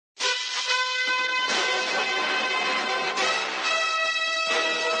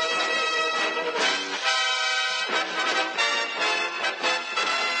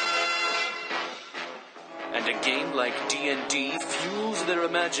their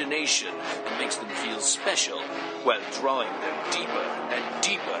imagination and makes them feel special, while drawing them deeper and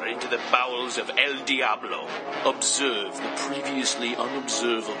deeper into the bowels of El Diablo. Observe the previously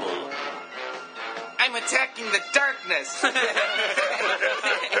unobservable. I'm attacking the darkness. Roll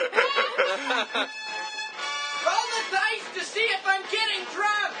the dice to see if I'm getting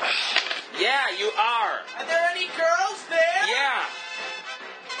drunk. Yeah, you are. Are there any girls there? Yeah.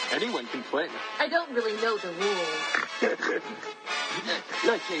 Anyone can play. I don't really know the rules.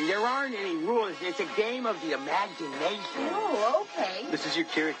 Listen, there aren't any rules. It's a game of the imagination. Oh, okay. This is your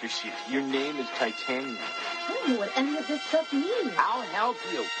character sheet. Your name is Titanium. I don't know what any of this stuff means. I'll help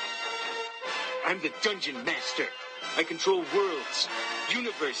you. I'm the dungeon master. I control worlds,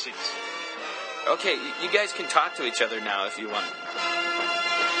 universes. Okay, you guys can talk to each other now if you want.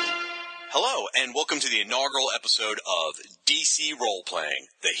 Hello, and welcome to the inaugural episode of DC Role-Playing,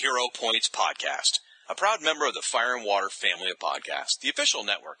 the Hero Points Podcast, a proud member of the Fire and Water family of podcasts, the official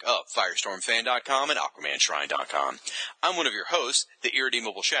network of FirestormFan.com and AquamanShrine.com. I'm one of your hosts, the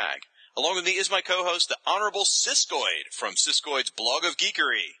irredeemable Shag. Along with me is my co-host, the Honorable Siskoid from Siskoid's Blog of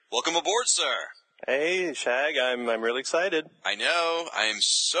Geekery. Welcome aboard, sir. Hey, Shag, I'm really excited. I know. I am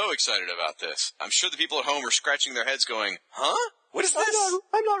so excited about this. I'm sure the people at home are scratching their heads going, huh? What is this?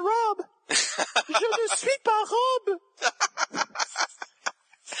 I'm not Rob. Je ne suis pas Rob.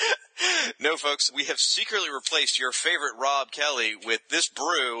 No, folks, we have secretly replaced your favorite Rob Kelly with this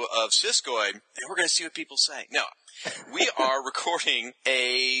brew of Siskoid, and we're going to see what people say. No, we are recording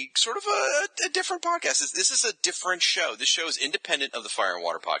a sort of a different podcast. This is a different show. This show is independent of the Fire and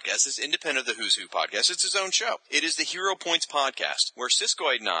Water podcast. It's independent of the Who's Who podcast. It's its own show. It is the Hero Points podcast, where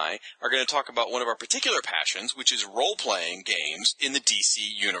Siskoid and I are going to talk about one of our particular passions, which is role-playing games in the DC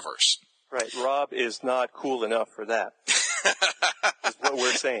universe. Right, Rob is not cool enough for that. Is what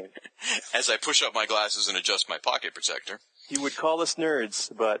we're saying. As I push up my glasses and adjust my pocket protector. He would call us nerds,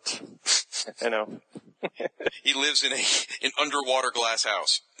 but, you know. He lives in an underwater glass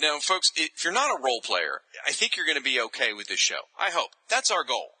house. Now, folks, if you're not a role player, I think you're going to be okay with this show. I hope. That's our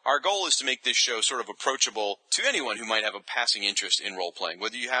goal. Our goal is to make this show sort of approachable to anyone who might have a passing interest in role-playing,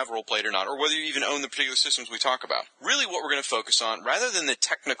 whether you have role-played or not, or whether you even own the particular systems we talk about. Really what we're going to focus on, rather than the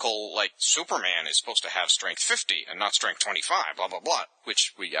technical, like, Superman is supposed to have strength 50 and not strength 25, blah, blah, blah,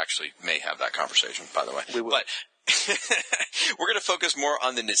 which we actually may have that conversation, by the way. We will. But we're going to focus more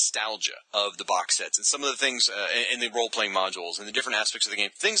on the nostalgia of the box sets and some of the things in the role-playing modules and the different aspects of the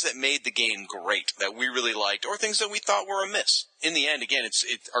game, things that made the game great, that we really liked, or things that we thought were amiss. In the end, again,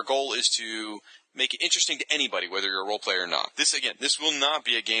 our goal is to make it interesting to anybody, whether you're a role player or not. This will not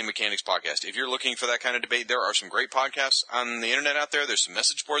be a game mechanics podcast. If you're looking for that kind of debate, there are some great podcasts on the internet out there. There's some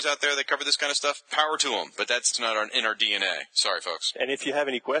message boards out there that cover this kind of stuff. Power to them, but that's not in our DNA. Sorry, folks. And if you have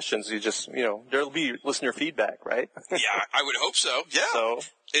any questions, you just, there'll be listener feedback, right? Yeah, I would hope so. Yeah. So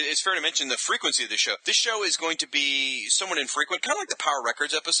it's fair to mention the frequency of this show. This show is going to be somewhat infrequent, kind of like the Power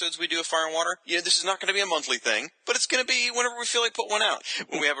Records episodes we do of Fire and Water. This is not going to be a monthly thing, but it's going to be whenever we feel like put one out.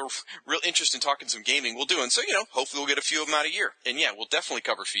 When we have a real interest in talking some gaming, we'll do it. And so, hopefully we'll get a few of them out a year. And yeah, we'll definitely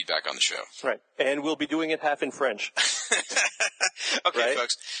cover feedback on the show. Right. And we'll be doing it half in French. Okay, right?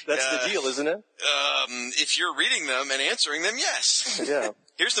 folks. That's the deal, isn't it? If you're reading them and answering them, yes. Yeah.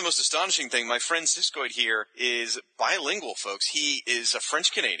 Here's the most astonishing thing. My friend Siskoid here is bilingual, folks. He is a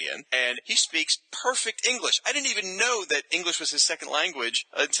French-Canadian, and he speaks perfect English. I didn't even know that English was his second language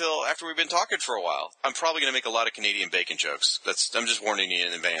until after we've been talking for a while. I'm probably going to make a lot of Canadian bacon jokes. I'm just warning you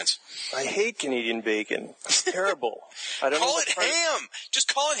in advance. I hate Canadian bacon. It's terrible. I don't Call know it ham!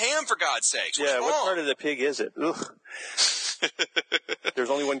 Just call it ham, for God's sakes. What's wrong? What part of the pig is it? Ugh.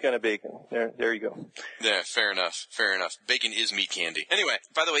 There's only one kind of bacon. There you go. Yeah, fair enough. Bacon is meat candy. Anyway,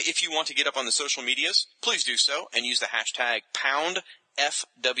 by the way, if you want to get up on the social medias, please do so and use the hashtag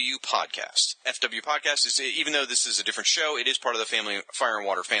 #FW FW Podcast is, even though this is a different show, it is part of the Fire and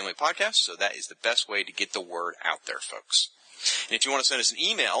Water family podcast, so that is the best way to get the word out there, folks. And if you want to send us an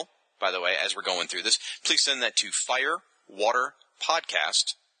email, by the way, as we're going through this, please send that to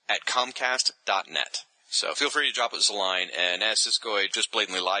firewaterpodcast@comcast.net. So feel free to drop us a line, and as Siskoid just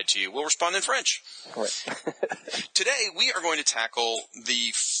blatantly lied to you, we'll respond in French. Right. Today, we are going to tackle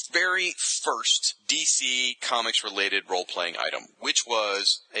the very first DC Comics-related role-playing item, which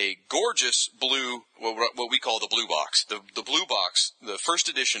was a gorgeous blue, what we call the blue box. The blue box, the first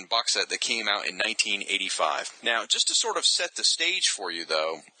edition box set that came out in 1985. Now, just to sort of set the stage for you,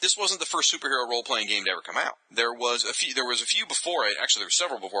 though, this wasn't the first superhero role-playing game to ever come out. There was a few before it. Actually, there were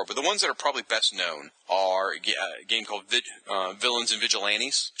several before, but the ones that are probably best known are a game called Villains and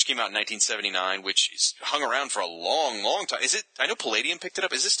Vigilantes, which came out in 1979, which hung around for a long, long time. I know Palladium picked it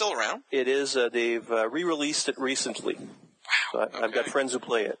up. Is it still around? It is. They've re-released it recently. Wow. So I've got friends who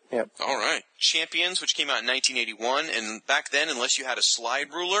play it. Yeah. All right. Champions, which came out in 1981, and back then, unless you had a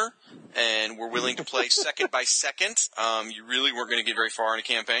slide ruler and were willing to play second by second, you really weren't going to get very far in a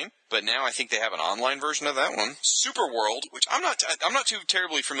campaign. But now I think they have an online version of that one. Super World, which I'm not too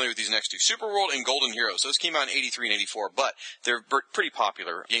terribly familiar with these next two. Super World and Golden Heroes. Those came out in 83 and 84, but they're pretty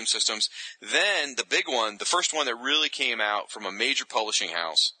popular game systems. Then the big one, the first one that really came out from a major publishing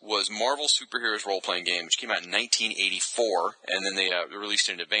house was Marvel Superheroes role-playing game, which came out in 1984, and then they released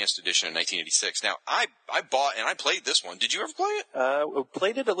an advanced edition in 1986. Now, I bought and I played this one. Did you ever play it?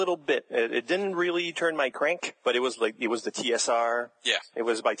 Played it a little bit. It didn't really turn my crank, but it was the TSR. Yeah. It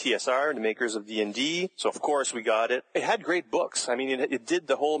was by TSR, the makers of D&D. So of course we got it. It had great books. I mean, it did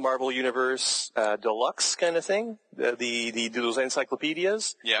the whole Marvel Universe deluxe kind of thing. Those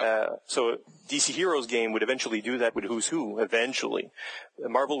encyclopedias. Yeah. So DC Heroes game would eventually do that with Who's Who. Eventually,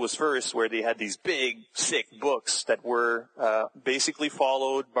 Marvel was first, where they had these big, thick books that were basically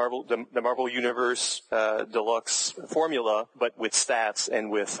followed the Marvel Universe deluxe formula, but with stats and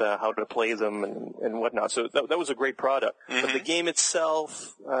with how to play them and whatnot. So that was a great product. Mm-hmm. But the game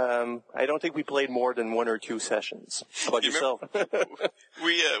itself, I don't think we played more than 1 or 2 sessions. How about yourself?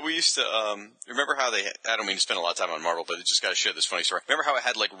 We used to remember how I don't mean to spend a lot of time on Marvel, but I just got to share this funny story. Remember how it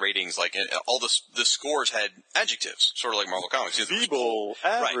had like ratings, like all the scores had adjectives, sort of like Marvel Comics. Feeble,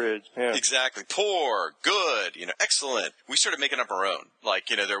 average, right. Yeah. Exactly. Poor, good, excellent. We started making up our own. Like,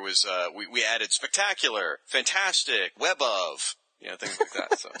 there was we added spectacular, fantastic, web of. Things like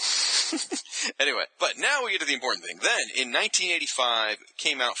that. So, anyway, but now we get to the important thing. Then, in 1985,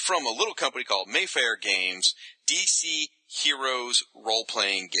 came out from a little company called Mayfair Games, DC Heroes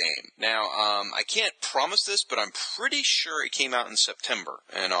role-playing game. Now, I can't promise this, but I'm pretty sure it came out in September,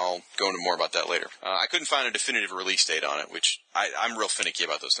 and I'll go into more about that later. I couldn't find a definitive release date on it, which I'm real finicky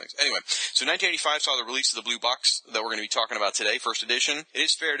about those things. Anyway, so 1985 saw the release of the blue box that we're going to be talking about today, first edition. It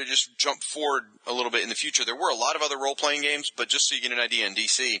is fair to just jump forward a little bit in the future. There were a lot of other role-playing games, but just so you get an idea, in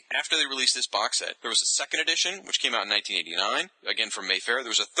DC, after they released this box set, there was a second edition, which came out in 1989, again from Mayfair.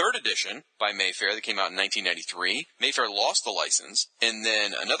 There was a third edition by Mayfair that came out in 1993. Mayfair lost the license, and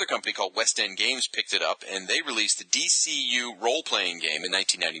then another company called West End Games picked it up, and they released the DCU role-playing game in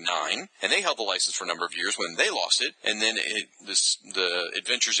 1999, and they held the license for a number of years when they lost it, and then the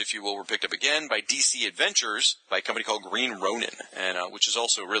adventures, if you will, were picked up again by DC Adventures by a company called Green Ronin, and which is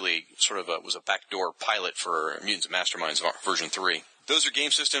also really sort of was a backdoor pilot for Mutants and Masterminds version 3. Those are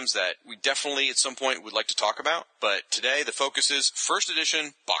game systems that we definitely at some point would like to talk about, but today the focus is first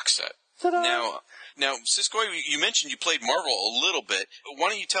edition box set. Ta-da! Now, Siskoid, you mentioned you played Marvel a little bit. Why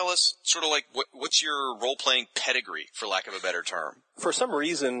don't you tell us sort of like what's your role-playing pedigree, for lack of a better term? For some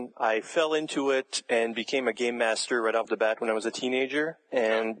reason, I fell into it and became a game master right off the bat when I was a teenager.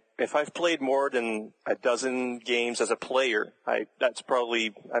 And if I've played more than a dozen games as a player, I'm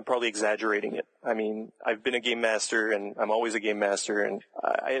probably exaggerating it. I mean, I've been a game master, and I'm always a game master, and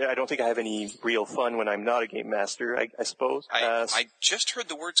I don't think I have any real fun when I'm not a game master, I suppose. I just heard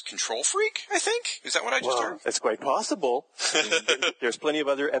the words control freak, I think. Is that what I just heard? It's quite possible. There's plenty of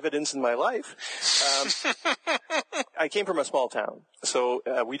other evidence in my life. I came from a small town, so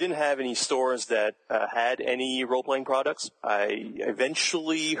we didn't have any stores that had any role-playing products. I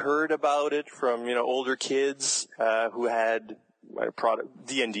eventually heard about it from, older kids who had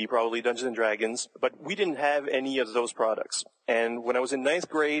D&D, probably Dungeons and Dragons, but we didn't have any of those products. And when I was in 9th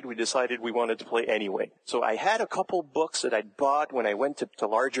grade, we decided we wanted to play anyway. So I had a couple books that I'd bought when I went to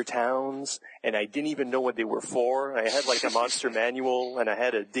larger towns, and I didn't even know what they were for. I had like a monster manual, and I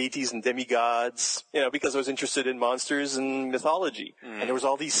had a deities and demigods, because I was interested in monsters and mythology. And there was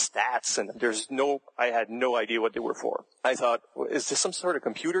all these stats, and I had no idea what they were for. I thought, is this some sort of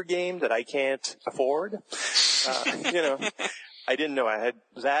computer game that I can't afford? I didn't know. I had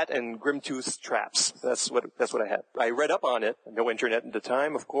that and Grimtooth traps. That's what I had. I read up on it. No internet at the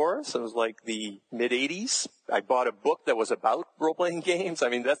time, of course. It was like the mid-'80s. I bought a book that was about role-playing games. I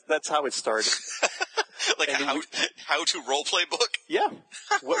mean, that's how it started. Like how to role-play book? Yeah.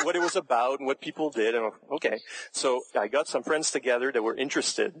 What it was about and what people did. And okay. So I got some friends together that were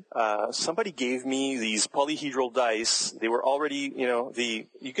interested. Somebody gave me these polyhedral dice. They were already,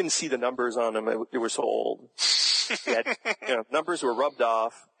 you can see the numbers on them. They were so old. Numbers were rubbed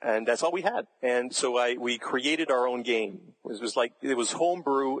off, and that's all we had. And so we created our own game. It was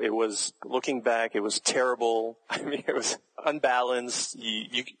homebrew. It was, looking back, it was terrible. I mean, it was unbalanced.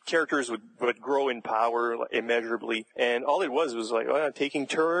 Characters would grow in power immeasurably. And all it was like taking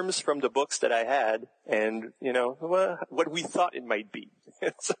terms from the books that I had and, what we thought it might be.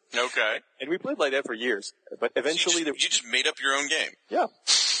 Okay. And we played like that for years. But eventually... So you just made up your own game? Yeah.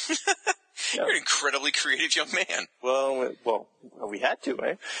 You're an incredibly creative young man. Well, we had to,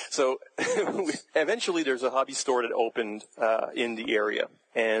 eh? So eventually there's a hobby store that opened in the area,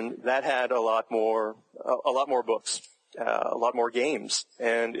 and that had a lot more books. A lot more games,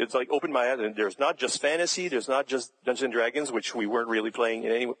 and it's like opened my eyes. And there's not just fantasy, there's not just Dungeons and Dragons, which we weren't really playing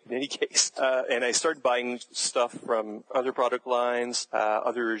in any case. And I started buying stuff from other product lines,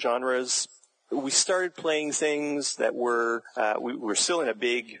 other genres. We started playing things that were we were still in a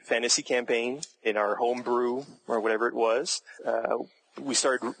big fantasy campaign in our home brew or whatever it was. We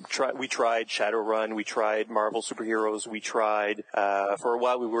tried Shadowrun, we tried Marvel Superheroes, we tried, for a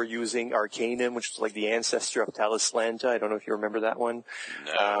while we were using Arcanum, which was like the ancestor of Talislanta. I don't know if you remember that one.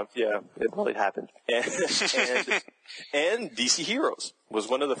 No. It happened. And DC Heroes was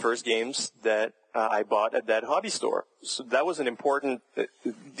one of the first games that I bought at that hobby store. So that was an important,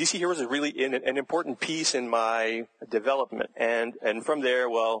 DC Heroes is really an important piece in my development. And from there,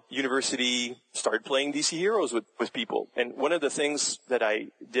 university started playing DC Heroes with people. And one of the things that I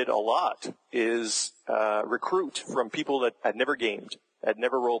did a lot is recruit from people that had never gamed, had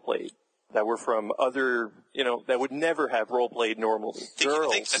never role-played, that were from other, that would never have role-played normally.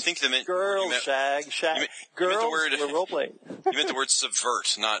 Girls, Shag, girls were role-playing. You meant the word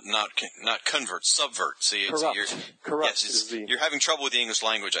subvert, not convert, subvert. See, Corrupt. Yes, you're having trouble with the English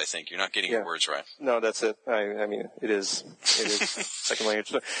language, I think. You're not getting your words right. No, that's it. I mean, it is second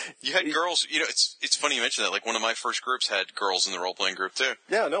language. You had girls, it's funny you mentioned that. Like one of my first groups had girls in the role-playing group too.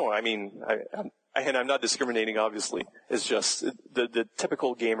 Yeah, no, I mean, I'm not discriminating, obviously. It's just the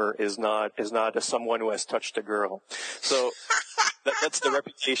typical gamer is not someone who has touched a girl. So that's the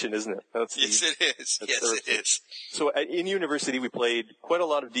reputation, isn't it? Yes, it is. Yes, it is. So in university, we played quite a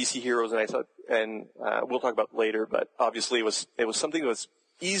lot of DC Heroes, and I thought, and we'll talk about it later, but obviously it was something that was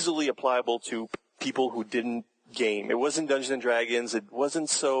easily applicable to people who didn't game. It wasn't Dungeons and Dragons. It wasn't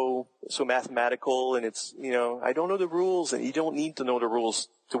so mathematical, and it's, I don't know the rules, and you don't need to know the rules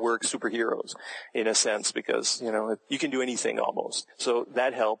to work superheroes in a sense, because, you can do anything almost. So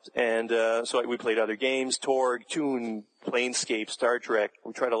that helped. And, so we played other games, Torg, Toon, Planescape, Star Trek.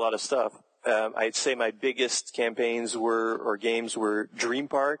 We tried a lot of stuff. I'd say my biggest games were Dream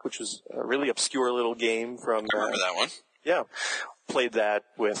Park, which was a really obscure little game from, I remember that one. Yeah. Played that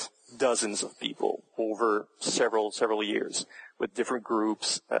with dozens of people over several years with different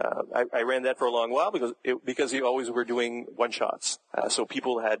groups. I ran that for a long while because we always were doing one shots. So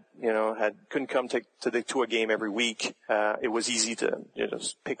people couldn't come to a game every week. It was easy to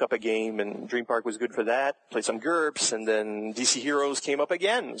just pick up a game, and Dream Park was good for that. Played some GURPS, and then DC Heroes came up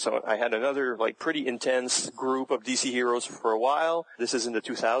again. So I had another pretty intense group of DC Heroes for a while. This is in the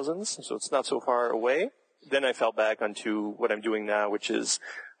 2000s, so it's not so far away. Then I fell back onto what I'm doing now, which is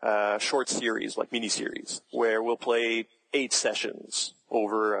short series, like mini-series, where we'll play 8 sessions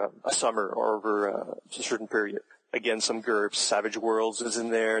over a summer or over a certain period. Again, some GURPS, Savage Worlds is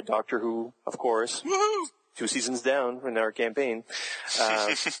in there, Doctor Who, of course. Woohoo! 2 seasons down in our campaign.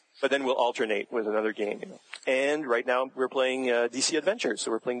 But then we'll alternate with another game. And right now we're playing DC Adventures,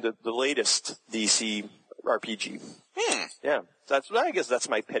 so we're playing the latest DC RPG. Yeah, I guess that's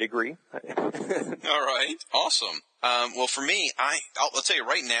my pedigree. All right, awesome. Well, for me, I'll tell you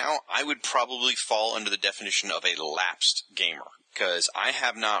right now, I would probably fall under the definition of a lapsed gamer, because I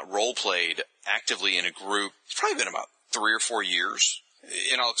have not role-played actively in a group. It's probably been about 3 or 4 years,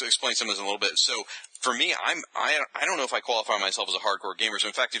 and I'll explain some of this in a little bit. So for me, I don't know if I qualify myself as a hardcore gamer. So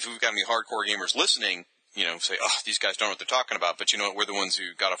in fact, if we've got any hardcore gamers listening, say, oh, these guys don't know what they're talking about, but you know what, we're the ones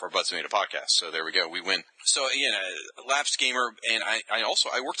who got off our butts and made a podcast, so there we go, we win. So, again, a lapsed gamer, and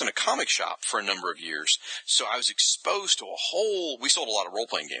I worked in a comic shop for a number of years, so I was exposed to we sold a lot of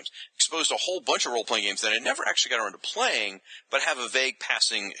role-playing games, exposed to a whole bunch of role-playing games that I never actually got around to playing, but have a vague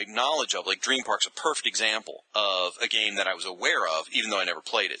passing knowledge of. Like Dream Park's a perfect example of a game that I was aware of, even though I never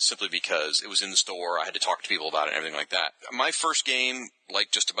played it, simply because it was in the store, I had to talk to people about it and everything like that. My first game,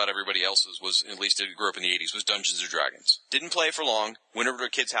 like just about everybody else's, was, at least it grew up in the 80s, was Dungeons & Dragons. Didn't play for long, went over to a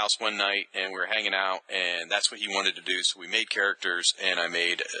kid's house one night, and we were hanging out, and that's what he wanted to do, so we made characters, and I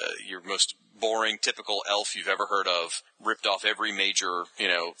made your most boring, typical elf you've ever heard of, ripped off every major,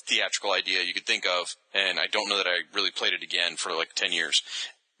 theatrical idea you could think of, and I don't know that I really played it again for 10 years.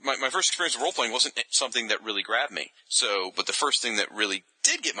 My first experience of role-playing wasn't something that really grabbed me. But the first thing that really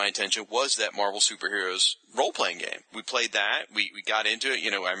did get my attention was that Marvel Superheroes role-playing game. We played that. We got into it.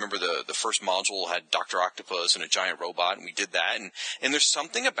 I remember the first module had Dr. Octopus and a giant robot, and we did that. And there's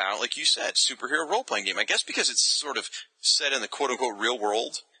something about, like you said, superhero role-playing game. I guess because it's sort of set in the quote-unquote real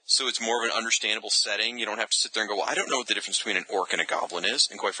world, so it's more of an understandable setting. You don't have to sit there and go, well, I don't know what the difference between an orc and a goblin is.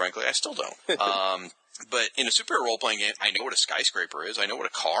 And quite frankly, I still don't. But in a superhero role-playing game, I know what a skyscraper is. I know what a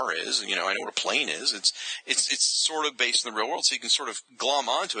car is. I know what a plane is. It's sort of based in the real world, so you can sort of glom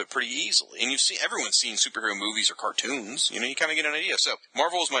onto it pretty easily. And everyone's seen superhero movies or cartoons. You kind of get an idea. So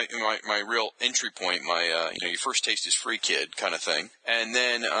Marvel was my real entry point. My your first taste is free kid kind of thing. And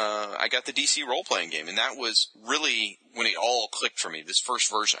then I got the DC role-playing game, and that was really when it all clicked for me. This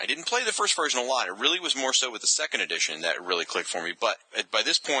first version, I didn't play the first version a lot. It really was more so with the second edition that it really clicked for me. But by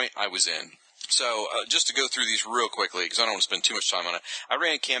this point, I was in. So just to go through these real quickly, because I don't want to spend too much time on it, I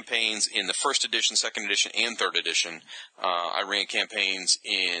ran campaigns in the first edition, second edition, and third edition. I ran campaigns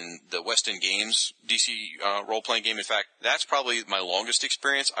in the West End Games DC role-playing game. In fact, that's probably my longest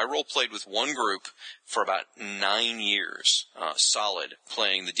experience. I role-played with one group for about 9 years, solid,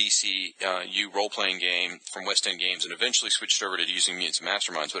 playing the DCU role-playing game from West End Games, and eventually switched over to using Mutants and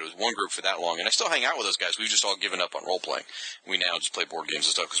Masterminds, but it was one group for that long. And I still hang out with those guys. We've just all given up on role-playing. We now just play board games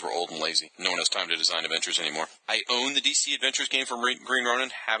and stuff because we're old and lazy. No one has time to design adventures anymore. I own the DC Adventures game from Green Ronin,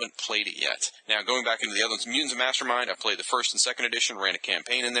 haven't played it yet. Now, going back into the other ones, Mutants and Mastermind, I played the first and second edition, ran a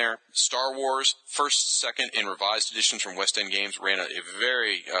campaign in there. Star Wars, first, second, and revised editions from West End Games, ran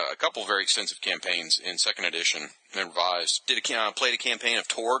a couple very extensive campaigns in second edition and revised. Played a campaign of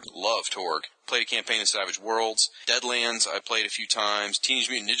Torg, love Torg. Played a campaign in Savage Worlds. Deadlands, I played a few times. Teenage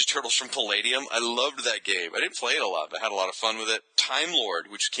Mutant Ninja Turtles from Palladium, I loved that game. I didn't play it a lot, but I had a lot of fun with it. Time Lord,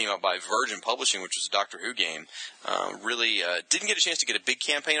 which came out by Virgin Publishing, which was a Doctor Who game. Really didn't get a chance to get a big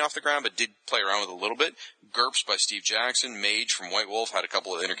campaign off the ground, but did play around with it a little bit. GURPS by Steve Jackson. Mage from White Wolf, had a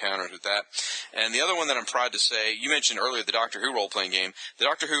couple of encounters with that. And the other one that I'm proud to say, you mentioned earlier the Doctor Who role-playing game, the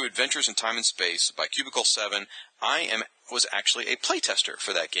Doctor Who Adventures in Time and Space by Cubicle 7. I was actually a playtester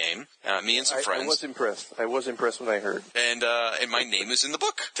for that game. Me and some friends. I was impressed when I heard. And my name is in the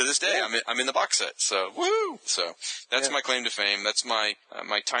book to this day. Yeah. I'm in the box set. So woo! So that's my claim to fame. That's my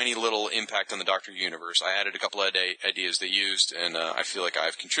tiny little impact on the Doctor Who universe. I added a couple of ideas they used, and I feel like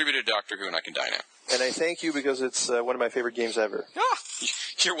I've contributed to Doctor Who, and I can die now. And I thank you because it's one of my favorite games ever.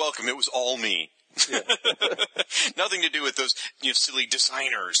 You're welcome. It was all me. Yeah. Nothing to do with those silly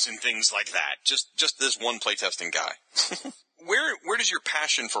designers and things like that. Just this one playtesting guy. Where does your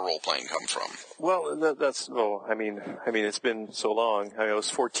passion for role playing come from? Well, I mean, it's been so long. I was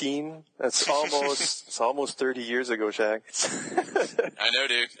 14. That's almost 30 years ago, Shag. I know,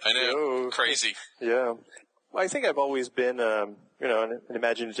 dude. I know. Crazy. Yeah. Well, I think I've always been, an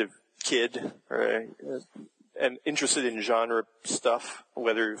imaginative kid, and interested in genre stuff,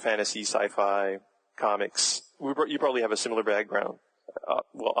 whether fantasy, sci-fi, comics. You probably have a similar background.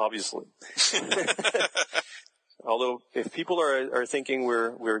 Well, obviously. Although, if people are thinking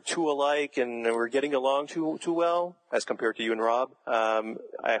we're too alike and we're getting along too well, as compared to you and Rob,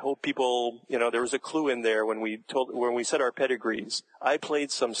 I hope people, there was a clue in there when we said our pedigrees. I played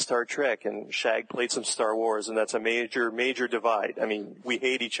some Star Trek and Shag played some Star Wars, and that's a major divide. I mean, we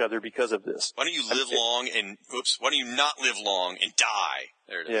hate each other because of this. Why don't you why don't you not live long and die?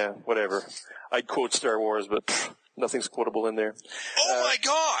 There it is. Yeah, whatever. I'd quote Star Wars, but nothing's quotable in there. Oh my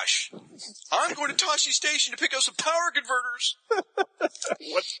gosh! I'm going to Tashi Station to pick up some power converters.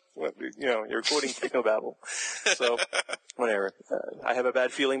 What? You're quoting technobabble. So, whatever. I have a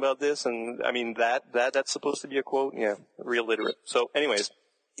bad feeling about this, and I mean that's supposed to be a quote. Yeah, real literate. So, anyways,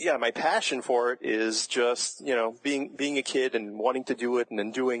 yeah, my passion for it is just being a kid and wanting to do it and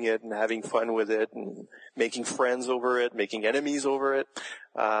then doing it and having fun with it and making friends over it, making enemies over it.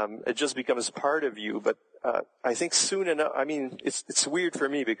 It just becomes part of you, but. I think soon enough, I mean, it's weird for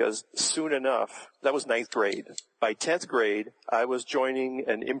me because soon enough, that was 9th grade. By 10th grade, I was joining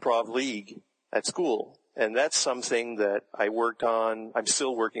an improv league at school. And that's something that I worked on. I'm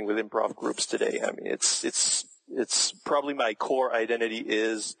still working with improv groups today. I mean, it's probably my core identity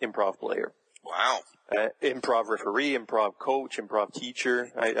is improv player. Wow. Improv referee, improv coach, improv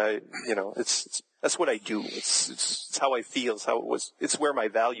teacher. That's what I do. It's how I feel. It's where my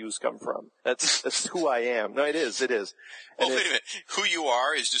values come from. That's who I am. No, it is. Well, wait a minute. Who you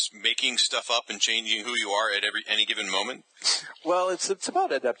are is just making stuff up and changing who you are at any given moment? Well, it's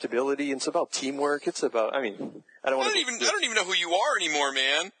about adaptability. It's about teamwork. It's about, I don't even know who you are anymore,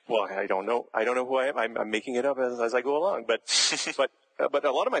 man. Well, I don't know who I am. I'm making it up as I go along, but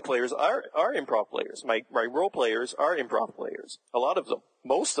a lot of my players are improv players. My role players are improv players. A lot of them.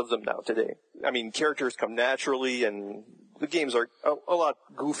 Most of them now today. I mean, characters come naturally, and the games are a lot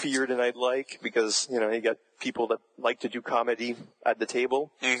goofier than I'd like because, you got people that like to do comedy at the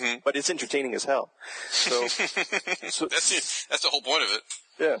table, but it's entertaining as hell. So that's the whole point of it.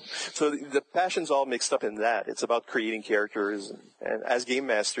 Yeah. So the passion's all mixed up in that. It's about creating characters, and as game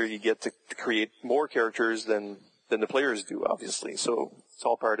master, you get to create more characters than than the players do, obviously. So it's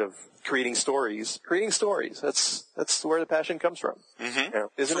all part of creating stories. Creating stories. That's where the passion comes from. Mm-hmm.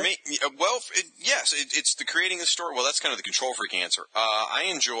 Isn't For it? me, yes, it's the creating the story. Well, that's kind of the control freak answer. I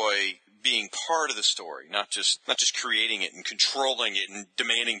enjoy being part of the story, not just creating it and controlling it and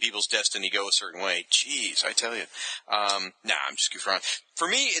demanding people's destiny go a certain way. Jeez, I tell you. I'm just goofing around. For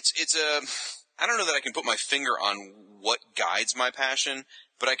me, it's I don't know that I can put my finger on what guides my passion,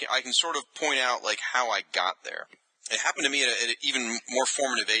 but I can sort of point out like how I got there. It happened to me at an even more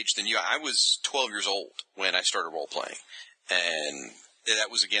formative age than you. I was 12 years old when I started role playing, and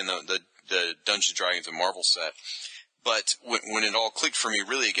that was again the Dungeons & Dragons and Marvel set. But when it all clicked for me,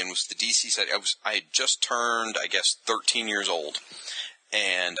 really again, was the DC set. I had just turned, I guess, 13 years old,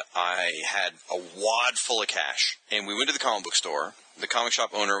 and I had a wad full of cash. And we went to the comic book store. The comic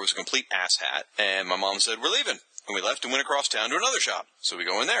shop owner was a complete asshat, and my mom said, "We're leaving." And we left and went across town to another shop. So we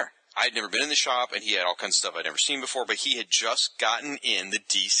go in there. I'd never been in the shop, and he had all kinds of stuff I'd never seen before, but he had just gotten in the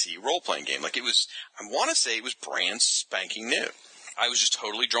DC role-playing game. Like, it was, I want to say it was brand spanking new. I was just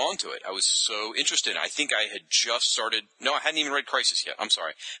totally drawn to it. I was so interested. I think I had just started, no, I hadn't even read Crisis yet, I'm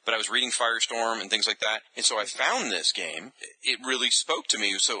sorry, but I was reading Firestorm and things like that, and so I found this game. It really spoke to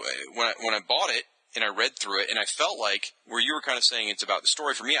me. So when I bought it, and I read through it, and I felt like, where you were kind of saying it's about the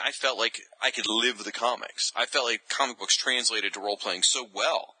story, for me, I felt like I could live the comics. I felt like comic books translated to role-playing so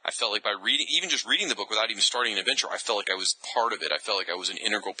well. I felt like by reading, even just reading the book without even starting an adventure, I felt like I was part of it. I felt like I was an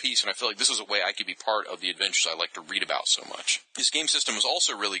integral piece, and I felt like this was a way I could be part of the adventures I like to read about so much. This game system was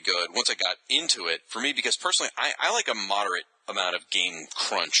also really good once I got into it, for me, because personally, I like a moderate amount of game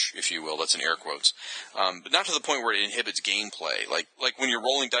crunch, if you will. That's in air quotes. But not to the point where it inhibits gameplay. Like when you're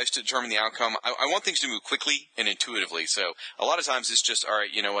rolling dice to determine the outcome, I want things to move quickly and intuitively. So a lot of times it's just, all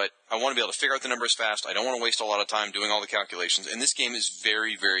right, you know what? I want to be able to figure out the numbers fast. I don't want to waste a lot of time doing all the calculations. And this game is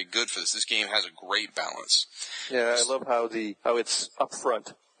very, very good for this. This game has a great balance. Yeah, I love how it's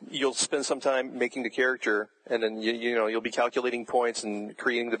upfront. You'll spend some time making the character, and then you'll be calculating points and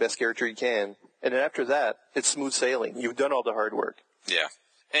creating the best character you can. And then after that, it's smooth sailing. You've done all the hard work. Yeah.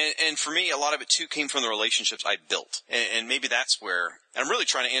 And for me, a lot of it, too, came from the relationships I built. And maybe that's where, and I'm really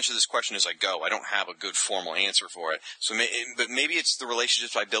trying to answer this question as I go. I don't have a good formal answer for it. But maybe it's the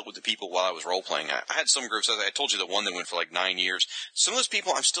relationships I built with the people while I was role-playing. I had some groups, I told you the one that went for like 9 years. Some of those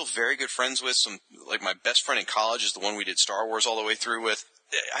people I'm still very good friends with. Like my best friend in college is the one we did Star Wars all the way through with.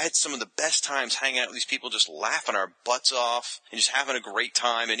 I had some of the best times hanging out with these people, just laughing our butts off and just having a great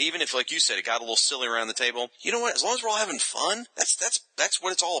time. And even if, like you said, it got a little silly around the table, you know what? As long as we're all having fun, that's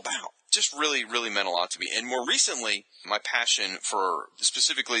what it's all about. Just really, really meant a lot to me. And more recently, my passion for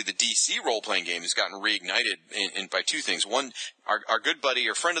specifically the DC role-playing game has gotten reignited by two things. One, our good buddy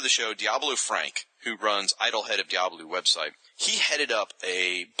or friend of the show, Diablo Frank, who runs Idlehead of Diablo website. He headed up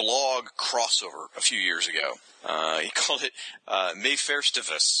a blog crossover a few years ago. He called it Mayfair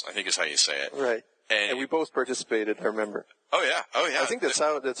Games, I think is how you say it. Right. And we both participated, I remember. Oh yeah. I think that's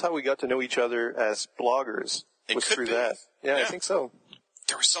how we got to know each other as bloggers. Was through that. Yeah, I think so.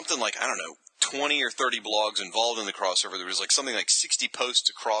 There was something like, I don't know, 20 or 30 blogs involved in the crossover. There was like something like 60 posts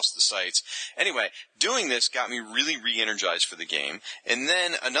across the sites. Anyway, doing this got me really re-energized for the game. And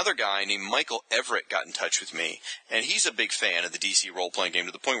then another guy named Michael Everett got in touch with me. And he's a big fan of the DC role-playing game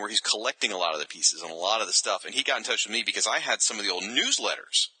to the point where he's collecting a lot of the pieces and a lot of the stuff. And he got in touch with me because I had some of the old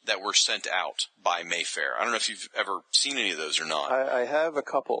newsletters that were sent out by Mayfair. I don't know if you've ever seen any of those or not. I have a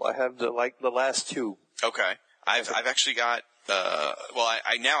couple. I have the last two. Okay. I've actually got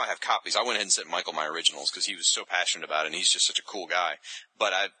I now have copies. I went ahead and sent Michael my originals because he was so passionate about it, and he's just such a cool guy.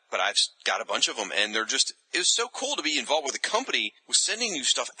 But I've got a bunch of them, and it was so cool to be involved with a company was sending you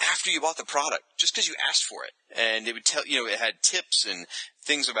stuff after you bought the product, just because you asked for it. And it would tell, it had tips and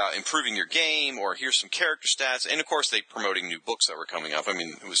things about improving your game, or here's some character stats, and of course they promoting new books that were coming up. I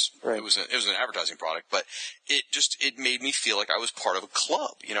mean, it was an advertising product, but it made me feel like I was part of a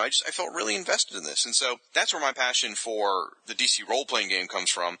club. I felt really invested in this, and so that's where my passion for the DC role-playing game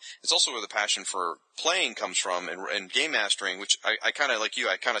comes from. It's also where the passion for playing comes from, and game mastering, which I kind of, like you,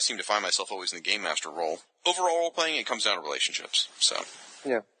 I kind of seem to find myself always in the game master role. Overall role-playing, it comes down to relationships, so.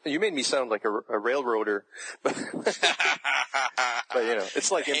 Yeah, you made me sound like a railroader, but it's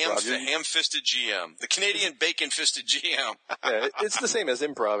like improv. The ham-fisted GM, the Canadian bacon-fisted GM. Yeah, it's the same as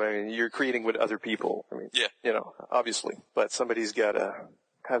improv. I mean, you're creating with other people. I mean, yeah, obviously, but somebody's got to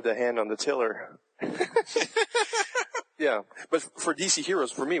have the hand on the tiller. Yeah, but for DC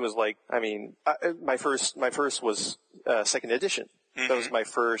Heroes, for me, was like, I mean, my first was second edition. Mm-hmm. That was my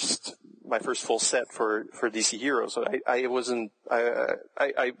first full set for DC Heroes. So I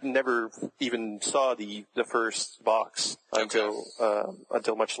never even saw the first box until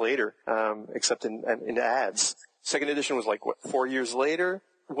much later, except in ads. Second edition was 4 years later.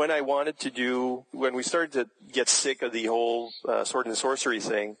 When we started to get sick of the whole sword and sorcery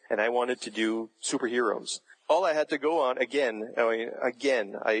thing, and I wanted to do superheroes. All I had to go on, I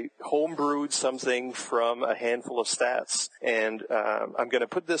homebrewed something from a handful of stats, and I'm going to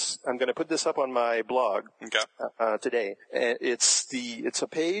put this up on my blog today. And it's a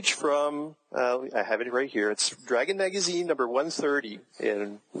page from I have it right here. It's Dragon Magazine number 130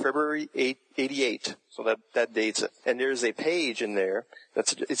 in February 88. So that dates it. And there's a page in there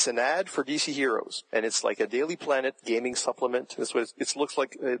it's an ad for DC Heroes, and it's like a Daily Planet gaming supplement. This was it looks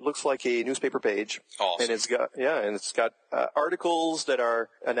like a newspaper page. Awesome. And it's got articles that are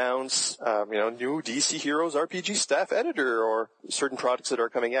announce new DC Heroes RPG staff editor or certain products that are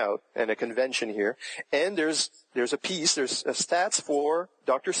coming out, and a convention here. And there's a stats for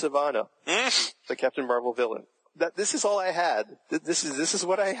Dr. Sivana, the Captain Marvel villain. This is all I had. This is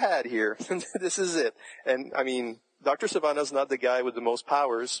what I had here. This is it. And I mean, Dr. Sivana's not the guy with the most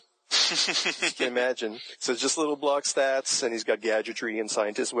powers. You can imagine. So it's just little block stats, and he's got gadgetry and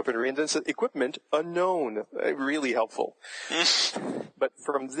scientist weaponry, and then equipment unknown. Really helpful. But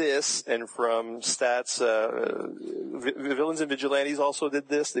from this and from stats, Villains and Vigilantes also did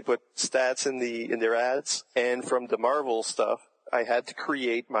this. They put stats in their ads. And from the Marvel stuff, I had to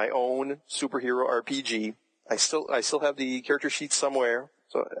create my own superhero RPG. I still have the character sheets somewhere,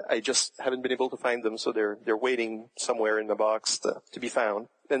 so I just haven't been able to find them. So they're waiting somewhere in the box to be found.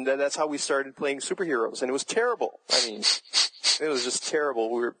 And then that's how we started playing superheroes, and it was terrible. I mean, it was just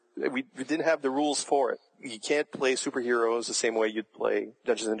terrible. We didn't have the rules for it. You can't play superheroes the same way you'd play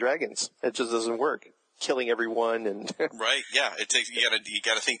Dungeons and Dragons. It just doesn't work. Killing everyone and right, yeah. It takes you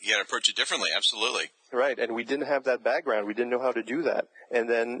gotta approach it differently. Absolutely. Right, and we didn't have that background. We didn't know how to do that. And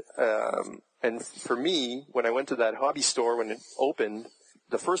then, and for me, when I went to that hobby store when it opened,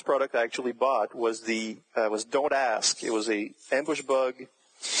 the first product I actually bought was Don't Ask. It was a Ambush Bug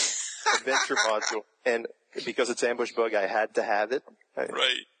adventure module, and because it's Ambush Bug, I had to have it.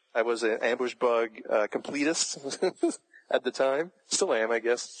 Right. I was an Ambush Bug completist at the time. Still am, I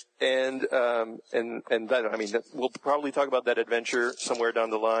guess. And that, I mean, we'll probably talk about that adventure somewhere down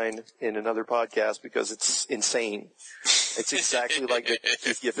the line in another podcast because it's insane. It's exactly like the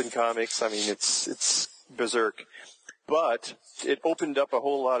Keith Giffen comics. I mean, it's berserk. But it opened up a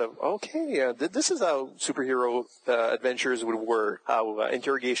whole lot of, this is how superhero adventures would work, how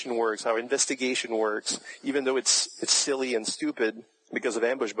interrogation works, how investigation works, even though it's silly and stupid because of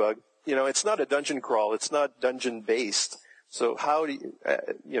Ambush Bug. It's not a dungeon crawl. It's not dungeon-based. So how do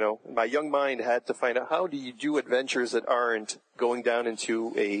you, my young mind had to find out how do you do adventures that aren't going down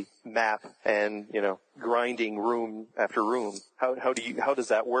into a map and, grinding room after room. How does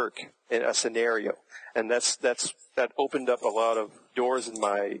that work in a scenario? And that opened up a lot of doors in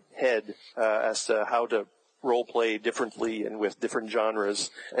my head, as to how to role play differently and with different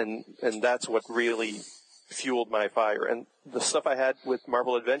genres. And that's what really fueled my fire. And the stuff I had with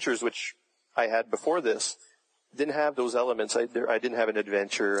Marvel Adventures, which I had before this, didn't have those elements. I didn't have an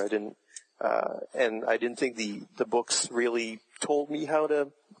adventure. And I didn't think the books really told me how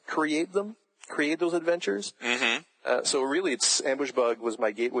to create those adventures. Mm-hmm. So really, Ambush Bug was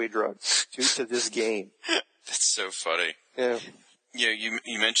my gateway drug to this game. That's so funny. Yeah.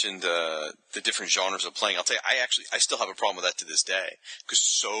 You mentioned the different genres of playing. I'll tell you, I still have a problem with that to this day because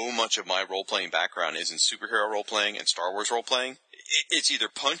so much of my role-playing background is in superhero role-playing and Star Wars role-playing. It's either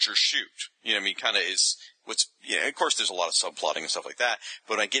punch or shoot. Kind of is what's, of course there's a lot of subplotting and stuff like that,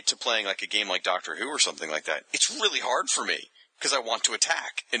 but when I get to playing like a game like Doctor Who or something like that, it's really hard for me because I want to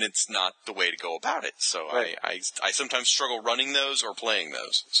attack, and it's not the way to go about it. So right. I sometimes struggle running those or playing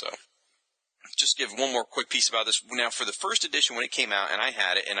those, so. Just give one more quick piece about this. Now, for the first edition, when it came out, and I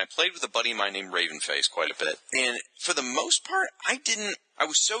had it, and I played with a buddy of mine named Ravenface quite a bit. And for the most part, I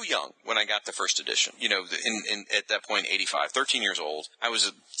was so young when I got the first edition. At that point, 85, 13 years old. I was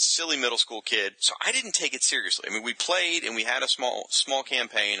a silly middle school kid, so I didn't take it seriously. I mean, we played, and we had a small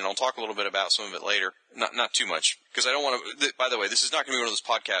campaign, and I'll talk a little bit about some of it later. Not too much, because I don't want to, by the way, this is not going to be one of those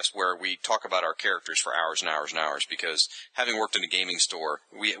podcasts where we talk about our characters for hours and hours and hours, because having worked in a gaming store,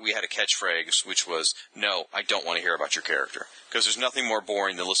 we had a catchphrase, which was, no, I don't want to hear about your character. Because there's nothing more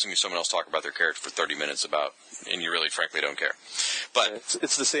boring than listening to someone else talk about their character for 30 minutes and you really, frankly, don't care. But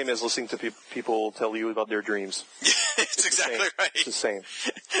it's the same as listening to people tell you about their dreams. It's exactly right. It's the same.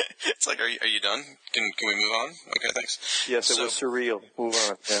 It's like, are you done? Can we move on? Okay, thanks. Yes, it was surreal. Move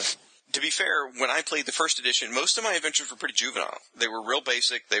on. Yeah. to be fair, when I played the first edition, most of my adventures were pretty juvenile. They were real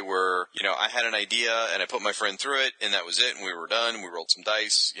basic. They were, I had an idea and I put my friend through it and that was it and we were done. We rolled some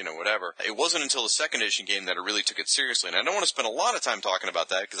dice, whatever. It wasn't until the second edition game that I really took it seriously. And I don't want to spend a lot of time talking about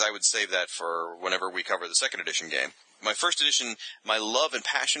that because I would save that for whenever we cover the second edition game. My first edition, my love and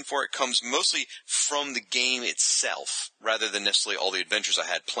passion for it comes mostly from the game itself rather than necessarily all the adventures I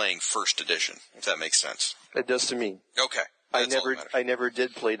had playing first edition, if that makes sense. It does to me. Okay. I never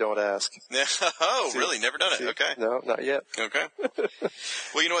did play Don't Ask. Oh, really? Never done it? Okay. No, not yet. Okay.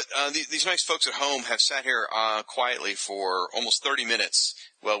 Well, you know what? These nice folks at home have sat here quietly for almost 30 minutes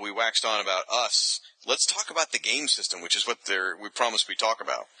while we waxed on about us. Let's talk about the game system, which is what we promised we'd talk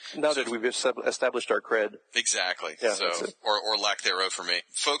about. Now that we've established our cred. Exactly. Yeah, so, or lack thereof for me.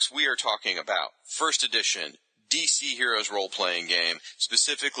 Folks, we are talking about first edition DC Heroes role-playing game,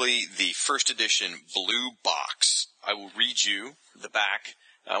 specifically the first edition blue box. I will read you the back.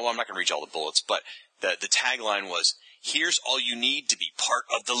 I'm not going to read you all the bullets, but the tagline was, "Here's all you need to be part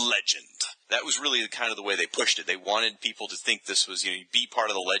of the legend." That was really kind of the way they pushed it. They wanted people to think this was, be part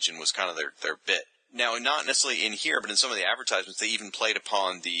of the legend was kind of their bit. Now, not necessarily in here, but in some of the advertisements, they even played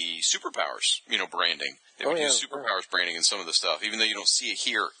upon the superpowers, branding. They would use superpowers branding in some of the stuff. Even though you don't see it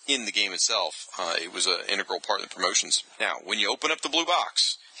here in the game itself, it was an integral part of the promotions. Now, when you open up the blue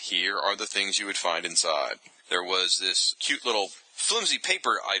box, here are the things you would find inside. There was this cute little flimsy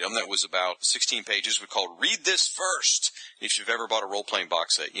paper item that was about 16 pages. We called Read This First. If you've ever bought a role-playing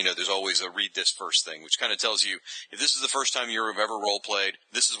box set, there's always a Read This First thing, which kind of tells you if this is the first time you've ever role-played,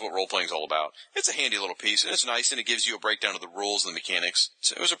 this is what role-playing is all about. It's a handy little piece, and it's nice, and it gives you a breakdown of the rules and the mechanics.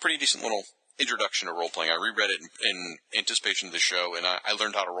 So it was a pretty decent little introduction to role-playing. I reread it in anticipation of the show, and I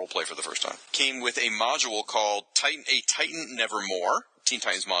learned how to role-play for the first time. Came with a module called Titan Nevermore. Teen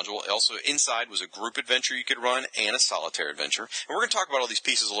Titans module. Also, inside was a group adventure you could run and a solitaire adventure. And we're going to talk about all these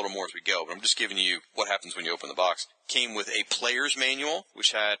pieces a little more as we go, but I'm just giving you what happens when you open the box. Came with a player's manual,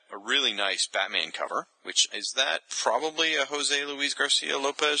 which had a really nice Batman cover, which is that probably a Jose Luis Garcia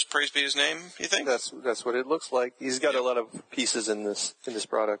Lopez, praise be his name, you think? That's what it looks like. He's got a lot of pieces in this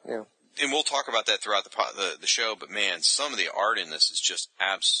product, yeah. And we'll talk about that throughout the show, but man, some of the art in this is just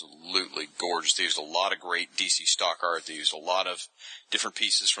absolutely gorgeous. They used a lot of great DC stock art. They used a lot of different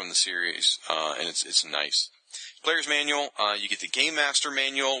pieces from the series, and it's nice. Player's manual, you get the Game Master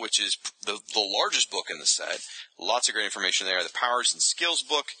manual, which is the largest book in the set. Lots of great information there. The Powers and Skills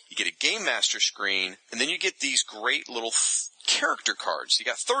book. You get a Game Master screen, and then you get these great little character cards. You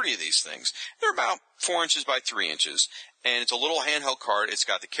got 30 of these things. They're about 4 inches by 3 inches. And it's a little handheld card. It's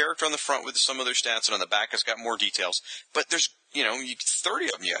got the character on the front with some of their stats, and on the back it's got more details. But there's, 30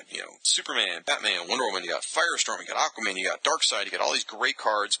 of them. You got, Superman, Batman, Wonder Woman, you got Firestorm, you got Aquaman, you got Darkseid, you got all these great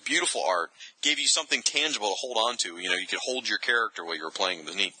cards, beautiful art. Gave you something tangible to hold on to. You could hold your character while you were playing. It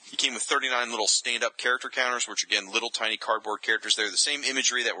was neat. You came with 39 little stand-up character counters, which again, little tiny cardboard characters. They're the same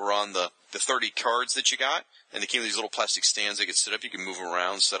imagery that were on the 30 cards that you got. And they came with these little plastic stands that could sit up. You could move them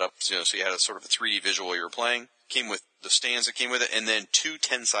around, set up, so you had a sort of a 3D visual while you were playing. Came with the stands that came with it, and then 2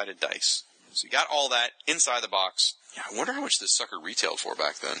 10-sided dice. So you got all that inside the box. Yeah, I wonder how much this sucker retailed for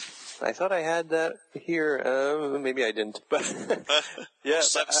back then. I thought I had that here. Maybe I didn't. But yeah,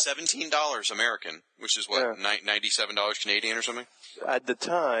 $17 American, which is what, $97 Canadian or something. At the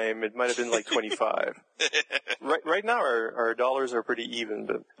time, it might have been like 25. Right now, our dollars are pretty even,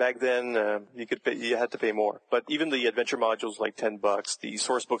 but back then you had to pay more. But even the adventure modules, like $10. The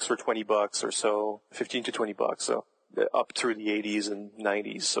source books were $20 or so, $15 to $20. So up through the 80s and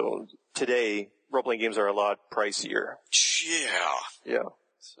 90s. So today, role-playing games are a lot pricier. Yeah.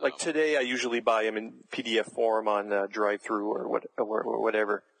 So. Like today, I usually buy them in PDF form on drive-through or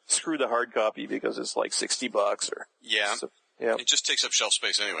whatever. Screw the hard copy because it's like $60 or. Yeah. So, yeah. It just takes up shelf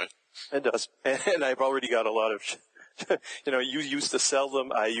space anyway. It does. And I've already got a lot of, you used to sell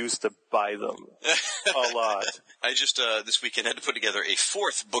them. I used to buy them a lot. I just, this weekend had to put together a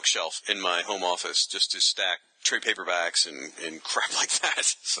 4th bookshelf in my home office just to stack trade paperbacks and crap like that.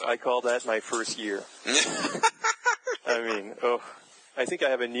 So. I call that my first year. I mean, I think I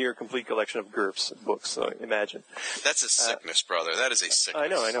have a near complete collection of GURPS books, so imagine. That's a sickness, brother. That is a sickness. I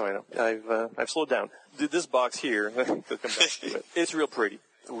know. I've slowed down. This box here, to come back to it, it's real pretty.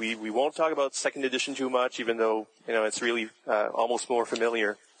 We won't talk about second edition too much, even though, it's really almost more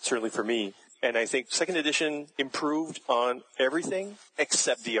familiar, certainly for me. And I think second edition improved on everything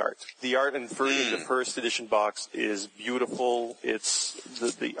except the art. The art in the first edition box is beautiful. It's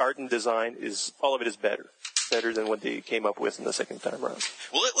the art and design all of it is better than what they came up with in the second time around.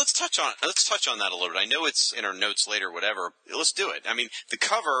 Well, let's touch on that a little bit. I know it's in our notes later, whatever. Let's do it. I mean, the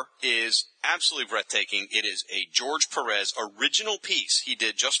cover is absolutely breathtaking. It is a George Perez original piece he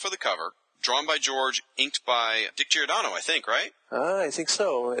did just for the cover, drawn by George, inked by Dick Giordano, I think, right? I think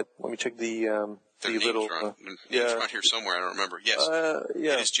so. Let me check the little. Names around here somewhere. I don't remember. Yes.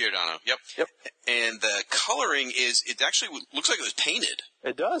 Yeah. It is Giordano. Yep. And the coloring it actually looks like it was painted.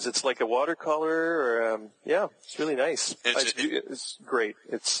 It does. It's like a watercolor. It's really nice. It's great.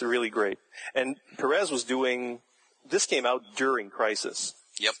 It's really great. And Perez was this came out during Crisis.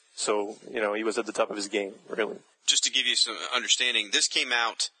 Yep. So, he was at the top of his game, really. Just to give you some understanding, this came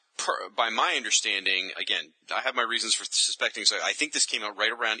out, by my understanding, again, I have my reasons for suspecting, so I think this came out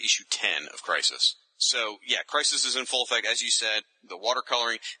right around issue 10 of Crisis. So, yeah, Crisis is in full effect, as you said, the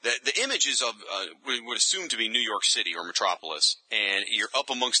watercoloring, the images of, we would assume to be New York City or Metropolis, and you're up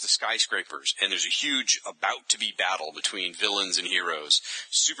amongst the skyscrapers, and there's a huge about-to-be battle between villains and heroes.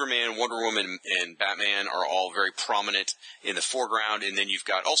 Superman, Wonder Woman, and Batman are all very prominent in the foreground, and then you've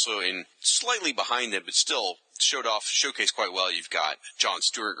got also in slightly behind them, but still showcased quite well. You've got John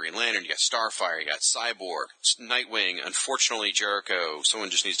Stewart, Green Lantern, you got Starfire, you got Cyborg, Nightwing. Unfortunately, Jericho, someone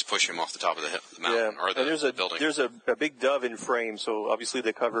just needs to push him off the top of the mountain or the building. There's a big dove in frame, so obviously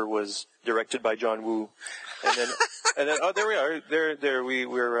the cover was directed by John Woo. And then there we are. There we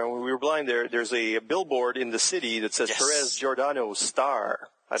were blind. There's a billboard in the city that says Perez Giordano Star.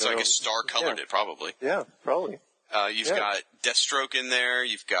 I guess Star colored it, probably. Yeah, probably. You've got Deathstroke in there.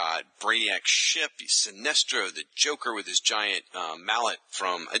 You've got Brainiac's ship. Sinestro, the Joker with his giant mallet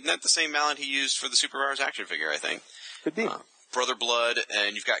isn't that the same mallet he used for the Superpowers action figure, I think? Could be. Brother Blood.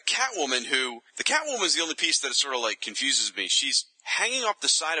 And you've got Catwoman, the Catwoman is the only piece that sort of like confuses me. She's hanging off the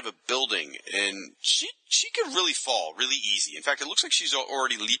side of a building, and she could really fall really easy. In fact, it looks like she's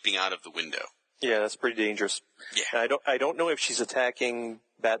already leaping out of the window. Yeah, that's pretty dangerous. Yeah. I don't know if she's attacking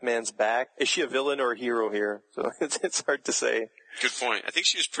Batman's back. Is she a villain or a hero here? So it's hard to say. Good point. I think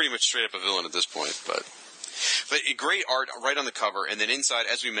she was pretty much straight up a villain at this point, but great art right on the cover, and then inside,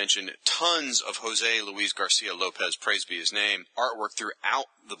 as we mentioned, tons of Jose Luis Garcia Lopez, praise be his name, artwork throughout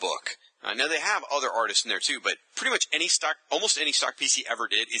the book. Now they have other artists in there too, but pretty much almost any stock piece he ever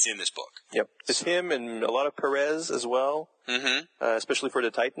did is in this book. Yep, it's him and a lot of Perez as well, especially for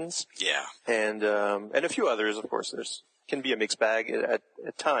the Titans. Yeah, and a few others, of course. Can be a mixed bag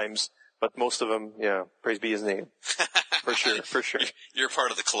at times, but most of them, praise be his name, for sure. You're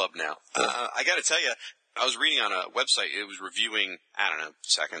part of the club now. I got to tell you, I was reading on a website. It was reviewing, I don't know,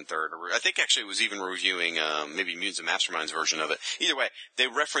 second, third, or I think actually it was even reviewing maybe Mutants and Masterminds version of it. Either way, they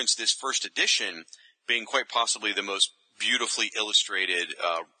referenced this first edition being quite possibly the most beautifully illustrated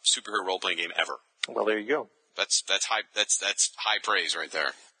superhero role-playing game ever. Well, there you go. That's high praise right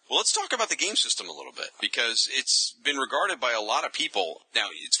there. Well, let's talk about the game system a little bit, because it's been regarded by a lot of people. Now,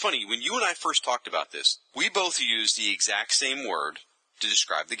 it's funny, when you and I first talked about this, we both used the exact same word to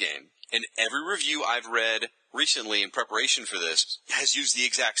describe the game, and every review I've read recently in preparation for this has used the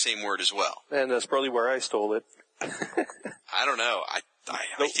exact same word as well. And that's probably where I stole it. I don't know.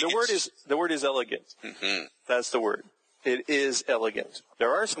 The word is elegant. Mm-hmm. That's the word. It is elegant.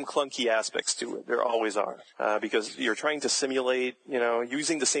 There are some clunky aspects to it. There always are. Because you're trying to simulate,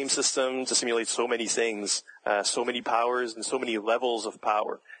 using the same system to simulate so many things, so many powers and so many levels of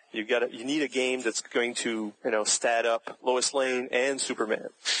power. You need a game that's going to, stat up Lois Lane and Superman.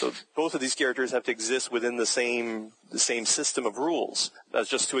 So both of these characters have to exist within the same system of rules. That's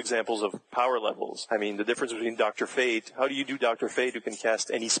just two examples of power levels. I mean, the difference between Dr. Fate, how do you do Dr. Fate who can cast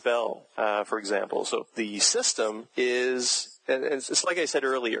any spell, for example? So the system is, and it's like I said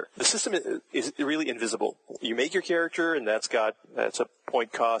earlier, the system is really invisible. You make your character, and that's a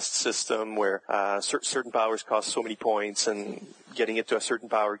point cost system where certain powers cost so many points, and getting it to a certain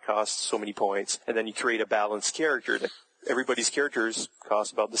power costs so many points, and then you create a balanced character that everybody's characters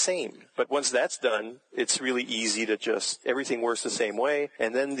cost about the same. But once that's done, it's really easy to everything works the same way.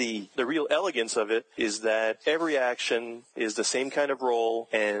 And then the real elegance of it is that every action is the same kind of roll,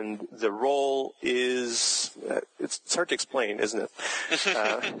 and the roll is, it's hard to explain, isn't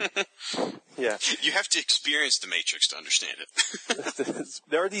it? Yeah. You have to experience the Matrix to understand it.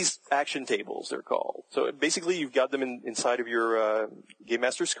 There are these action tables, they're called. So basically you've got them inside of your Game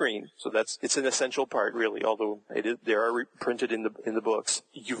Master screen. So it's an essential part, really, although they are printed in the books.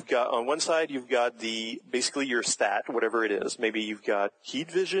 You've got, on one side, you've got basically your stat, whatever it is. Maybe you've got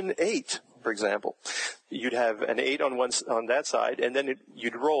Heat Vision 8. for example. You'd have an 8 on that side, and then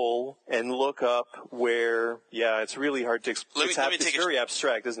you'd roll and look up where, it's really hard to explain. It's very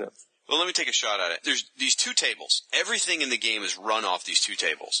abstract, isn't it? Well, let me take a shot at it. There's these two tables. Everything in the game is run off these two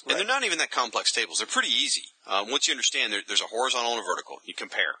tables. And they're not even that complex tables. They're pretty easy. Once you understand there's a horizontal and a vertical, you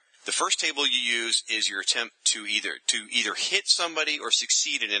compare. The first table you use is your attempt to either hit somebody or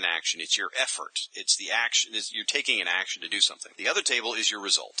succeed in an action. It's your effort. It's the action. You're taking an action to do something. The other table is your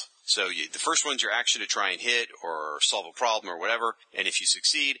result. So the first one's your action to try and hit or solve a problem or whatever. And if you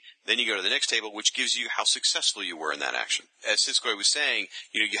succeed, then you go to the next table, which gives you how successful you were in that action. As Siskoid was saying,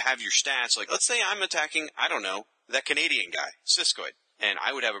 you have your stats. Like, let's say I'm attacking, I don't know, that Canadian guy, Siskoid. And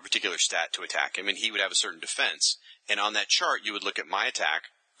I would have a particular stat to attack him, and he would have a certain defense. And on that chart, you would look at my attack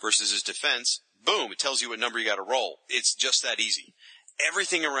versus his defense. Boom, it tells you what number you got to roll. It's just that easy.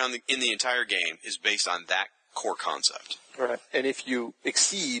 Everything around in the entire game is based on that core concept. Right. And if you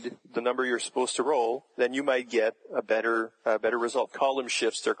exceed the number you're supposed to roll, then you might get a better result. Column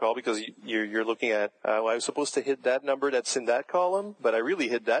shifts, they're called, because you're looking at, I was supposed to hit that number that's in that column, but I really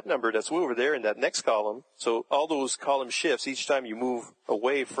hit that number that's over there in that next column. So all those column shifts, each time you move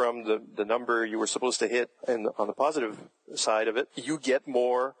away from the number you were supposed to hit, and on the positive side of it, you get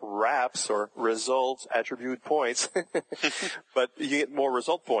more wraps or result attribute points, but you get more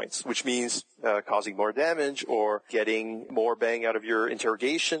result points, which means causing more damage or getting more bang out of your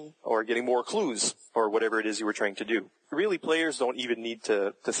interrogation or getting more clues or whatever it is you were trying to do. Really, players don't even need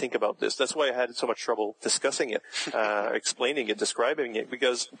to think about this. That's why I had so much trouble discussing it, explaining it, describing it,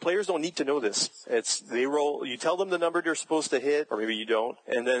 because players don't need to know this. They roll, you tell them the number they're supposed to hit, or maybe you don't,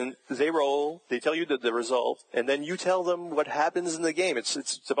 and then they roll, they tell you the result, and then you tell them what happens in the game.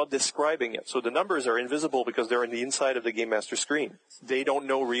 It's about describing it. So the numbers are invisible because they're on the inside of the Game Master screen. They don't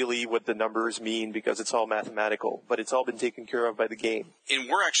know really what the numbers mean because it's all mathematical, but it's all been taken care of by the game. And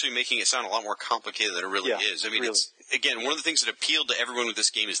we're actually making it sound a lot more complicated than it really is. I mean, really. Again, one of the things that appealed to everyone with this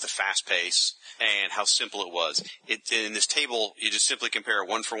game is the fast pace and how simple it was. In this table, you just simply compare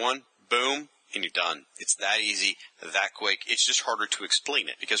 1 for 1, boom, and you're done. It's that easy, that quick. It's just harder to explain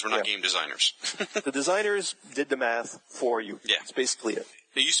it because we're not game designers. The designers did the math for you. Yeah. That's basically it.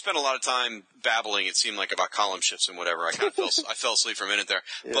 Now, you spent a lot of time babbling, it seemed like, about column shifts and whatever. I kind of I fell asleep for a minute there.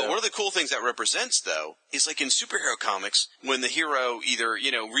 Yeah. But one of the cool things that represents, though, is like in superhero comics, when the hero either,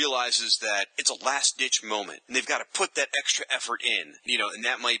 realizes that it's a last-ditch moment, and they've got to put that extra effort in, and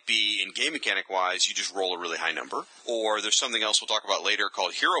that might be, in game mechanic-wise, you just roll a really high number. Or there's something else we'll talk about later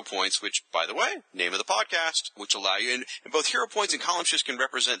called hero points, which, by the way, name of the podcast, which allow you, and both hero points and column shifts can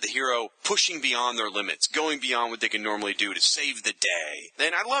represent the hero pushing beyond their limits, going beyond what they can normally do to save the day.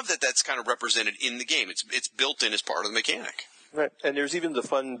 And I love that that's kind of represented in the game. It's built in as part of the mechanic. Right. And there's even the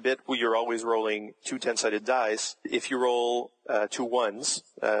fun bit where you're always rolling 2 10-sided dice. If you roll 2 1s,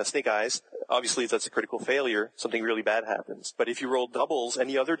 snake eyes, obviously that's a critical failure. Something really bad happens. But if you roll doubles,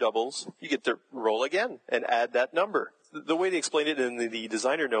 any other doubles, you get to roll again and add that number. The way they explain it in the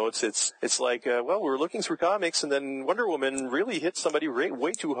designer notes, it's like, we're looking through comics, and then Wonder Woman really hit somebody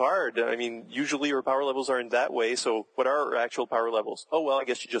way too hard. I mean, usually her power levels aren't that way, so what are her actual power levels? Oh, well, I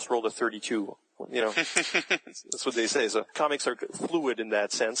guess you just rolled a 32. That's what they say. So comics are fluid in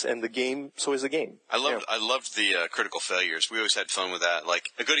that sense, and so is the game. I loved the critical failures. We always had fun with that. Like,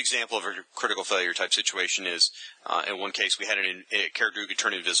 a good example of a critical failure type situation is, in one case, we had a character who could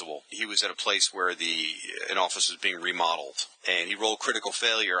turn invisible. He was at a place where an office was being remodeled, and he rolled critical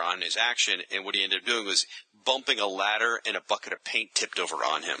failure on his action, and what he ended up doing was bumping a ladder and a bucket of paint tipped over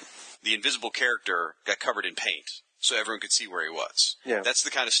on him. The invisible character got covered in paint, so everyone could see where he was. Yeah. That's the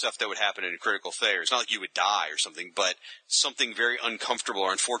kind of stuff that would happen in a critical failure. It's not like you would die or something, but something very uncomfortable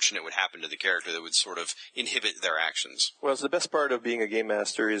or unfortunate would happen to the character that would sort of inhibit their actions. Well, the best part of being a game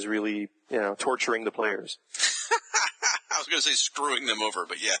master is really, torturing the players. I was going to say screwing them over,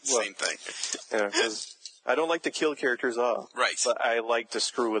 but same thing. Yeah, 'cause I don't like to kill characters off. Right. But I like to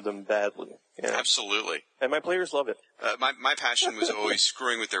screw with them badly. Yeah. Absolutely. And my players love it. My passion was always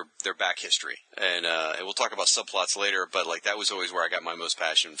screwing with their back history. And we'll talk about subplots later, but like that was always where I got my most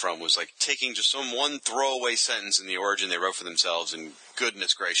passion from, was like taking just some one throwaway sentence in the origin they wrote for themselves and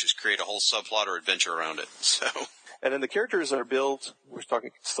goodness gracious, create a whole subplot or adventure around it. So. And then the characters are built, we're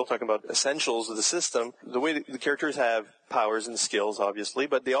still talking about essentials of the system. The way the characters have powers and skills, obviously,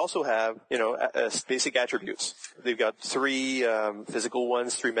 but they also have, basic attributes. They've got 3 physical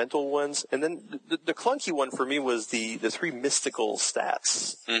ones, 3 mental ones, and then the clunky one for me was the 3 mystical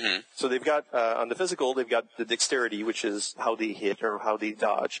stats. Mm-hmm. So they've got, on the physical, they've got the dexterity, which is how they hit or how they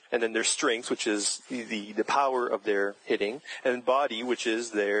dodge, and then their strength, which is the power of their hitting, and body, which is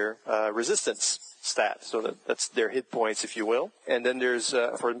their resistance. stat. So that's their hit points, if you will. And then there's,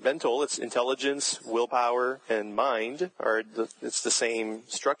 for mental, it's intelligence, willpower, and mind. It's the same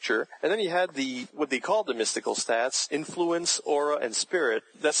structure. And then you had what they call the mystical stats, influence, aura, and spirit.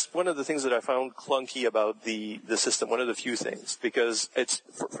 That's one of the things that I found clunky about the system, one of the few things. Because it's,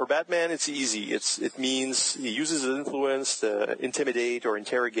 for Batman, it's easy. It means he uses his influence to intimidate or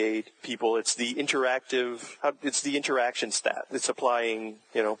interrogate people. It's the interaction stat. It's applying,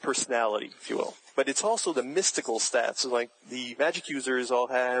 personality, if you will. But it's also the mystical stats. Like, the magic users all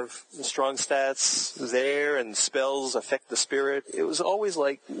have strong stats there, and spells affect the spirit. It was always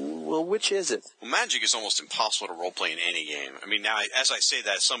like, well, which is it? Well, magic is almost impossible to roleplay in any game. I mean, now, as I say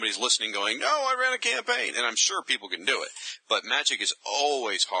that, somebody's listening going, no, I ran a campaign, and I'm sure people can do it. But magic is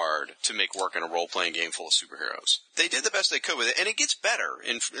always hard to make work in a role-playing game full of superheroes. They did the best they could with it, and it gets better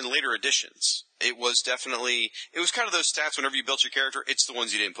in later editions. It was kind of those stats whenever you built your character, it's the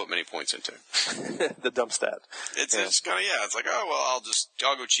ones you didn't put many points into. The dump stat. It's kind of, it's like, oh, well,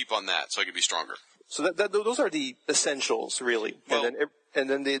 I'll go cheap on that so I can be stronger. So those are the essentials, really. Well, and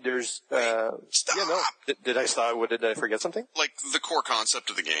then there's, stop! Yeah, no. Did I stop? Did I forget something? Like the core concept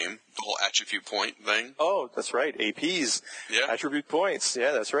of the game, the whole attribute point thing. Oh, that's right. APs. Yeah. Attribute points.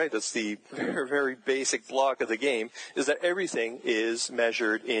 Yeah, that's right. That's the very, very basic block of the game, is that everything is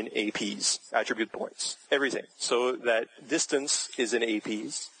measured in APs, attribute points. Everything. So that distance is in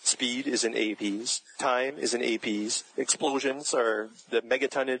APs. Speed is in APs. Time is in APs. Explosions the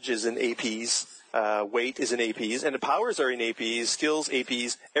megatonnage is in APs. Weight is in APs, and the powers are in APs, skills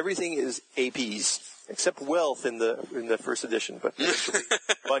APs, everything is APs, except wealth in the first edition, but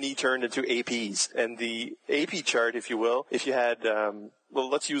money turned into APs. And the AP chart, if you will, if you had,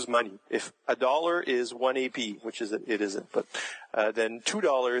 let's use money. If $1 is 1 AP, which is it isn't, but then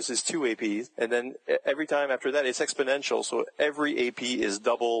 $2 is 2 APs, and then every time after that it's exponential, so every AP is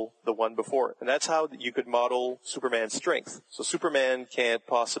double the one before. And that's how you could model Superman's strength. So Superman can't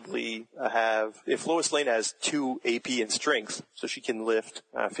possibly if Lois Lane has 2 AP in strength, so she can lift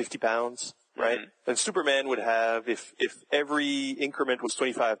 50 pounds, right? Mm-hmm. Then Superman would have, if every increment was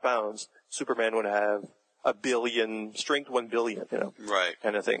 25 pounds, Superman would have 1 billion, strength 1 billion, right,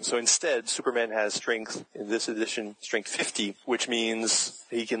 kind of thing. So instead, Superman has strength, in this edition, strength 50, which means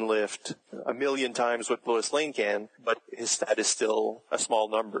he can lift 1 million times what Lois Lane can, but his stat is still a small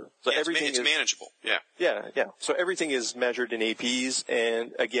number. So everything it's manageable. Yeah. Yeah. So everything is measured in APs,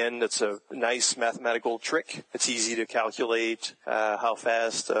 and again, that's a nice mathematical trick. It's easy to calculate how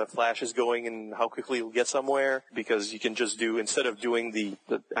fast Flash is going and how quickly he'll get somewhere, because you can just instead of doing the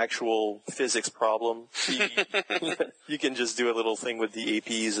actual physics problem, you can just do a little thing with the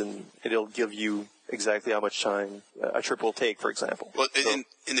APs, and it'll give you exactly how much time a trip will take, for example. Well,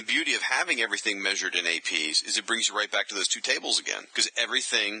 and the beauty of having everything measured in APs is it brings you right back to those 2 tables again, because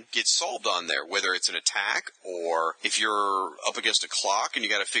everything gets solved on there, whether it's an attack or if you're up against a clock and you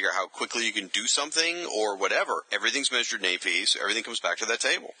got to figure out how quickly you can do something or whatever. Everything's measured in APs, so everything comes back to that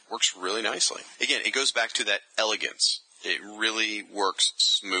table. Works really nicely. Again, it goes back to that elegance. It really works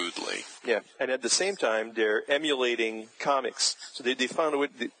smoothly. Yeah, and at the same time, they're emulating comics. So they found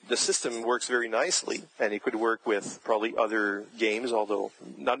the system works very nicely, and it could work with probably other games, although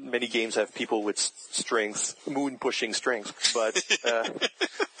not many games have people with strength, moon-pushing strength. But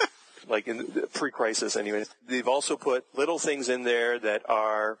like in pre-crisis anyway. They've also put little things in there that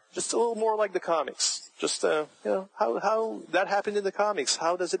are just a little more like the comics. Just, how that happened in the comics.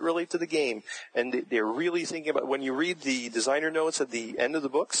 How does it relate to the game? And they're really thinking about, when you read the designer notes at the end of the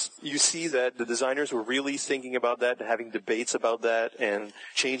books, you see that the designers were really thinking about that, having debates about that, and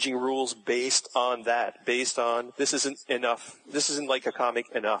changing rules based on that, based on, this isn't enough. This isn't like a comic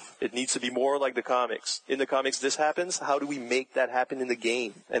enough. It needs to be more like the comics. In the comics, this happens. How do we make that happen in the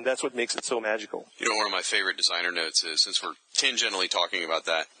game? And that's what makes it so magical. One of my favorite designer notes is, since we're tangentially talking about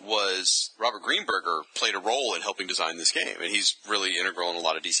that, was Robert Greenberger played a role in helping design this game, and he's really integral in a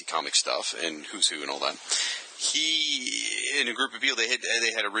lot of DC Comics stuff and Who's Who and all that. He, in a group of people, they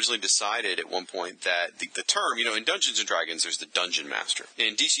had originally decided at one point that the term, in Dungeons and Dragons, there's the Dungeon Master.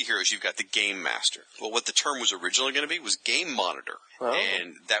 In DC Heroes, you've got the Game Master. Well, what the term was originally going to be was Game Monitor. Oh.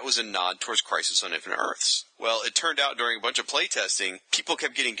 And that was a nod towards Crisis on Infinite Earths. Well, it turned out during a bunch of playtesting, people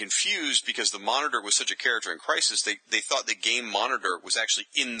kept getting confused because the Monitor was such a character in Crisis, they thought the Game Monitor was actually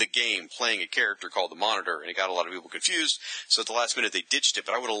in the game playing a character called the Monitor, and it got a lot of people confused. So at the last minute, they ditched it.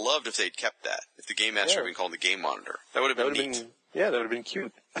 But I would have loved if they'd kept that, if the Game Master had been called the Game Monitor. That would have been neat. Yeah, that would have been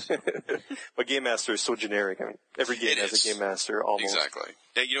cute. But Game Master is so generic. I mean, every game has a Game Master almost. Exactly.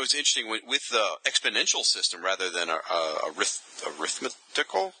 Now, it's interesting with the exponential system rather than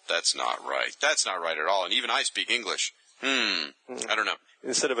arithmetical. That's not right. That's not right at all. And even I speak English. I don't know.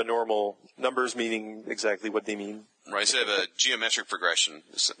 Instead of a normal numbers meaning exactly what they mean. Right, instead of a geometric progression.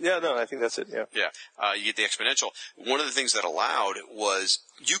 Yeah, no, I think that's it, yeah. Yeah, you get the exponential. One of the things that allowed was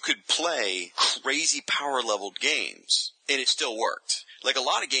you could play crazy power-leveled games, and it still worked. Like, a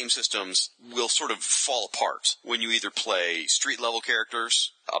lot of game systems will sort of fall apart when you either play street-level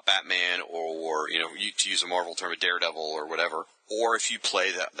characters, a Batman, or, to use a Marvel term, a Daredevil or whatever. Or if you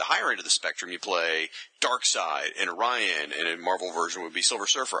play the higher end of the spectrum, you play Darkseid and Orion, and a Marvel version would be Silver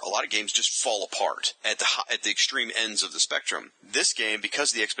Surfer. A lot of games just fall apart at the extreme ends of the spectrum. This game,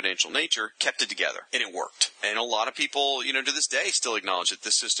 because of the exponential nature, kept it together, and it worked. And a lot of people, to this day, still acknowledge that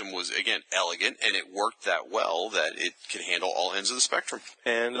this system was, again, elegant, and it worked that well that it could handle all ends of the spectrum.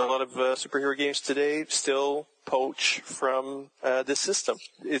 And a lot of superhero games today still poach from this system.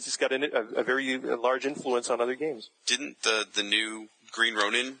 It's got a very large influence on other games. Didn't the new Green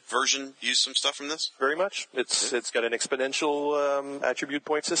Ronin version use some stuff from this? Very much. It's got an exponential attribute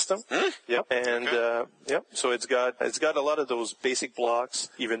point system. Yep. And yep. So it's got a lot of those basic blocks,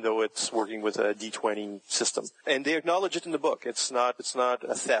 even though it's working with a D20 system. And they acknowledge it in the book. It's not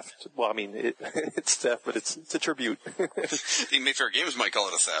a theft. Well, I mean, it's theft, but it's a tribute. I think Mayfair Games might call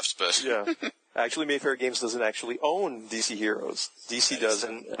it a theft, but yeah. Actually, Mayfair Games doesn't actually own DC Heroes. DC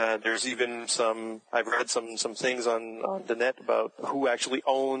doesn't. There's even I've read some things on the net about who actually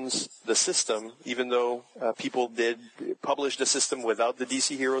owns the system, even though people did publish the system without the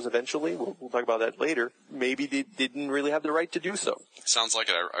DC Heroes eventually. We'll talk about that later. Maybe they didn't really have the right to do so. Sounds like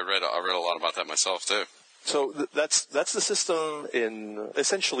it. I read a lot about that myself, too. So that's the system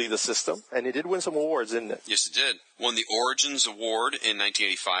essentially the system, and it did win some awards, didn't it? Yes, it did. Won the Origins Award in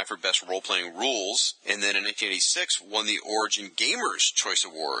 1985 for Best Role-Playing Rules, and then in 1986 won the Origin Gamers Choice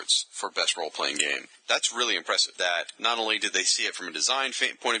Awards for Best Role-Playing Game. That's really impressive that not only did they see it from a design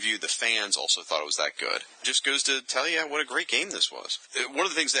point of view, the fans also thought it was that good. It just goes to tell you what a great game this was. One of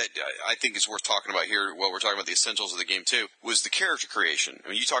the things that I think is worth talking about here, while we're talking about the essentials of the game too, was the character creation. I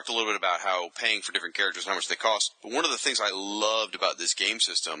mean, you talked a little bit about how paying for different characters and how much they cost, but one of the things I loved about this game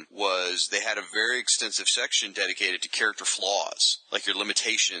system was they had a very extensive section dedicated to character flaws, like your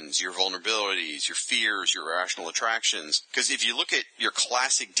limitations, your vulnerabilities, your fears, your irrational attractions. Because if you look at your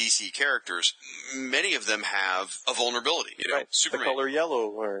classic DC characters, many of them have a vulnerability. Right. Superman. The color yellow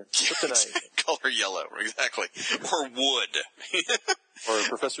or kryptonite. Color yellow, exactly. Or wood. Or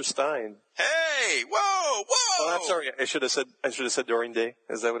Professor Stein. Hey! Whoa! Oh, I'm sorry. I should have said Dorian Day.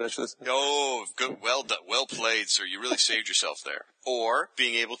 Is that what I should have said? Oh, good. Well done. Well played, sir. You really saved yourself there. Or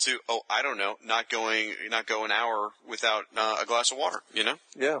being able to, I don't know, not go an hour without a glass of water, Yeah.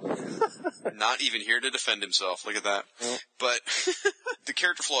 Not even here to defend himself. Look at that. Mm. But the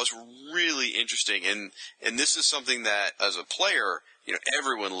character flaws were really interesting, and this is something that, as a player,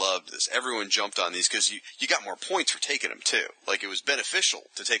 everyone loved this. Everyone jumped on these because you got more points for taking them, too. Like, it was beneficial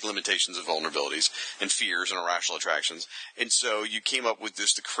to take limitations and vulnerabilities and fears and irrational attractions. And so you came up with the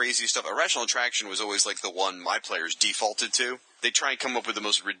craziest stuff. Irrational attraction was always like the one my players defaulted to. They try and come up with the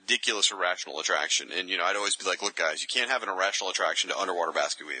most ridiculous irrational attraction. And, I'd always be like, look, guys, you can't have an irrational attraction to underwater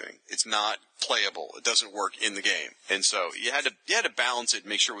basket weaving. It's not playable. It doesn't work in the game. And so you had to balance it and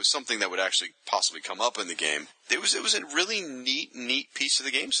make sure it was something that would actually possibly come up in the game. It was a really neat piece of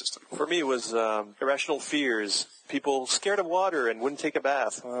the game system. For me, it was irrational fears. People scared of water and wouldn't take a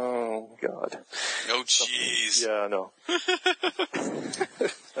bath. Oh, God. Oh, jeez. Yeah, no.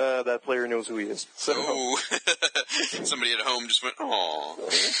 That player knows who he is. So. Oh. Somebody at home just went, "Aw."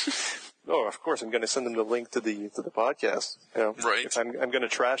 Oh, of course, I'm going to send them the link to the podcast. Right. If I'm going to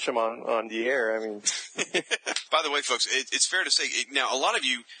trash them on the air, I mean. By the way, folks, it's fair to say, now, a lot of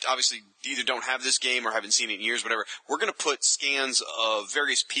you obviously either don't have this game or haven't seen it in years, whatever. We're going to put scans of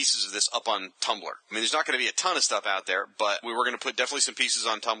various pieces of this up on Tumblr. I mean, there's not going to be a ton of stuff out there, but we're going to put definitely some pieces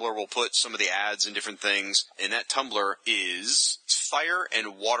on Tumblr. We'll put some of the ads and different things. And that Tumblr is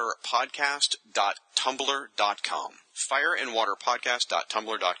fireandwaterpodcast.tumblr.com.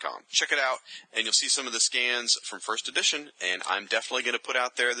 fireandwaterpodcast.tumblr.com. Check it out, and you'll see some of the scans from first edition, and I'm definitely going to put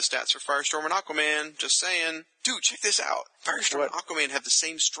out there the stats for Firestorm and Aquaman. Just saying. Dude, check this out. Firestorm and Aquaman have the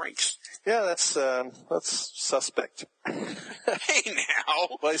same strength. Yeah, that's suspect. Hey,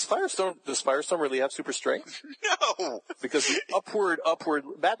 now. Well, does Firestorm really have super strength? No. Because the upward,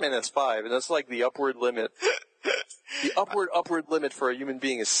 Batman has 5, and that's like the upward limit. The upward limit for a human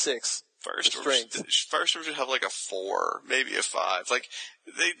being is 6. Firestorm should have like a 4, maybe a 5. Like,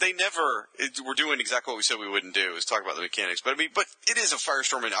 they never were doing exactly what we said we wouldn't do, is talk about the mechanics. But it is a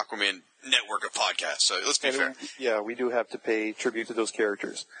Firestorm and Aquaman network of podcasts, so let's be fair. Yeah, we do have to pay tribute to those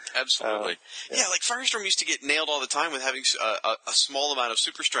characters. Absolutely. Yeah, like Firestorm used to get nailed all the time with having a small amount of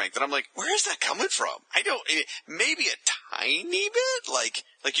super strength, and I'm like, where is that coming from? Maybe a tiny bit?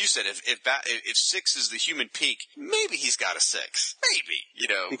 Like you said, if 6 is the human peak, maybe he's got a 6. Maybe,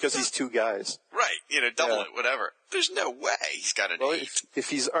 Because he's 2 guys. Right, double it, whatever. There's no way he's got an 8. If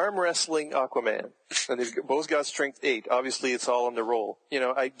he's arm wrestling Aquaman, and they've both got strength 8, obviously it's all on the roll.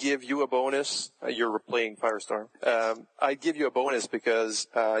 I'd give you a bonus. You're playing Firestorm. I'd give you a bonus because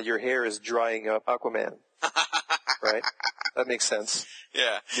your hair is drying up Aquaman. Right? That makes sense.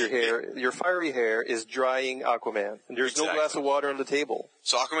 Yeah. Your fiery hair is drying Aquaman. And there's no glass of water on the table.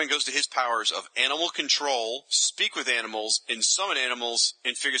 So Aquaman goes to his powers of animal control, speak with animals, and summon animals,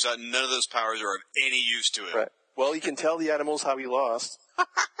 and figures out none of those powers are of any use to him. Right. Well, he can tell the animals how he lost.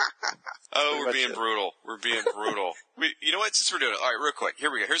 We're being brutal. You know what? Since we're doing it, all right, real quick.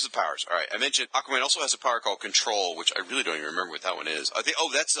 Here we go. Here's the powers. All right, I mentioned Aquaman also has a power called Control, which I really don't even remember what that one is. I think,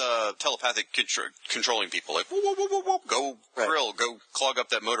 that's telepathic controlling people. Like, whoop, whoop, whoop, whoop, whoop. Go krill, go clog up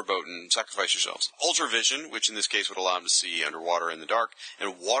that motorboat and sacrifice yourselves. Ultravision, which in this case would allow him to see underwater in the dark,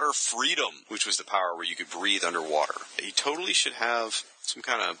 and Water Freedom, which was the power where you could breathe underwater. He totally should have some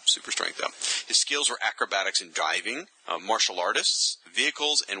kind of super strength, though. His skills were acrobatics and diving, martial artists,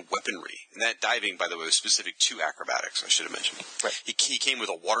 vehicles, and weaponry. And that diving, by the way, was specific to acrobatics, I should have mentioned. Right. He came with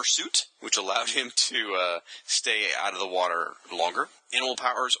a water suit, which allowed him to stay out of the water longer. Animal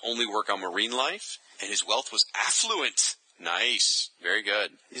powers only work on marine life, and his wealth was affluent. Nice. Very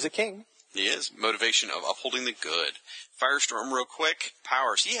good. He's a king. He is. Motivation of upholding the good. Firestorm, real quick.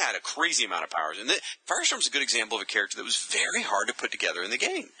 Powers. He had a crazy amount of powers. And Firestorm's a good example of a character that was very hard to put together in the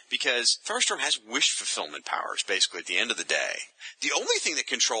game. Because Firestorm has wish fulfillment powers, basically, at the end of the day. The only thing that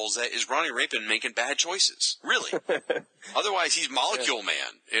controls that is Ronnie Rapin making bad choices. Really. Otherwise, he's Molecule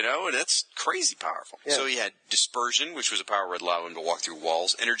Man, and that's crazy powerful. Yeah. So he had Dispersion, which was a power that would allow him to walk through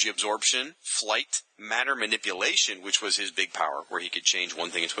walls. Energy Absorption. Flight. Matter Manipulation, which was his big power, where he could change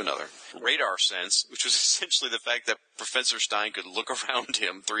one thing into another. Radar Sense, which was essentially the fact that Professor Stein could look around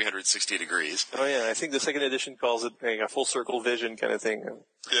him 360 degrees. Oh, yeah. I think the second edition calls it a full circle vision kind of thing.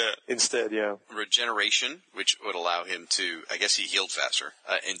 Yeah. Instead, yeah. Regeneration, which would allow him to, I guess he healed faster.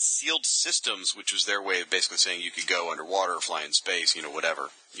 And Sealed Systems, which was their way of basically saying you could go underwater or fly in space, whatever.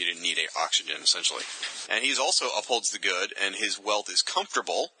 You didn't need oxygen, essentially. And he's also upholds the good, and his wealth is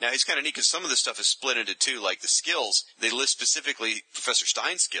comfortable. Now, he's kind of neat because some of this stuff is split into two, like the skills. They list specifically Professor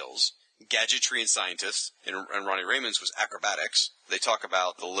Stein's skills, gadgetry and scientist, and Ronnie Raymond's was acrobatics. They talk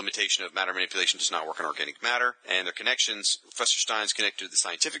about the limitation of matter manipulation does not work on organic matter, and their connections. Professor Stein's connected to the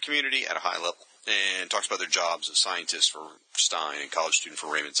scientific community at a high level, and talks about their jobs as scientists for Stein and college student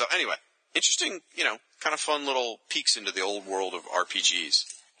for Raymond. So anyway, interesting, kind of fun little peeks into the old world of RPGs.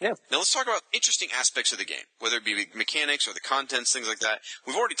 Yeah. Now let's talk about interesting aspects of the game, whether it be mechanics or the contents, things like that.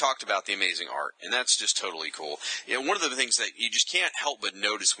 We've already talked about the amazing art, and that's just totally cool. One of the things that you just can't help but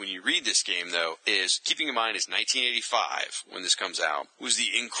notice when you read this game, though, is keeping in mind is 1985, when this comes out, was the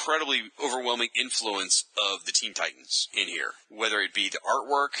incredibly overwhelming influence of the Teen Titans in here. Whether it be the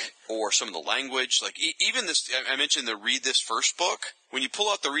artwork or some of the language, like even this, I mentioned the Read This First book. When you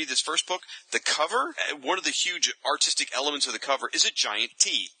pull out the Read This First book, the cover, one of the huge artistic elements of the cover is a giant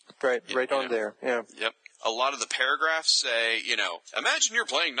T. Right on there, yeah. Yep. A lot of the paragraphs say, imagine you're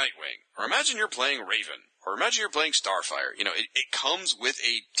playing Nightwing, or imagine you're playing Raven, or imagine you're playing Starfire. It comes with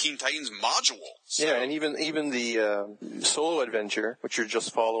a Teen Titans module. So. Yeah, and even the solo adventure, which you're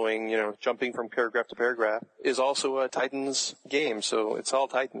just following, jumping from paragraph to paragraph, is also a Titans game, so it's all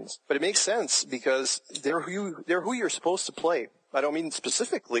Titans. But it makes sense because they're who you're supposed to play. I don't mean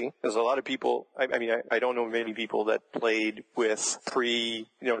specifically, because a lot of people, I don't know many people that played with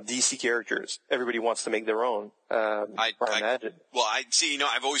DC characters. Everybody wants to make their own. I imagine. Well,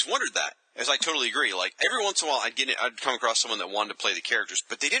 I've always wondered that. As I totally agree. Like, every once in a while, I'd come across someone that wanted to play the characters,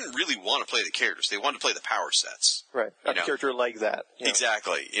 but they didn't really want to play the characters. They wanted to play the power sets. Right. A character like that.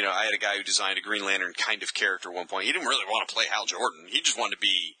 Exactly. I had a guy who designed a Green Lantern kind of character at one point. He didn't really want to play Hal Jordan. He just wanted to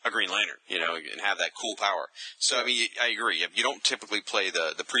be a Green Lantern, and have that cool power. So, I agree. You don't typically play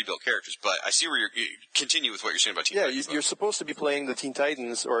the pre-built characters, but I see where you continue with what you're saying about Teen Titans. Yeah, you're supposed to be playing the Teen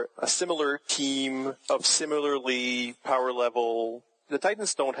Titans or a similar team of similarly power level. The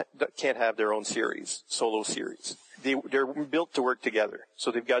Titans can't have their own solo series. they're built to work together.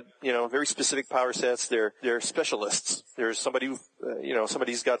 So they've got, very specific power sets. They're specialists. There's somebody who,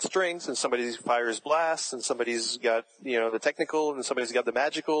 somebody's got strengths, and somebody fires blasts, and somebody's got, the technical, and somebody's got the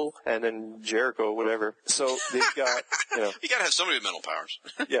magical, and then Jericho, whatever. So they've got, You gotta have somebody with mental powers.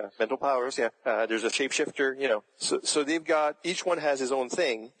 yeah, mental powers, yeah. There's a shapeshifter, So they've got, each one has his own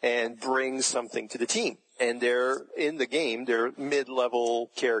thing and brings something to the team. And they're, in the game, they're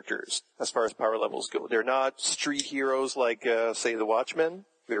mid-level characters as far as power levels go. They're not street heroes like, say, the Watchmen.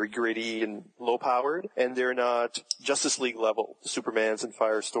 Very gritty and low-powered. And they're not Justice League level, Supermans and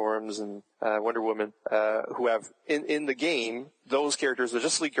Firestorms and Wonder Woman, who have, in the game, those characters, the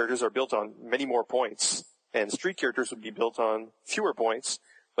Justice League characters, are built on many more points. And street characters would be built on fewer points.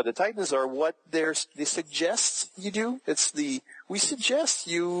 But the Titans are what they suggest you do. We suggest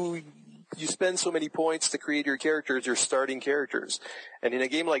you spend so many points to create your characters, your starting characters. And in a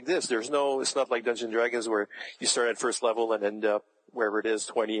game like this, it's not like Dungeons & Dragons where you start at first level and end up wherever it is,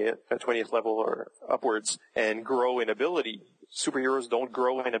 20th level or upwards, and grow in ability. Superheroes don't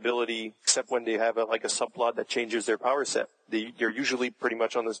grow in ability except when they have a subplot that changes their power set. They're usually pretty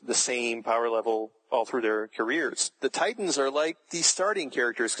much on the same power level all through their careers. The Titans are like these starting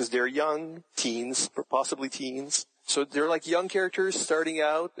characters because they're young teens, possibly teens. So they're like young characters starting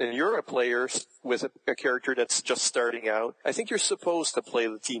out, and you're a player with a character that's just starting out. I think you're supposed to play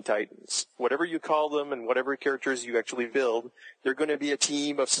the Teen Titans. Whatever you call them and whatever characters you actually build, they're going to be a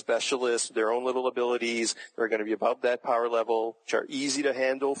team of specialists, their own little abilities. They're going to be above that power level, which are easy to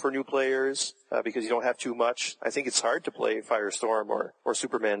handle for new players because you don't have too much. I think it's hard to play Firestorm or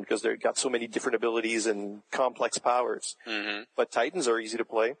Superman because they've got so many different abilities and complex powers. Mm-hmm. But Titans are easy to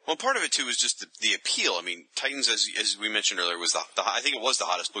play. Well, part of it, too, is just the appeal. I mean, Titans, as we mentioned earlier, was I think it was the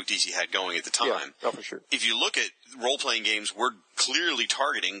hottest book DC had going at the time. Yeah, oh, for sure. If you look at role-playing games, we're clearly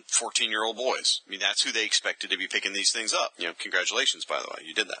targeting 14-year-old boys. I mean, that's who they expected to be picking these things up. Congratulations, by the way,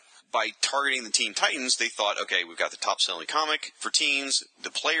 you did that. By targeting the Teen Titans, they thought, okay, we've got the top-selling comic for teens. The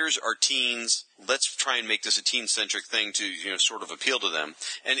players are teens. Let's try and make this a teen-centric thing to, sort of appeal to them.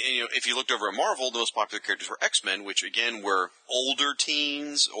 And if you looked over at Marvel, the most popular characters were X-Men, which, again, were older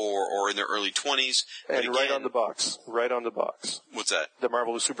teens or in their early 20s. And again, right on the box. What's that? The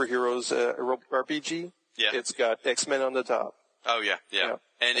Marvel Superheroes RPG. Yeah. It's got X-Men on the top. Oh, yeah.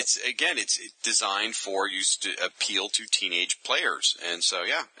 And it's designed for use to appeal to teenage players. And so,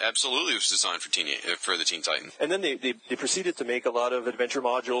 yeah, absolutely it was designed for the Teen Titans. And then they proceeded to make a lot of adventure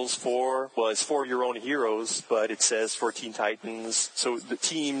modules it's for your own heroes, but it says for Teen Titans. So the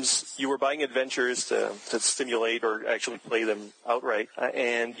teams, you were buying adventures to stimulate or actually play them outright.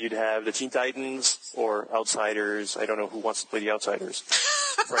 And you'd have the Teen Titans or Outsiders. I don't know who wants to play the Outsiders,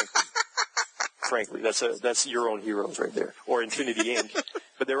 frankly, that's your own heroes right there, or Infinity Inc.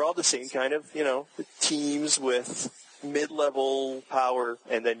 But they're all the same kind of, teams with mid-level power,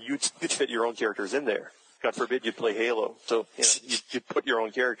 and then you'd fit your own characters in there. God forbid you'd play Halo, so you'd put your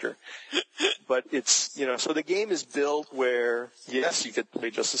own character. But it's so the game is built where yes, you could play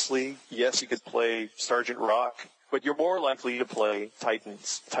Justice League, yes, you could play Sergeant Rock. But you're more likely to play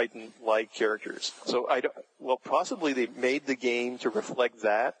Titan-like characters. So possibly they made the game to reflect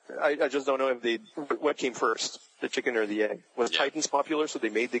that. I just don't know what came first, the chicken or the egg. Was Titans popular, so they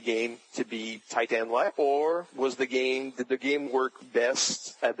made the game to be Titan-like? Or did the game work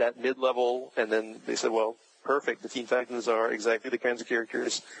best at that mid-level, and then they said, well, perfect, the Teen Titans are exactly the kinds of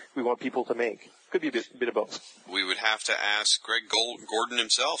characters we want people to make. Could be a bit of both. We would have to ask Greg Gordon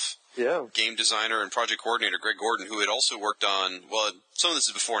himself. Yeah. Game designer and project coordinator Greg Gordon, who had also worked on, some of this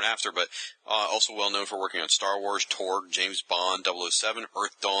is before and after, but also well known for working on Star Wars, Torg, James Bond, 007,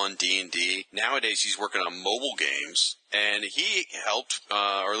 Earth Dawn, D&D. Nowadays he's working on mobile games, and he helped,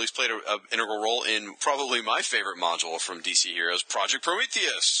 or at least played an integral role in probably my favorite module from DC Heroes, Project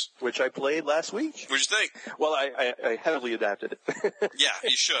Prometheus. Which I played last week. What'd you think? Well, I heavily adapted it. Yeah,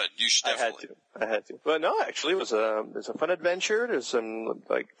 you should. You should definitely. I had to. But no, actually, it's a fun adventure. There's some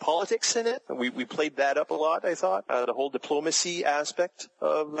politics in it. We played that up a lot. I thought the whole diplomacy aspect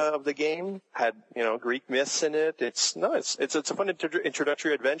of the game had Greek myths in it. It's a fun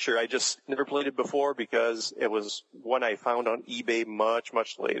introductory adventure. I just never played it before because it was one I found on eBay much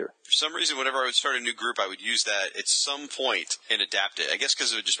later. For some reason, whenever I would start a new group, I would use that at some point and adapt it. I guess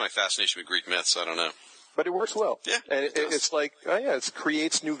because of just my fascination with Greek myths. I don't know. But it works well. Yeah, and it does. it's like, it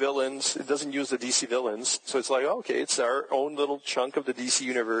creates new villains. It doesn't use the DC villains. So it's like, okay, it's our own little chunk of the DC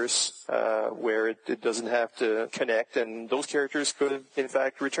universe where it doesn't have to connect, and those characters could, in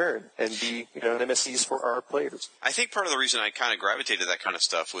fact, return and be MSCs for our players. I think part of the reason I kind of gravitated to that kind of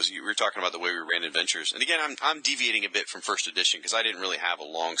stuff was you were talking about the way we ran adventures. And again, I'm deviating a bit from first edition because I didn't really have a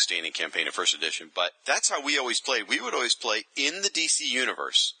long-standing campaign of first edition, but that's how we always played. We would always play in the DC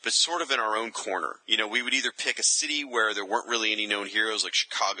universe, but sort of in our own corner. We would either pick a city where there weren't really any known heroes like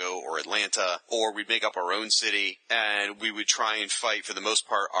Chicago or Atlanta, or we'd make up our own city, and we would try and fight, for the most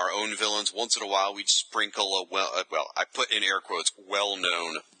part, our own villains. Once in a while, we'd sprinkle I put in air quotes,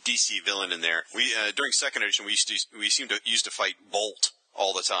 well-known DC villain in there. We during second edition, we used to fight Bolt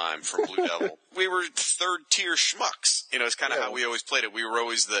all the time from Blue Devil. We were third-tier schmucks. It's kind of how we always played it. We were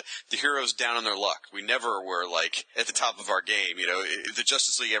always the heroes down on their luck. We never were, at the top of our game. If the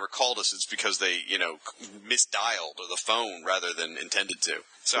Justice League ever called us, it's because they, misdialed the phone rather than intended to.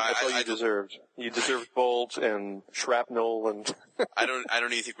 So that's all you deserved. You deserved Bolt and Shrapnel and... I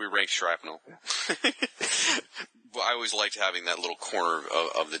don't even think we ranked Shrapnel. Well, I always liked having that little corner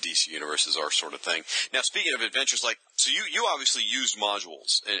of the DC universe as our sort of thing. Now, speaking of adventures, so you obviously used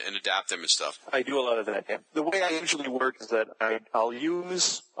modules and adapt them and stuff. I do a lot of that, yeah. The way I usually work is that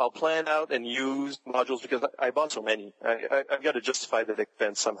I'll plan out and use modules because I bought so many. I've got to justify that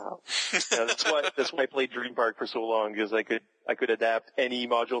expense somehow. That's why I played Dream Park for so long, because I could adapt any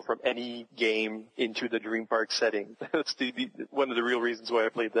module from any game into the Dream Park setting. That's one of the real reasons why I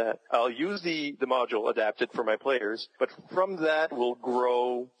played that. I'll use the module adapted for my players, but from that we'll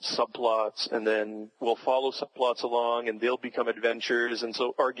grow subplots, and then we'll follow subplots along, and they'll become adventures. And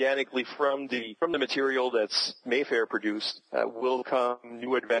so organically from the material that's Mayfair produced will come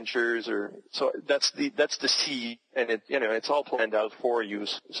new adventures. So that's the seed. And it's all planned out for you.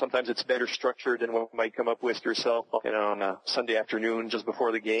 Sometimes it's better structured than what you might come up with yourself, on a Sunday afternoon just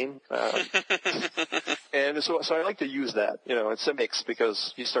before the game. And so I like to use that. It's a mix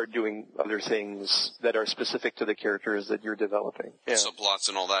because you start doing other things that are specific to the characters that you're developing. Yeah. Subplots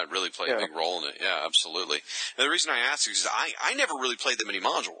and all that really play a big role in it. Yeah, absolutely. And the reason I asked is I never really played that many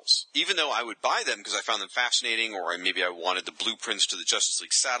modules, even though I would buy them because I found them fascinating, or maybe I wanted the blueprints to the Justice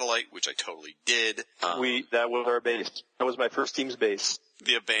League satellite, which I totally did. That was our base. That was my first team's base.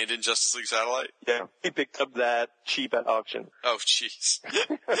 The abandoned Justice League satellite? Yeah. We picked up that cheap at auction. Oh, jeez.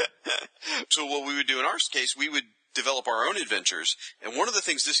 So what we would do in our case, we would develop our own adventures, and one of the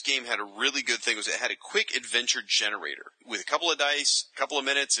things this game had a really good thing was it had a quick adventure generator. With a couple of dice, a couple of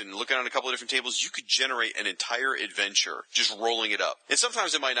minutes, and looking on a couple of different tables, you could generate an entire adventure just rolling it up. And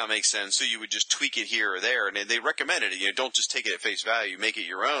sometimes it might not make sense, so you would just tweak it here or there, and they recommended it. Don't just take it at face value, make it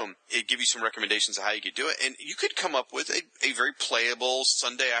your own. It'd give you some recommendations of how you could do it, and you could come up with a very playable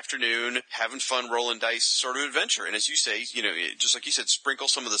Sunday afternoon, having fun rolling dice sort of adventure. And as you say, just like you said, sprinkle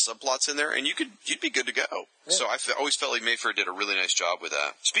some of the subplots in there, and you'd be good to go. Yeah. So I always felt like Mayfair did a really nice job with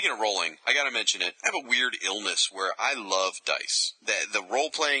that. Speaking of rolling, I gotta mention it. I have a weird illness where I love dice. The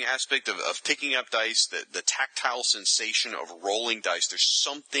role-playing aspect of picking up dice, the tactile sensation of rolling dice, there's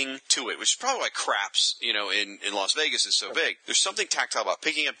something to it, which is probably why craps, in Las Vegas is so big. There's something tactile about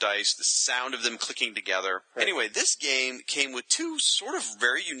picking up dice, the sound of them clicking together. Right. Anyway, this game came with two sort of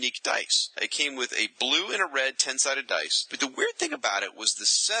very unique dice. It came with a blue and a red 10-sided dice, but the weird thing about it was the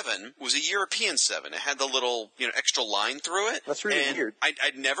 7 was a European 7. It had the little, extra line through it. That's really weird.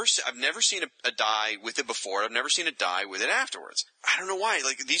 I've never seen a die with it before. I've never seen a die with it afterwards. I don't know why.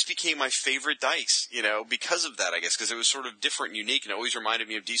 These became my favorite dice, because of that, I guess, because it was sort of different and unique, and it always reminded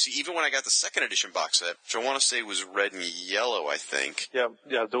me of DC. Even when I got the second edition box set, which I want to say was red and yellow, I think.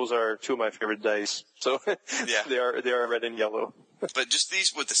 Yeah, those are two of my favorite dice. So yeah, they are red and yellow. But just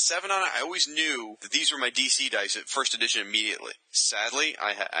these with the 7 on it, I always knew that these were my DC dice at first edition immediately. Sadly,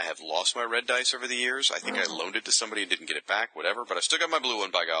 I have lost my red dice over the years. I think I loaned it to somebody and didn't get it back, whatever. But I still got my blue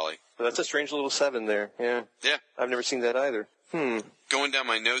one, by golly. Well, that's a strange little 7 there. Yeah. Yeah. I've never seen that either. Going down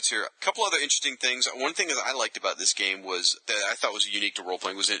my notes here, a couple other interesting things. One thing that I liked about this game was that I thought was unique to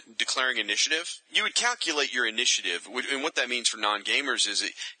role-playing was declaring initiative. You would calculate your initiative, and what that means for non-gamers is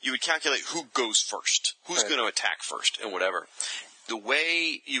that you would calculate who goes first, who's going to attack first, and whatever. The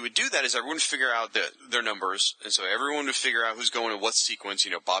way you would do that is everyone would figure out their numbers, and so everyone would figure out who's going in what sequence.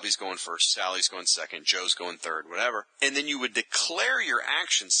 Bobby's going first, Sally's going second, Joe's going third, whatever. And then you would declare your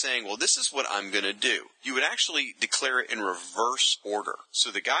action saying, well, this is what I'm going to do. You would actually declare it in reverse order.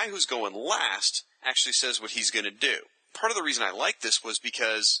 So the guy who's going last actually says what he's going to do. part of the reason I liked this was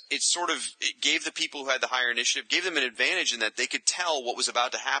because it gave the people who had the higher initiative, gave them an advantage in that they could tell what was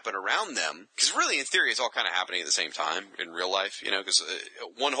about to happen around them. Because really, in theory, it's all kind of happening at the same time in real life, because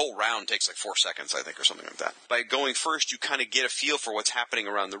one whole round takes like 4 seconds, I think, or something like that. By going first, you kind of get a feel for what's happening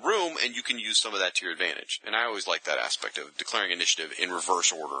around the room, and you can use some of that to your advantage. And I always like that aspect of declaring initiative in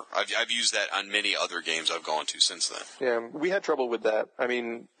reverse order. I've used that on many other games I've gone to since then. Yeah, we had trouble with that. I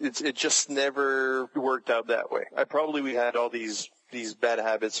mean, it just never worked out that way. We had all these bad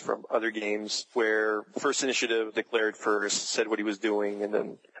habits from other games where first initiative declared first, said what he was doing, and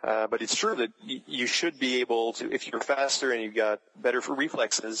then. But it's true that you should be able to, if you're faster and you've got better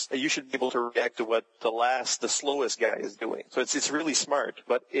reflexes, you should be able to react to what the slowest guy is doing. So it's really smart.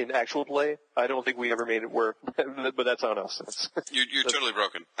 But in actual play, I don't think we ever made it work. But that's on us. You're totally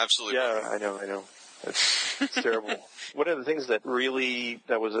broken. Absolutely. Yeah, broken. I know. It's terrible. One of the things that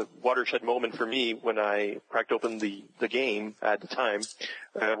was a watershed moment for me when I cracked open the game at the time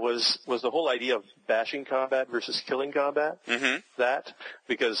was the whole idea of bashing combat versus killing combat. Mm-hmm.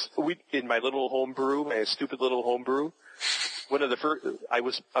 Because in my little homebrew, my stupid little homebrew, one of the first, I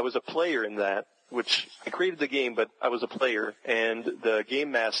was a player in that, which I created the game, but I was a player, and the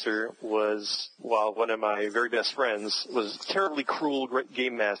game master was, one of my very best friends, was a terribly cruel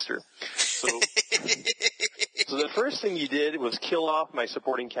game master. So the first thing he did was kill off my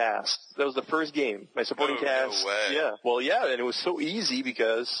supporting cast. That was the first game. My supporting cast. No way. Yeah. Well, yeah, and it was so easy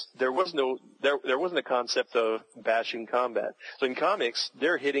because there wasn't a concept of bashing combat. So in comics,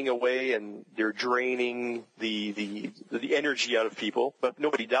 they're hitting away and they're draining the energy out of people, but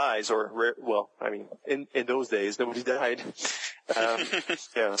nobody dies in those days, nobody died.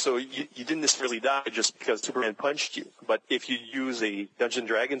 Yeah, so you didn't necessarily die just because Superman punched you. But if you use a Dungeons and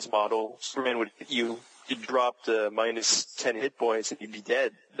Dragons model, Superman would hit you. You dropped minus 10 hit points and you'd be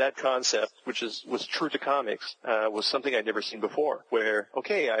dead. That concept, which was true to comics, was something I'd never seen before. Where,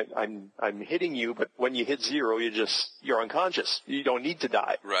 okay, I'm hitting you, but when you hit 0, you're unconscious. You don't need to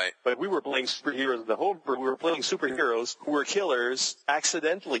die. Right. But we were playing superheroes. We were playing superheroes who were killers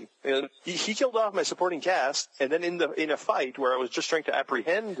accidentally. And he killed off my supporting cast, and then in a fight where I was just trying to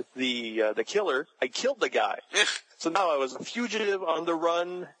apprehend the killer, I killed the guy. So now I was a fugitive on the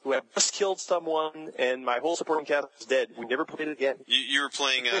run who had just killed someone, and my whole supporting cast was dead. We never played it again. You were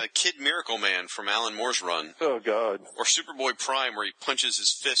playing Kid Miracle Man from Alan Moore's run. Oh, God. Or Superboy Prime, where he punches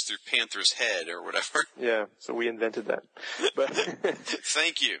his fist through Panther's head or whatever. Yeah, so we invented that. But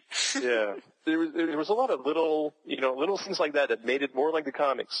Thank you. Yeah. There was a lot of little things like that made it more like the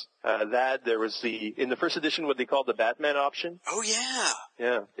comics. There was in the first edition, what they called the Batman option. Oh, yeah.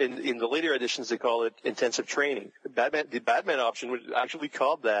 Yeah. In the later editions, they call it intensive training. The Batman option was actually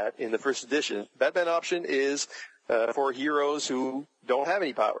called that in the first edition. Batman option is for heroes who don't have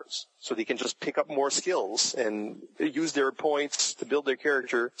any powers. So they can just pick up more skills and use their points to build their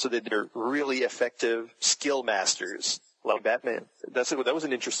character so that they're really effective skill masters. Like Batman. That was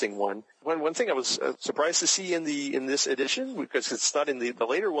an interesting one. One thing I was surprised to see in this edition, because it's not in the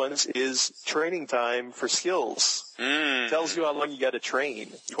later ones, is training time for skills. It tells you how long you got to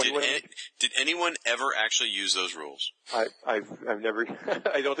train. Did anyone ever actually use those rules? I've never.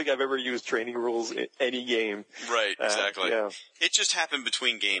 I don't think I've ever used training rules in any game. Right. Exactly. Yeah. It just happened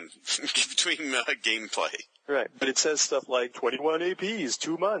between gameplay. Right, but it says stuff like 21 APs,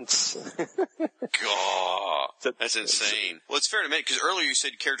 2 months. God, that's insane. Well, it's fair to admit, because earlier you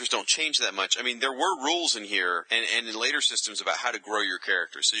said characters don't change that much. I mean, there were rules in here and in later systems about how to grow your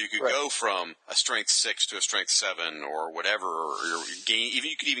character. So you could go from a strength 6 to a strength 7 or whatever, or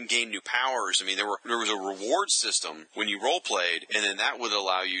you could even gain new powers. I mean, there was a reward system when you role played, and then that would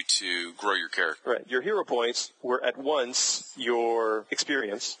allow you to grow your character. Right. Your hero points were at once your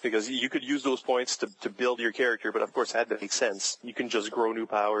experience, because you could use those points to build your character, but of course it had to make sense. You can just grow new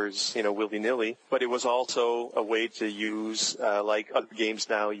powers, willy-nilly. But it was also a way to use, like other games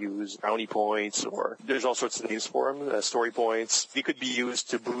now use brownie points, or there's all sorts of names for them, story points. They could be used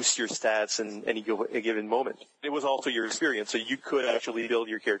to boost your stats in any given moment. It was also your experience, so you could actually build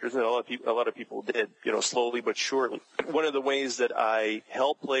your characters, and a lot of people did, slowly but surely. One of the ways that I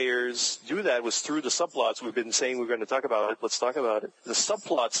help players do that was through the subplots. We've been saying we're going to talk about it. Let's talk about it. The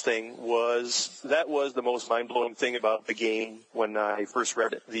subplots thing was the most mind-blowing thing about the game when I first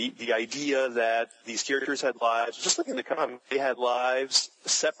read it. The idea that these characters had lives, just like in the comic, they had lives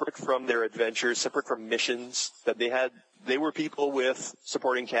separate from their adventures, separate from missions, that they were people with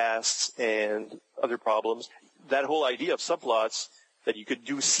supporting casts and other problems. That whole idea of subplots, that you could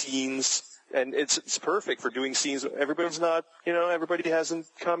do scenes And it's perfect for doing scenes. Everybody hasn't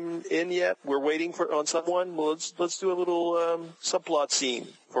come in yet. We're waiting on someone. Well, let's do a little subplot scene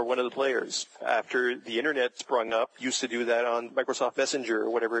for one of the players. After the internet sprung up, used to do that on Microsoft Messenger or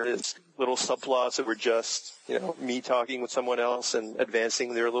whatever it is. Little subplots that were just, me talking with someone else and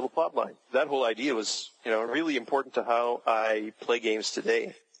advancing their little plot line. That whole idea was, really important to how I play games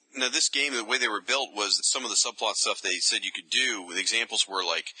today. Now, this game, the way they were built was that some of the subplot stuff they said you could do, with examples were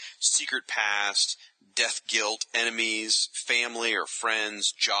like secret past, death guilt, enemies, family or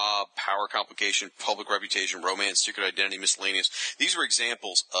friends, job, power complication, public reputation, romance, secret identity, miscellaneous. These were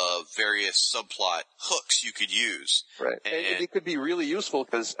examples of various subplot hooks you could use. Right. And it could be really useful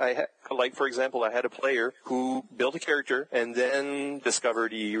because for example, I had a player who built a character and then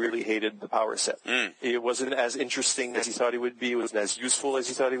discovered he really hated the power set. It wasn't as interesting as he thought it would be. It wasn't as useful as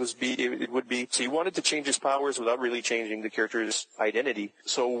he thought it would be. So he wanted to change his powers without really changing the character's identity.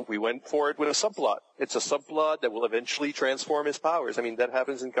 So we went for it with a subplot. It's a subplot that will eventually transform his powers. I mean, that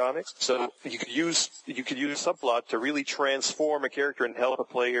happens in comics. So you could use a subplot to really transform a character and help a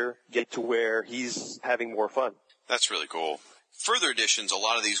player get to where he's having more fun. That's really cool. Further additions, a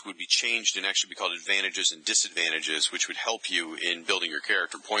lot of these would be changed and actually be called advantages and disadvantages, which would help you in building your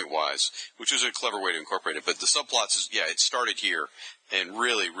character point-wise, which was a clever way to incorporate it. But the subplots, it started here and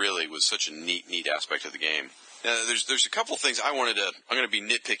really, really was such a neat aspect of the game. There's a couple of things I'm going to be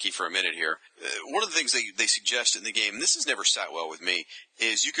nitpicky for a minute here. One of the things they suggest in the game, and this has never sat well with me,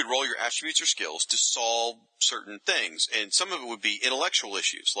 is you could roll your attributes or skills to solve certain things. And some of it would be intellectual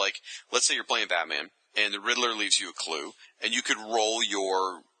issues. Like, let's say you're playing Batman, and the Riddler leaves you a clue, and you could roll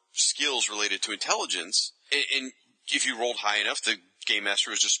your skills related to intelligence, and if you rolled high enough, the game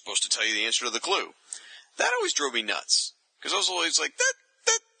master was just supposed to tell you the answer to the clue. That always drove me nuts, because I was always like, that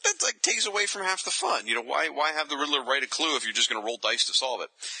like takes away from half the fun. Why have the Riddler write a clue if you're just going to roll dice to solve it?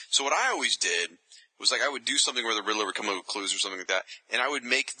 So what I always did was I would do something where the Riddler would come up with clues or something like that, and I would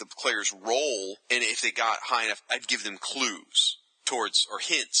make the players roll, and if they got high enough, I'd give them clues or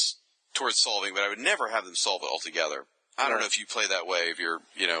hints towards solving, but I would never have them solve it altogether. I don't know if you play that way, if you're,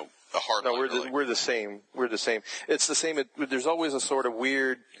 a hard No, we're the same. We're the same. It's the same. There's always a sort of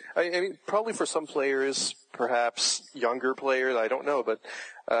weird, I mean, probably for some players, perhaps younger players, I don't know, but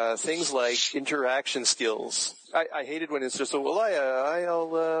things like interaction skills. I hate it when it's just,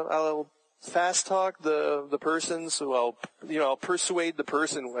 I'll fast talk the person, so I'll persuade the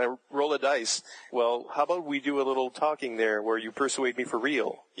person when I roll a dice. Well, how about we do a little talking there where you persuade me for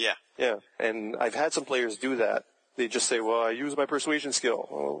real? Yeah. Yeah. And I've had some players do that. They just say, well, I use my persuasion skill.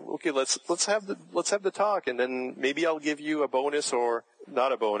 Oh, okay, let's have the talk, and then maybe I'll give you a bonus or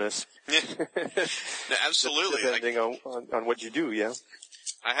not a bonus. No, absolutely. Depending on what you do, yeah.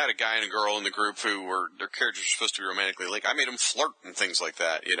 I had a guy and a girl in the group who their characters were supposed to be romantically linked. I made them flirt and things like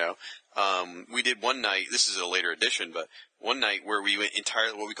that, We did one night, this is a later edition, but one night where we went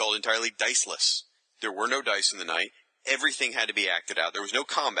what we called entirely diceless. There were no dice in the night. Everything had to be acted out. There was no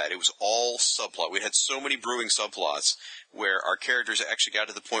combat. It was all subplot. We had so many brewing subplots where our characters actually got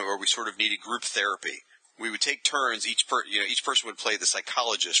to the point where we sort of needed group therapy. We would take turns. Each person would play the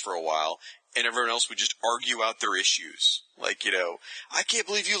psychologist for a while, and everyone else would just argue out their issues. Like, I can't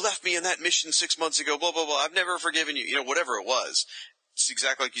believe you left me in that mission 6 months ago, blah, blah, blah. I've never forgiven you. Whatever it was. It's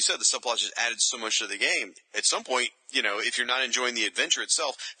exactly like you said. The subplots just added so much to the game. At some point, if you're not enjoying the adventure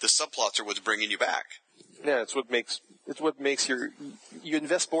itself, the subplots are what's bringing you back. Yeah, it's what makes you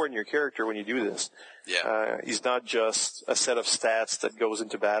invest more in your character when you do this. Yeah. He's not just a set of stats that goes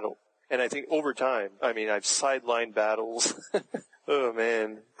into battle. And I think over time, I mean, I've sidelined battles. Oh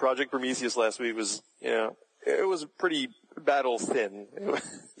man, Project Prometheus last week was, it was pretty battle thin.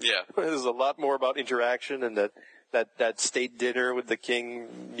 Yeah. It was a lot more about interaction and that state dinner with the King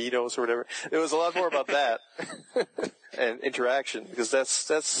Minos or whatever. It was a lot more about that. And interaction, because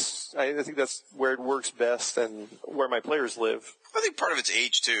I think that's where it works best and where my players live. I think part of it's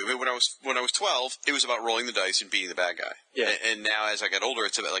age too. I mean, when I was 12, it was about rolling the dice and beating the bad guy. Yeah. And now as I got older,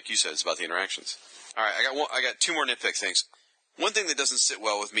 it's about, like you said, it's about the interactions. All right, I got two more nitpick things. One thing that doesn't sit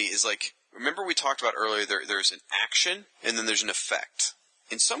well with me is remember we talked about earlier, there's an action and then there's an effect.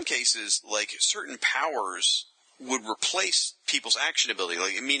 In some cases, certain powers would replace people's action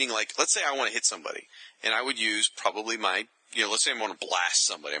ability, meaning let's say I want to hit somebody, and I would use probably my, let's say I want to blast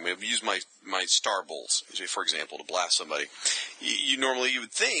somebody. I'm going to use my star bolts, for example, to blast somebody. You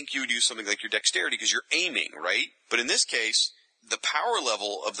would think you would use something like your dexterity because you're aiming, right? But in this case, the power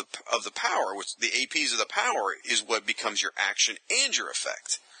level of the power, which the APs of the power, is what becomes your action and your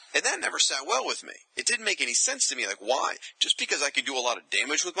effect. And that never sat well with me. It didn't make any sense to me. Why? Just because I can do a lot of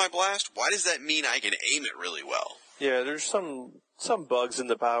damage with my blast, why does that mean I can aim it really well? Yeah, there's some some bugs in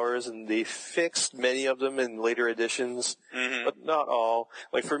the powers, and they fixed many of them in later editions, but not all.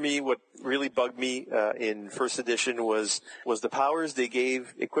 Like for me, what really bugged me in first edition was the powers they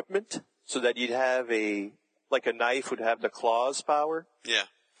gave equipment, so that you'd have like a knife would have the claws power. Yeah.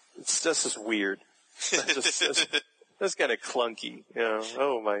 It's just weird. That's kind of clunky, you know.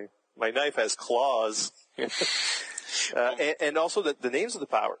 Oh, my knife has claws. And also the names of the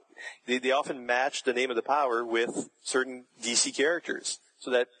power. They often match the name of the power with certain DC characters, so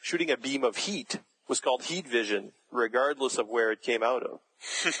that shooting a beam of heat was called heat vision, regardless of where it came out of.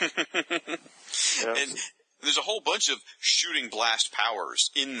 You know? And there's a whole bunch of shooting blast powers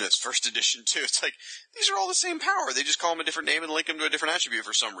in this first edition, too. It's like, these are all the same power. They just call them a different name and link them to a different attribute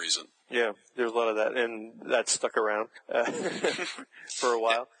for some reason. Yeah, there's a lot of that, and that stuck around for a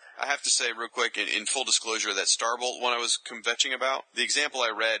while. I have to say real quick, in full disclosure, that Starbolt one I was kvetching about, the example I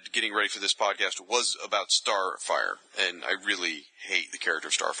read getting ready for this podcast was about Starfire, and I really hate the character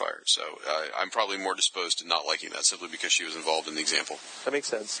of Starfire, so I'm probably more disposed to not liking that simply because she was involved in the example. That makes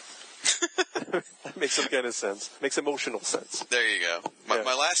sense. That makes some kind of sense. Makes emotional sense. There you go.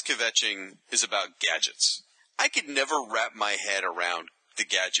 My last kvetching is about gadgets. I could never wrap my head around the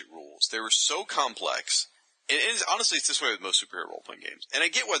gadget rules. They were so complex. And honestly, it's this way with most superhero role-playing games. And I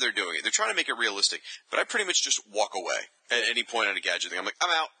get why they're doing it. They're trying to make it realistic. But I pretty much just walk away at any point on a gadget thing. I'm like, I'm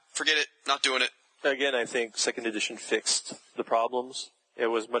out. Forget it. Not doing it. Again, I think second edition fixed the problems. It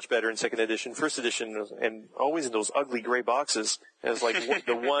was much better in second edition. First edition, and always in those ugly gray boxes, it was like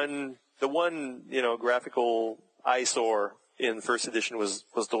the one graphical eyesore in first edition was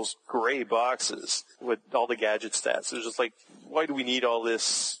those gray boxes with all the gadget stats. It was just like, why do we need all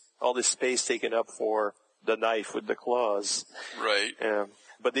this space taken up for the knife with the claws? Right.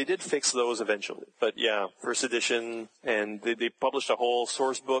 But they did fix those eventually. But yeah, first edition, and they published a whole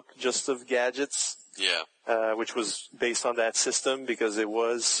source book just of gadgets. Yeah. Which was based on that system because it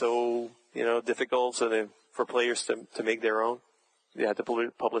was so, difficult for players to make their own. They had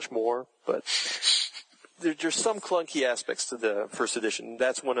to publish more, but there's some clunky aspects to the first edition.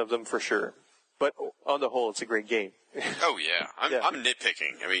 That's one of them for sure. But on the whole, it's a great game. Oh yeah. I'm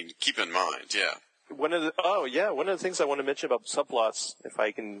nitpicking. I mean, keep in mind, yeah. One of the things I want to mention about subplots, if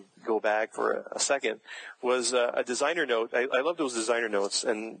I can go back for a second, was a designer note. I love those designer notes,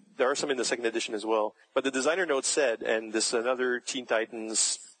 and there are some in the second edition as well. But the designer note said, and this is another Teen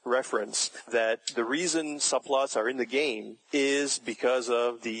Titans reference, that the reason subplots are in the game is because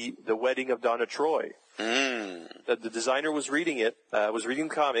of the wedding of Donna Troy. That the designer was reading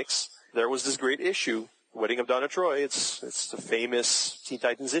comics. There was this great issue, Wedding of Donna Troy. It's the famous Teen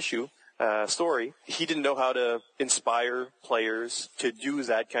Titans issue. Story. He didn't know how to inspire players to do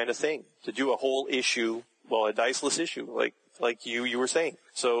that kind of thing, to do a whole issue, a diceless issue, like you were saying.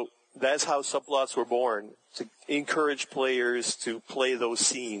 So that's how subplots were born, to encourage players to play those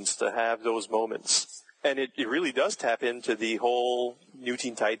scenes, to have those moments. And it really does tap into the whole New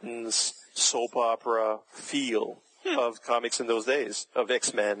Teen Titans soap opera feel of comics in those days, of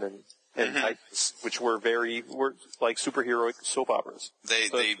X-Men and Titans, which were like superhero soap operas.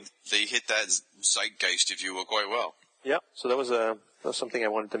 They hit that zeitgeist, if you will, quite well. Yeah. So that was something I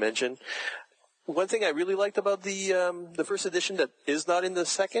wanted to mention. One thing I really liked about the first edition that is not in the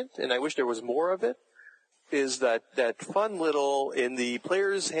second, and I wish there was more of it, is that fun little, in the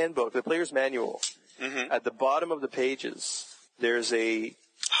player's handbook, the player's manual, at the bottom of the pages, there's a...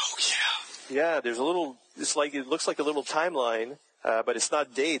 Oh, yeah. Yeah, there's a little... it looks like a little timeline. But it's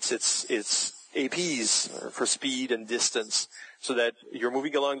not dates, it's APs for speed and distance, so that you're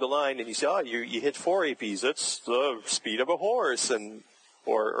moving along the line and you say, you hit 4 APs, that's the speed of a horse,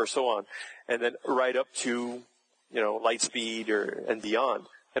 or so on. And then right up to, light speed and beyond.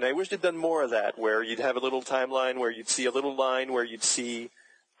 And I wish they'd done more of that, where you'd have a little timeline where you'd see a little line where you'd see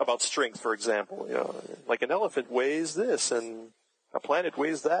about strength, for example. Like an elephant weighs this and a planet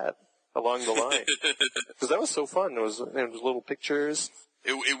weighs that. Along the line, because that was so fun. It was little pictures.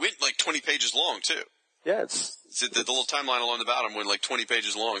 It went like 20 pages long too. Yeah, the little timeline along the bottom went like 20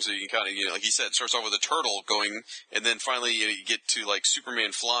 pages long, so you can kind of, like he said, it starts off with a turtle going, and then finally you get to like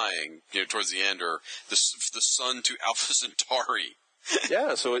Superman flying, towards the end, or the sun to Alpha Centauri.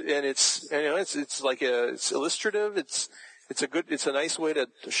 Yeah, so it's it's illustrative. It's a nice way to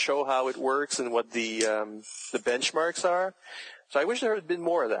show how it works and what the benchmarks are. So I wish there had been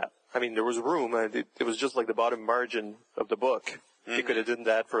more of that. I mean, there was room. It was just like the bottom margin of the book. You could have done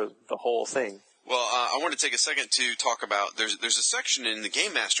that for the whole thing. Well, I want to take a second to talk about, there's a section in the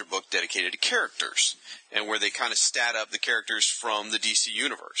Game Master book dedicated to characters, and where they kind of stat up the characters from the DC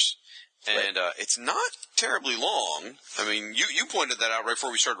universe. And it's not terribly long. I mean, you pointed that out right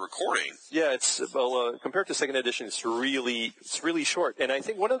before we started recording. Yeah, compared to second edition, it's really short. And I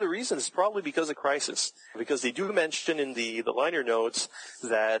think one of the reasons is probably because of Crisis, because they do mention in the liner notes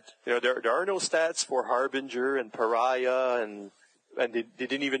that there are no stats for Harbinger and Pariah, and they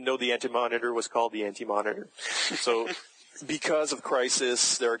didn't even know the Anti-Monitor was called the Anti-Monitor. So because of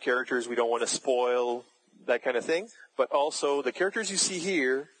Crisis, there are characters we don't want to spoil, that kind of thing. But also the characters you see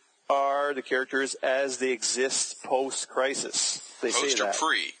here are the characters as they exist post-Crisis. They Post say or that.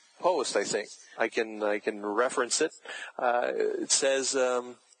 pre? Post, I think. I can reference it. It says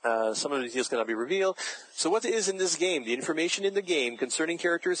some of the details cannot be revealed. So what is in this game? The information in the game concerning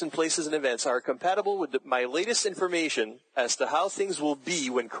characters and places and events are compatible with my latest information as to how things will be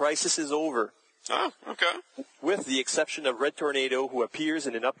when Crisis is over. Oh, okay. With the exception of Red Tornado, who appears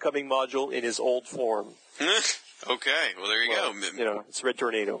in an upcoming module in his old form. Okay, well, there you go. It's Red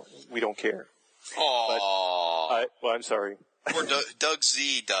Tornado. We don't care. Aww. I'm sorry. Or Doug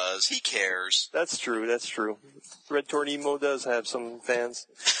Z does. He cares. That's true. Red Tornado does have some fans.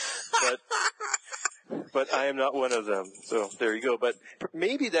 But I am not one of them. So there you go. But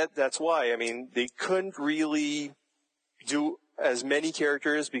maybe that's why. I mean, they couldn't really do as many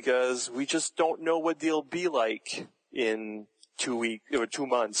characters because we just don't know what they'll be like in 2 weeks or 2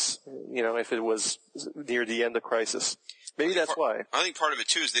 months, if it was near the end of Crisis. Maybe that's why. I think part of it,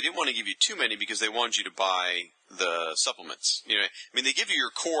 too, is they didn't want to give you too many because they wanted you to buy the supplements. I mean, they give you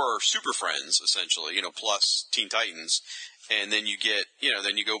your core Super Friends, essentially, plus Teen Titans, and then you get,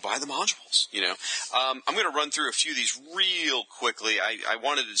 then you go buy the modules, I'm going to run through a few of these real quickly. I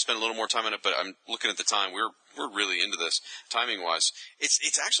wanted to spend a little more time on it, but I'm looking at the time. We're really into this, timing-wise.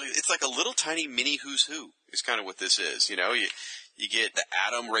 It's like a little tiny mini Who's Who is kind of what this is, You get the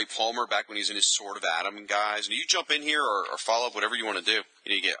Adam, Ray Palmer, back when he's in his Sword of Adam guys. And you jump in here or follow up, whatever you want to do.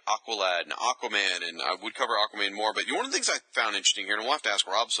 You get Aqualad and Aquaman, and I would cover Aquaman more. But one of the things I found interesting here, and we'll have to ask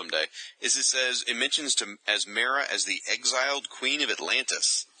Rob someday, is it mentions Mera as the exiled queen of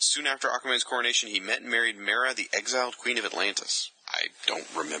Atlantis. Soon after Aquaman's coronation, he met and married Mera, the exiled queen of Atlantis. I don't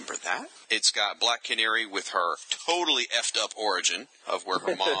remember that. It's got Black Canary with her totally effed up origin of where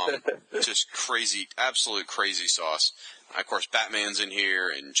her mom, just crazy, absolute crazy sauce. Of course, Batman's in here,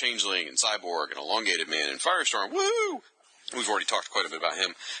 and Changeling, and Cyborg, and Elongated Man, and Firestorm. Woo! We've already talked quite a bit about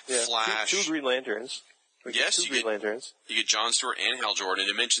him. Yeah, Flash. Two Green Lanterns. Yes, two Green Lanterns. You get Jon Stewart and Hal Jordan.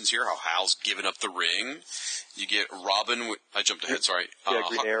 It mentions here how Hal's given up the ring. You get Robin. I jumped ahead, sorry. Yeah,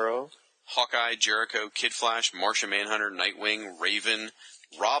 Green Arrow. Hawkeye, Jericho, Kid Flash, Martian Manhunter, Nightwing, Raven,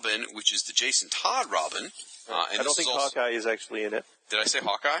 Robin, which is the Jason Todd Robin. I don't think Hawkeye is actually in it. Did I say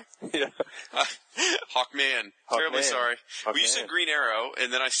Hawkeye? Yeah. Hawkman. Terribly sorry. Well, you said Green Arrow,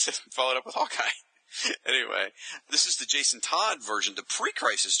 and then I followed up with Hawkeye. Anyway, this is the Jason Todd version, the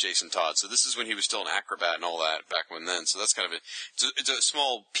pre-Crisis Jason Todd. So this is when he was still an acrobat and all that back when then. So that's kind of it's a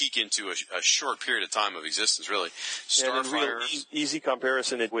small peek into a short period of time of existence, really. Starfire. Real easy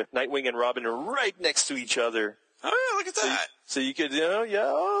comparison with Nightwing and Robin are right next to each other. Oh, yeah, look at that. So you could,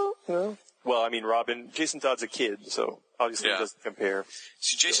 Well, I mean, Jason Todd's a kid, so obviously it doesn't compare.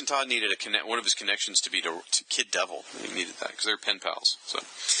 See, Jason Todd needed one of his connections to be to Kid Devil. He needed that because they're pen pals. So.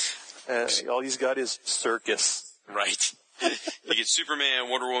 All he's got is Circus. Right. You get Superman,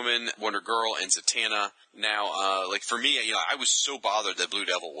 Wonder Woman, Wonder Girl, and Zatanna. Now, for me, I was so bothered that Blue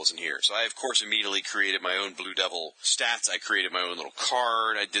Devil wasn't here. So I, of course, immediately created my own Blue Devil stats. I created my own little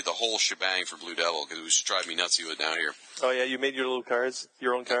card. I did the whole shebang for Blue Devil because it was just driving me nuts. He was down here. Oh, yeah, you made your little cards?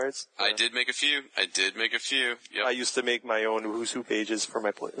 Your own cards? I did make a few. Yep. I used to make my own Who's Who pages for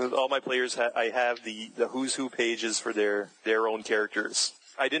my players. All my players, I have the Who's Who pages for their own characters.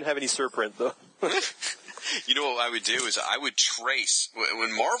 I didn't have any surprint, though. You know what I would do is I would trace.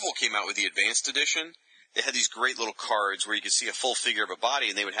 When Marvel came out with the Advanced Edition, they had these great little cards where you could see a full figure of a body,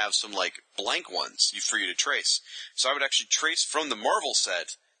 and they would have some, blank ones for you to trace. So I would actually trace from the Marvel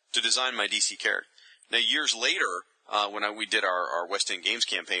set to design my DC character. Now, years later, when we did our West End Games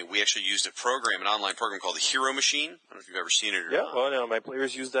campaign, we actually used an online program called the Hero Machine. I don't know if you've ever seen it or not. Yeah, no, my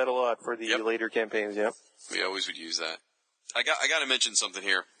players used that a lot for the later campaigns, yeah. We always would use that. I got to mention something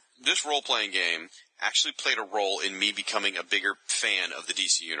here. This role-playing game actually played a role in me becoming a bigger fan of the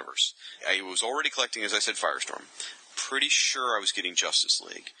DC Universe. I was already collecting, as I said, Firestorm. Pretty sure I was getting Justice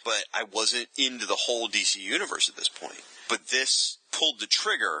League, but I wasn't into the whole DC Universe at this point. But this pulled the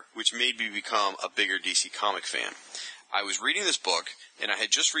trigger, which made me become a bigger DC comic fan. I was reading this book, and I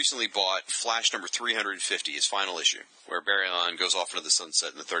had just recently bought Flash number 350, his final issue, where Barry Allen goes off into the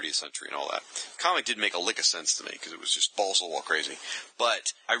sunset in the 30th century and all that. The comic didn't make a lick of sense to me, because it was just balls to the wall crazy.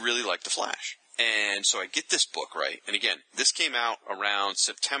 But I really liked the Flash. And so I get this book, right? And again, this came out around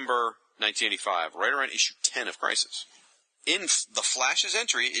September 1985, right around issue 10 of Crisis. In the Flash's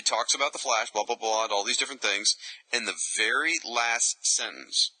entry, it talks about the Flash, blah, blah, blah, all these different things, and the very last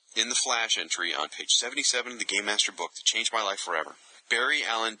sentence in the Flash entry on page 77 of the Game Master book that changed my life forever. Barry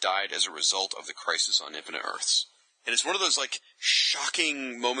Allen died as a result of the Crisis on Infinite Earths. And it's one of those, like,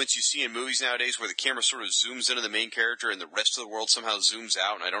 shocking moments you see in movies nowadays where the camera sort of zooms into the main character and the rest of the world somehow zooms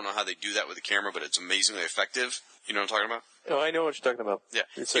out, and I don't know how they do that with the camera, but it's amazingly effective. You know what I'm talking about? Oh, I know what you're talking about. Yeah.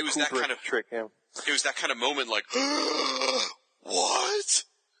 It's it was that kind of trick, yeah. It was that kind of moment like, what?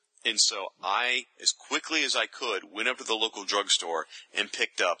 And so I, as quickly as I could, went up to the local drugstore and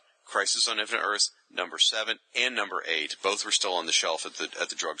picked up Crisis on Infinite Earths, number 7 and number 8. Both were still on the shelf at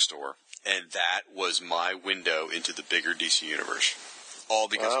the drugstore. And that was my window into the bigger DC universe. All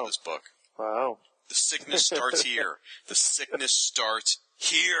because of this book. Wow. The sickness starts here. The sickness starts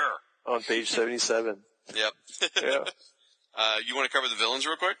here. On page 77. Yep. Yeah. You want to cover the villains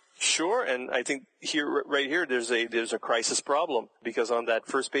real quick? Sure, and I think right here, there's a crisis problem, because on that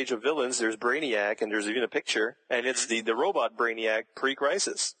first page of villains, there's Brainiac, and there's even a picture, and it's the robot Brainiac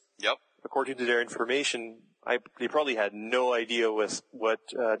pre-crisis. Yep. According to their information, they probably had no idea with what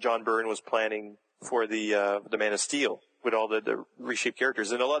John Byrne was planning for the Man of Steel with all the reshaped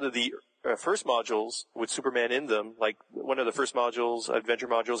characters, and a lot of the first modules with Superman in them, like one of the first modules, adventure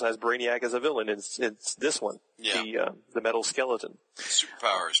modules, has Brainiac as a villain. It's this one, the metal skeleton.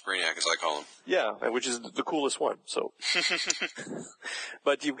 Superpowers, Brainiac, as I call him. Yeah, which is the coolest one. So,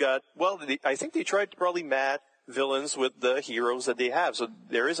 but you've got I think they tried to probably match villains with the heroes that they have. So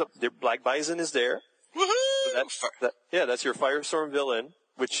Black Bison is there. Woohoo! So that's your Firestorm villain.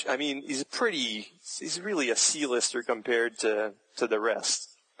 Which, I mean, he's really a C-lister compared to the rest.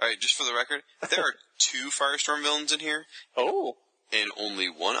 All right, just for the record, there are 2 Firestorm villains in here. Oh. And only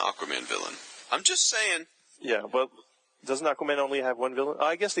 1 Aquaman villain. I'm just saying. Yeah, but doesn't Aquaman only have 1 villain?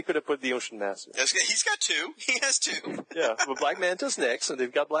 I guess they could have put the Ocean Master. He's got 2. He has 2. Yeah, but Black Manta's next, and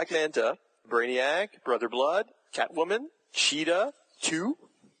they've got Black Manta, Brainiac, Brother Blood, Catwoman, Cheetah 2,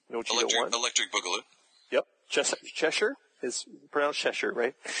 no Cheetah 1. Electric Boogaloo. Yep, Cheshire. It's pronounced Cheshire,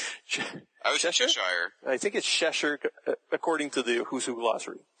 right? I was Cheshire? I think it's Cheshire, according to the Who's Who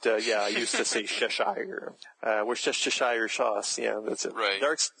glossary. I used to say Cheshire. We're Cheshire sauce. Yeah, that's it. Right.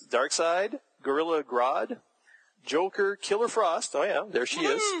 Darkseid, Gorilla Grodd, Joker, Killer Frost. Oh yeah, there she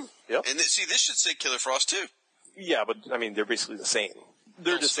is. Yep. And this should say Killer Frost too. Yeah, but I mean, they're basically the same.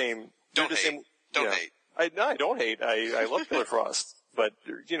 They're the same. Don't hate. Don't hate. I don't hate. I love Killer Frost. But,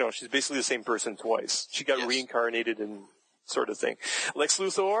 she's basically the same person twice. She got reincarnated and sort of thing. Lex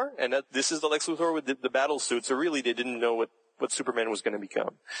Luthor, and this is the Lex Luthor with the battle suit, so really they didn't know what Superman was going to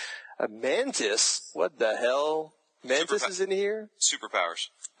become. Mantis, what the hell? Mantis is in here? Superpowers.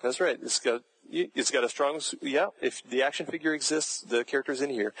 That's right. It's got a strong, if the action figure exists, the character's in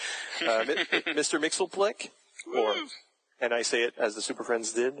here. Mr. Mixelplick, and I say it as the Super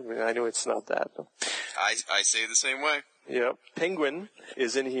Friends did. I mean, I know it's not that. I say it the same way. Yeah. Penguin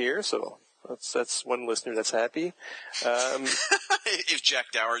is in here, so that's one listener that's happy. If Jack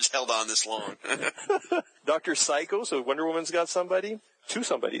Dowar's held on this long. Dr. Psycho, so Wonder Woman's got somebody. 2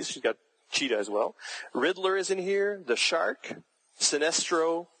 somebodies. She's got Cheetah as well. Riddler is in here. The Shark.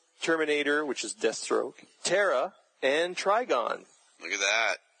 Sinestro. Terminator, which is Deathstroke. Terra. And Trigon. Look at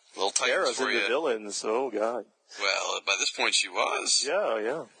that. Little Titans Terra's for in you. the villains. Oh, God. Well, by this point she was.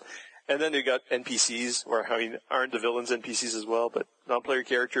 Yeah. And then they got NPCs, aren't the villains NPCs as well, but non-player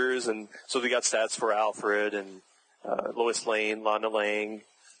characters, and so they got stats for Alfred and Lois Lane, Lana Lang,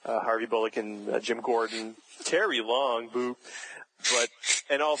 Harvey Bullock and Jim Gordon, Terry Long,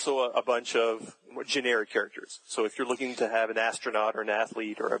 and also a bunch of generic characters. So if you're looking to have an astronaut or an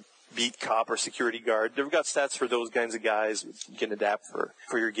athlete or a beat cop or security guard, they've got stats for those kinds of guys you can adapt for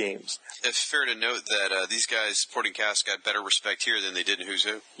your games. It's fair to note that these guys supporting cast got better respect here than they did in Who's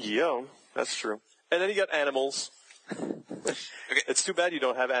Who. Yeah, that's true. And then you got animals. Okay. It's too bad you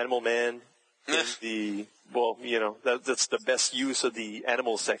don't have Animal Man in that's the best use of the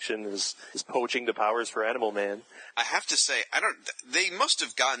animal section is poaching the powers for Animal Man. I have to say, they must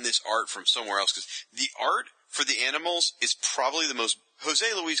have gotten this art from somewhere else, because the art for the animals is probably the most, Jose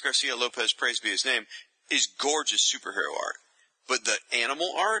Luis Garcia Lopez, praise be his name, is gorgeous superhero art. But the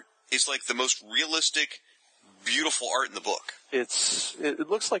animal art is like the most realistic, beautiful art in the book. It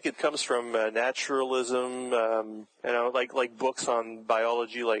looks like it comes from naturalism, like books on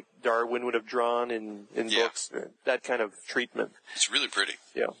biology, like Darwin would have drawn in books, that kind of treatment. It's really pretty.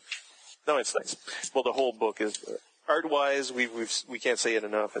 Yeah. No, it's nice. Well, the whole book is, art-wise, we can't say it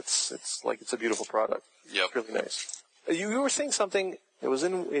enough. It's a beautiful product. Yep. It's really nice. You were saying something, it was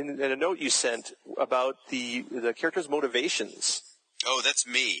in a note you sent about the character's motivations. Oh, that's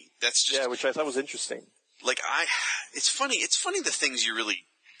me. That's just which I thought was interesting. like it's funny the things you really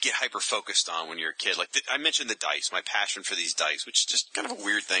get hyper focused on when you're a kid. Like I mentioned the dice, my passion for these dice, which is just kind of a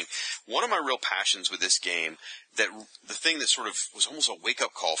weird thing. One of my real passions with this game, that the thing that sort of was almost a wake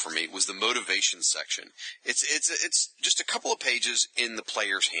up call for me, was the motivation section. It's just a couple of pages in the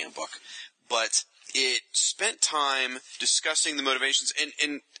player's handbook, but it spent time discussing the motivations,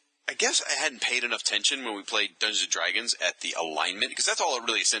 and I guess I hadn't paid enough attention when we played Dungeons & Dragons at the alignment, because that's all it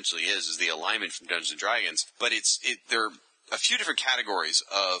really essentially is the alignment from Dungeons & Dragons. But there are a few different categories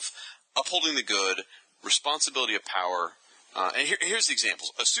of upholding the good, responsibility of power, and here's the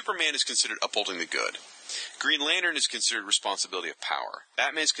examples. A Superman is considered upholding the good. Green Lantern is considered responsibility of power.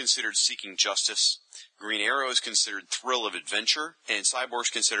 Batman is considered seeking justice. Green Arrow is considered thrill of adventure. And Cyborg is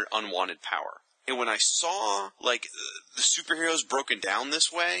considered unwanted power. And when I saw, like, the superheroes broken down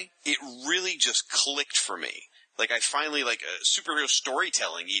this way, it really just clicked for me. Like, I finally, like, superhero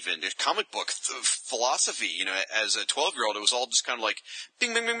storytelling even, comic book philosophy, as a 12-year-old, it was all just kind of like,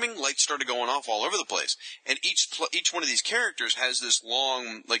 bing, bing, bing, bing, lights started going off all over the place. And each one of these characters has this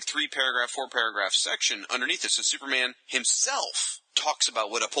long, like, 3-paragraph, 4-paragraph section underneath it. So Superman himself talks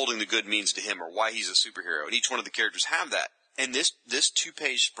about what upholding the good means to him, or why he's a superhero. And each one of the characters have that. And this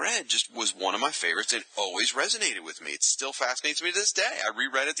 2-page spread just was one of my favorites and always resonated with me. It still fascinates me to this day. I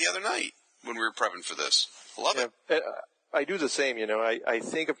reread it the other night when we were prepping for this. I love it. I do the same, I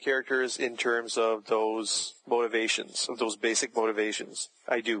think of characters in terms of those motivations, of those basic motivations.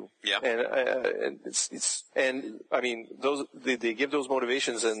 I do. Yeah. And I mean, they give those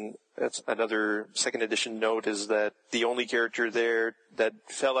motivations, and that's another second edition note, is that the only character there that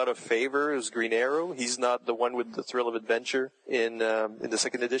fell out of favor is Green Arrow. He's not the one with the thrill of adventure in the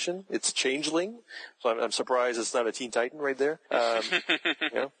second edition. It's Changeling. So I'm surprised it's not a Teen Titan right there.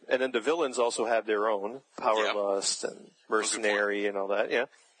 And then the villains also have their own Power Lust and Mercenary and all that. Yeah.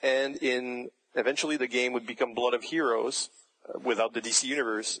 And eventually the game would become Blood of Heroes without the DC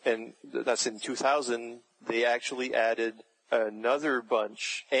Universe, and that's in 2000. They actually added another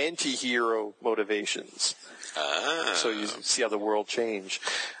bunch anti-hero motivations. So you see how the world changed.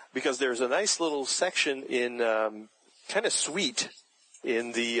 Because there's a nice little section in kind of sweet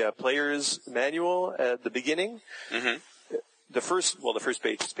in the player's manual at the beginning. Mm-hmm. The first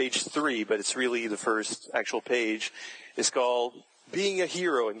page, it's page 3, but it's really the first actual page. It's called Being a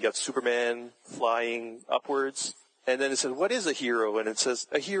Hero, and got Superman flying upwards. And then it says, what is a hero? And it says,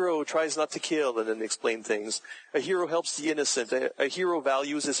 a hero tries not to kill, and then they explain things. A hero helps the innocent. A hero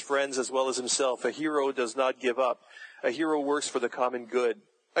values his friends as well as himself. A hero does not give up. A hero works for the common good.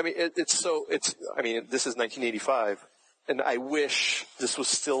 I mean, this is 1985, and I wish this was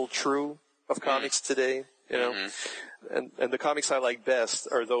still true of comics today, Mm-hmm. And the comics I like best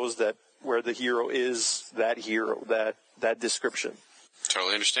are those where the hero is that hero, that description.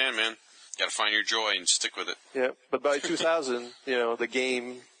 Totally understand, man. Got to find your joy and stick with it. Yeah, but by 2000, the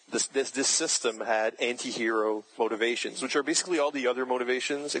game, this system had anti-hero motivations, which are basically all the other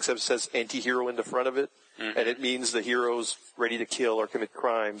motivations, except it says anti-hero in the front of it, mm-hmm. and it means the hero's ready to kill or commit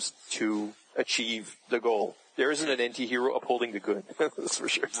crimes to achieve the goal. There isn't an anti-hero upholding the good, that's for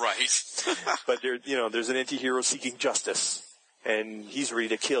sure. Right. But there's an anti-hero seeking justice, and he's ready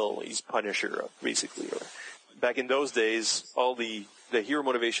to kill. He's Punisher, basically. Back in those days, all the hero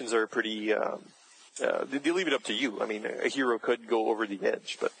motivations are pretty, they leave it up to you. I mean, a hero could go over the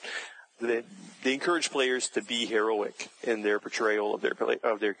edge, but they encourage players to be heroic in their portrayal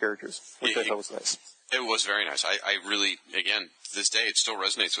of their characters, which I thought was nice. It was very nice. I really, again, to this day, it still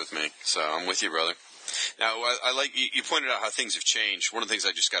resonates with me. So I'm with you, brother. Now, I like, you pointed out how things have changed. One of the things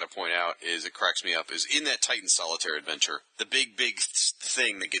I just got to point out is, it cracks me up, is in that Titan Solitaire adventure, the big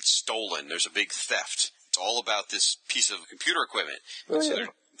thing that gets stolen, there's a big theft. It's all about this piece of computer equipment. So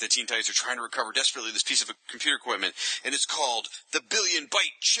the Teen Titans are trying to recover desperately this piece of computer equipment, and it's called the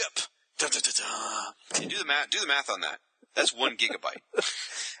billion-byte chip. Da, da, da, da. Can you do the math on that? That's 1 gigabyte.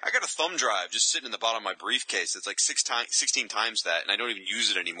 I got a thumb drive just sitting in the bottom of my briefcase. It's like 16 times that, and I don't even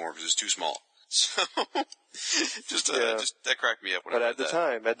use it anymore because it's too small. So, just that cracked me up when I read that.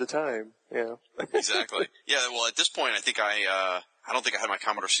 At the time, yeah. Exactly. Yeah, well, at this point, I think I don't think I had my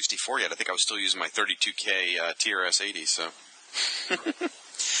Commodore 64 yet. I think I was still using my 32K TRS-80, so.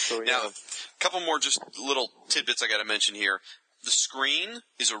 Now, a couple more just little tidbits I got to mention here. The screen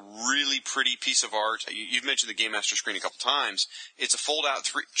is a really pretty piece of art. You've mentioned the Game Master screen a couple times. It's a fold-out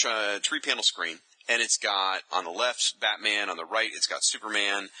three-panel screen. And it's got, on the left, Batman. On the right, it's got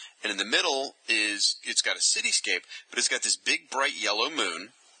Superman. And in the middle it's got a cityscape, but it's got this big, bright yellow moon.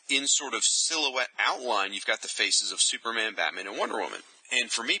 In sort of silhouette outline, you've got the faces of Superman, Batman, and Wonder Woman. And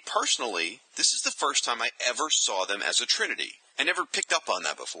for me personally, this is the first time I ever saw them as a trinity. I never picked up on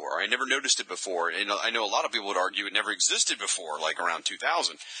that before. I never noticed it before. And I know a lot of people would argue it never existed before, like around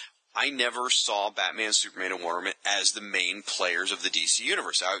 2000. I never saw Batman, Superman, and Wonder Man as the main players of the DC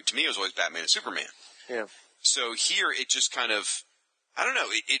universe. To me, it was always Batman and Superman. Yeah. So here, it just kind of, I don't know,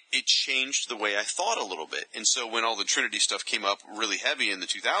 it changed the way I thought a little bit. And so when all the Trinity stuff came up really heavy in the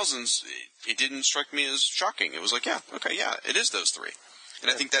 2000s, it didn't strike me as shocking. It was like, yeah, okay, yeah, it is those three. And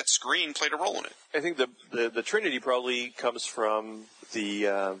I think that screen played a role in it. I think the Trinity probably comes from the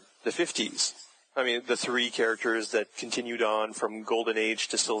 50s. I mean, the three characters that continued on from Golden Age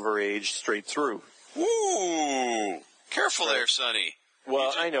to Silver Age straight through. Ooh, careful there, Sonny.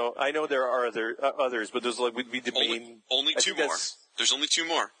 Well, I know there are others, but there's like would be the main. Only two more. There's only two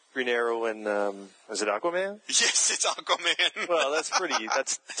more. Green Arrow and is it Aquaman? Yes, it's Aquaman. Well,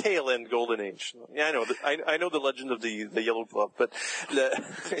 that's tail end Golden Age. Yeah, I know the legend of the Yellow Glove, but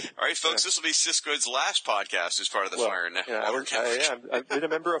all right, folks, this will be Siskoid's last podcast as part of the Fire Network. Yeah, I've been a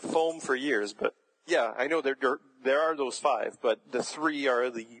member of Foam for years, but yeah, I know there are those five, but the three are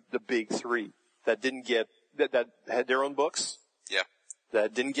the big three that didn't get that had their own books. Yeah,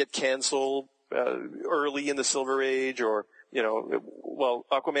 that didn't get canceled early in the Silver Age, or well,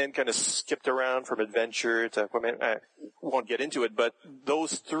 Aquaman kind of skipped around from adventure to Aquaman. I won't get into it, but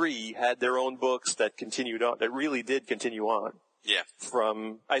those three had their own books that continued on, that really did continue on. Yeah.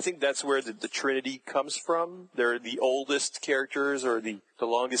 I think that's where the Trinity comes from. They're the oldest characters or the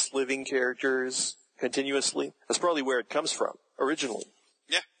longest living characters continuously. That's probably where it comes from originally.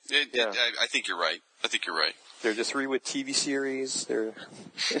 Yeah. I think you're right. They're the three with TV series. They're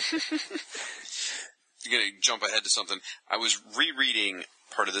You're going to jump ahead to something. I was rereading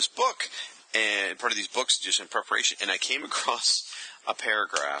part of this book and part of these books just in preparation, and I came across a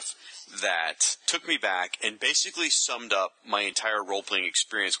paragraph that took me back and basically summed up my entire role-playing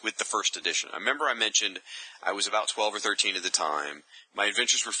experience with the first edition. I remember I mentioned I was about 12 or 13 at the time. My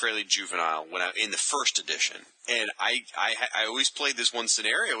adventures were fairly juvenile in the first edition, and I always played this one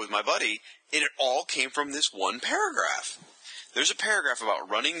scenario with my buddy, and it all came from this one paragraph. There's a paragraph about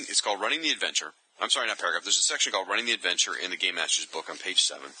it's called Running the Adventure. I'm sorry, not paragraph. There's a section called Running the Adventure in the Game Master's book on page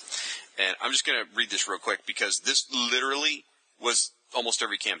 7. And I'm just going to read this real quick because this literally was almost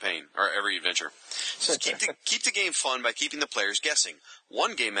every campaign or every adventure. It says, keep the game fun by keeping the players guessing.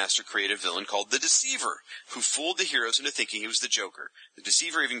 One Game Master created a villain called the Deceiver, who fooled the heroes into thinking he was the Joker. The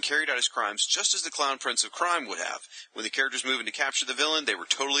Deceiver even carried out his crimes just as the Clown Prince of Crime would have. When the characters moved in to capture the villain, they were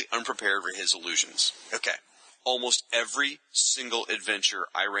totally unprepared for his illusions. Okay. Almost every single adventure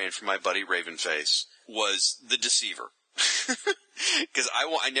I ran for my buddy Ravenface was the Deceiver. Because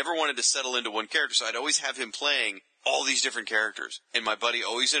I never wanted to settle into one character, so I'd always have him playing all these different characters. And my buddy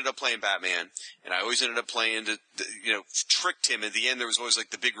always ended up playing Batman, and I always ended up playing, tricked him. At the end, there was always like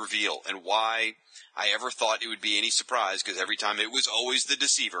the big reveal, and why I ever thought it would be any surprise, because every time it was always the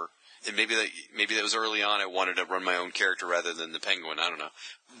Deceiver. And maybe that was early on. I wanted to run my own character rather than the Penguin. I don't know.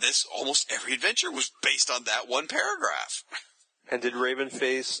 Almost every adventure was based on that one paragraph. And did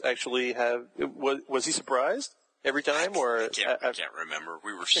Ravenface actually have? Was he surprised every time, or I can't remember.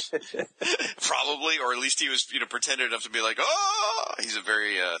 We were probably, or at least he was, pretended enough to be like, oh, he's a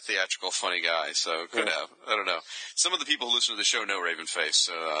very theatrical, funny guy. So could have. I don't know. Some of the people who listen to the show know Ravenface,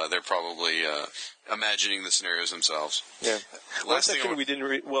 so they're probably imagining the scenarios themselves. Yeah. One section we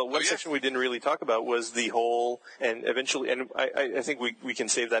didn't really talk about was the whole, and eventually, and I think we can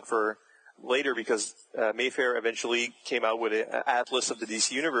save that for later, because Mayfair eventually came out with an atlas of the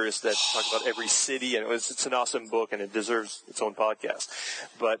DC universe that talked about every city, and it's an awesome book, and it deserves its own podcast.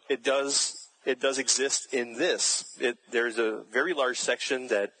 But it does exist in this. There's a very large section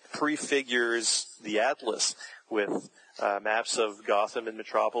that prefigures the atlas with maps of Gotham and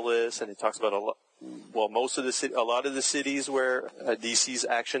Metropolis, and it talks about a lot of the cities where DC's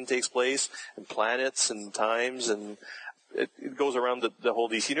action takes place, and planets and times, and it goes around the whole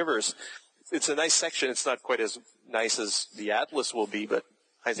DC universe. It's a nice section. It's not quite as nice as the Atlas will be, but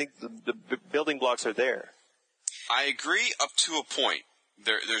I think the building blocks are there. I agree up to a point.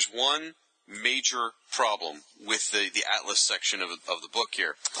 There's one major problem with the Atlas section of the book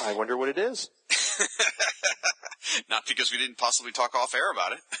here. I wonder what it is. Not because we didn't possibly talk off air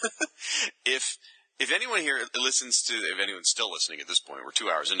about it. If anyone here listens to, if anyone's still listening at this point, we're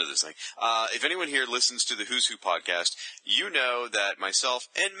 2 hours into this thing. If anyone here listens to the Who's Who podcast, you know that myself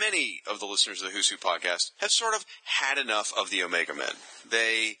and many of the listeners of the Who's Who podcast have sort of had enough of the Omega Men.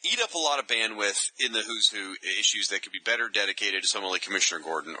 They eat up a lot of bandwidth in the Who's Who issues that could be better dedicated to someone like Commissioner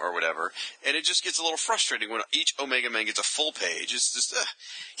Gordon or whatever, and it just gets a little frustrating when each Omega Man gets a full page. It's just,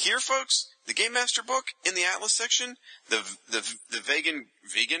 here, folks, The Game Master book in the Atlas section, the vegan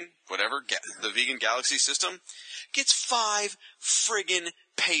Galaxy system, gets 5 friggin'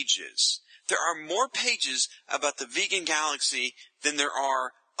 pages. There are more pages about the vegan galaxy than there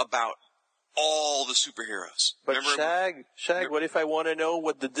are about all the superheroes. But Shag, what if I want to know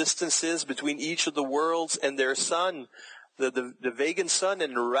what the distance is between each of the worlds and their sun? The vegan sun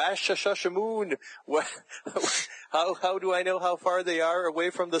and Rosh Hashanah. How do I know how far they are away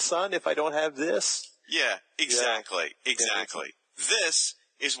from the sun if I don't have this? Yeah, exactly. This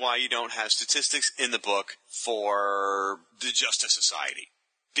is why you don't have statistics in the book for the Justice Society.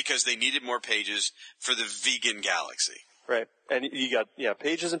 Because they needed more pages for the vegan galaxy. Right. And you got,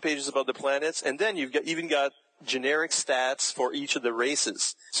 pages and pages about the planets, and then you've even got generic stats for each of the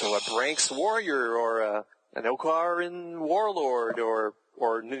races. So a Branks warrior, or an Okaran warlord, or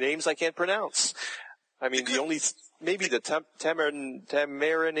names I can't pronounce. I mean, maybe the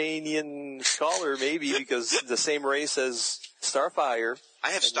Tamaranian scholar, maybe, because the same race as Starfire.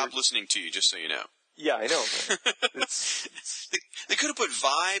 I have stopped listening to you, just so you know. Yeah, I know. They could have put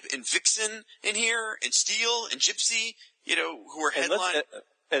Vibe and Vixen in here, and Steel and Gypsy, who are headline.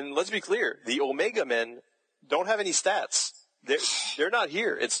 And let's be clear, the Omega Men don't have any stats. They're not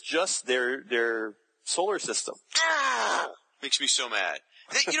here. It's just their solar system. Makes me so mad.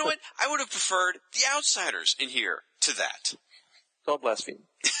 You know what? I would have preferred the Outsiders in here to that. Don't blaspheme.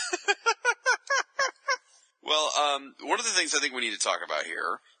 Well, one of the things I think we need to talk about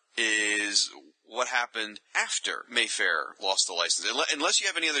here is what happened after Mayfair lost the license. Unless you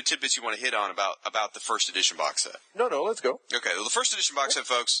have any other tidbits you want to hit on about the first edition box set. No, let's go. Okay, well, the first edition box set,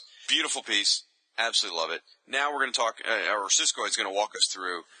 folks, beautiful piece. Absolutely love it. Now we're going to talk, or Siskoid's going to walk us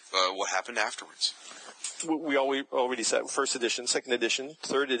through what happened afterwards. We already said first edition, second edition,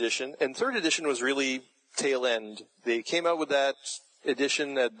 third edition, and third edition was really tail end. They came out with that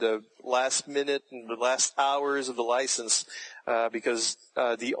edition at the last minute and the last hours of the license, because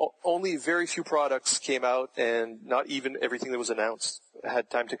the only very few products came out, and not even everything that was announced had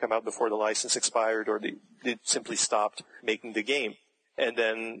time to come out before the license expired, or they simply stopped making the game. And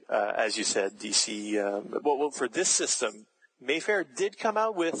then, as you said, DC, for this system, Mayfair did come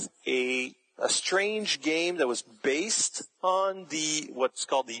out with a strange game that was based on what's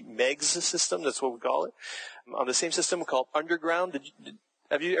called the MEGS system. That's what we call it. On the same system called Underground.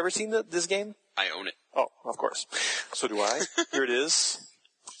 Have you ever seen this game? I own it. Oh, of course. So do I. Here it is.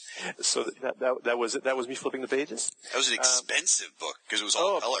 So that was it. That was me flipping the pages. That was an expensive book because it was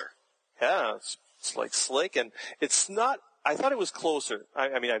all color. Yeah, it's like slick, and it's not. I thought it was closer.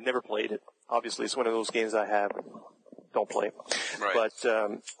 I mean, I've never played it. Obviously, it's one of those games I don't play. Right. But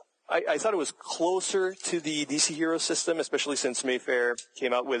I thought it was closer to the DC Hero system, especially since Mayfair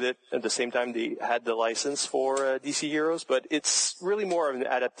came out with it at the same time they had the license for DC Heroes. But it's really more of an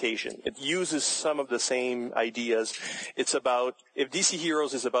adaptation. It uses some of the same ideas. It's about, if DC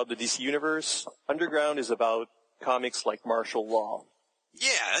Heroes is about the DC Universe, Underground is about comics like martial law. Yeah,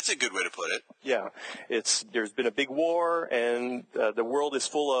 that's a good way to put it. Yeah, there's been a big war, and the world is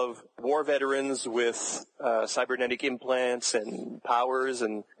full of war veterans with cybernetic implants and powers,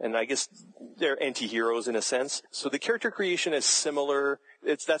 and I guess they're anti-heroes in a sense. So the character creation is similar.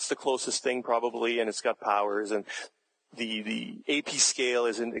 That's the closest thing probably, and it's got powers, and the AP scale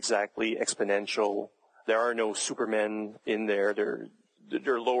isn't exactly exponential. There are no Supermen in there. They're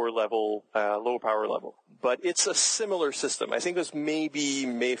lower level, low power level. But it's a similar system. I think it was maybe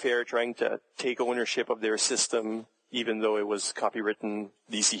Mayfair trying to take ownership of their system, even though it was copywritten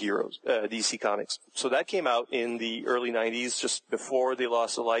DC Comics. So that came out in the early 90s, just before they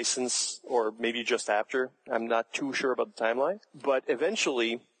lost the license, or maybe just after. I'm not too sure about the timeline. But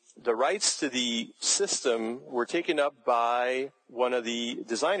eventually, the rights to the system were taken up by one of the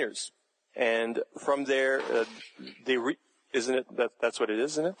designers. And from there, isn't it? That's what it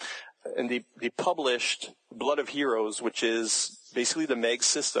is, isn't it? And they published Blood of Heroes, which is basically the MEG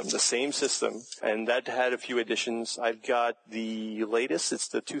system, the same system, and that had a few editions. I've got the latest. It's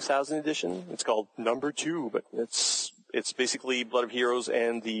the 2000 edition. It's called Number 2, but it's basically Blood of Heroes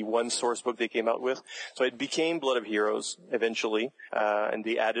and the one source book they came out with. So it became Blood of Heroes eventually, and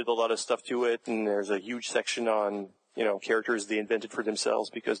they added a lot of stuff to it, and there's a huge section on characters they invented for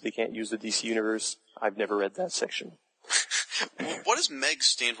themselves because they can't use the DC Universe. I've never read that section. What does MEG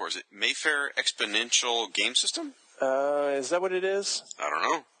stand for? Is it Mayfair Exponential Game System? Is that what it is? I don't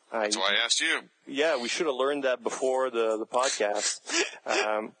know. That's why I asked you. Yeah, we should have learned that before the podcast.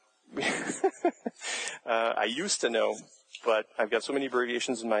 I used to know, but I've got so many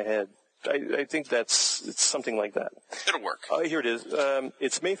abbreviations in my head. I think it's something like that. It'll work. Here it is.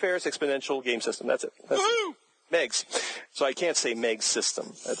 It's Mayfair's Exponential Game System. That's it. Woohoo! Megs. So I can't say Megs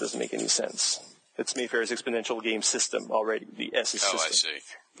system. That doesn't make any sense. It's Mayfair's exponential game system already. The S is system. Oh, I see.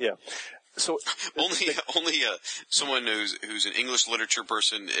 Yeah. So only someone who's an English literature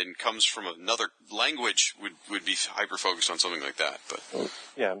person and comes from another language would be hyper focused on something like that. But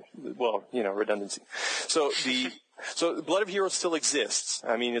yeah, well, redundancy. So Blood of Heroes still exists.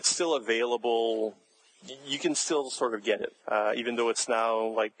 I mean, it's still available. You can still sort of get it, even though it's now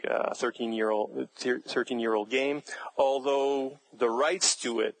like a 13-year-old game. Although the rights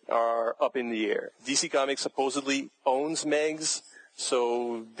to it are up in the air. DC Comics supposedly owns Megs,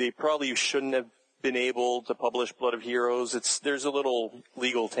 so they probably shouldn't have been able to publish Blood of Heroes. There's a little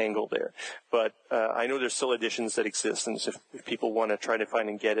legal tangle there, but I know there's still editions that exist, and if people want to try to find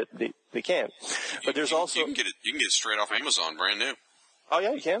and get it, they can. But there's also you can get it straight off Amazon, brand new. Oh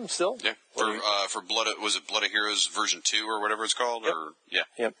yeah, you can still. Yeah, for Blood of Heroes version 2 or whatever it's called, yep. or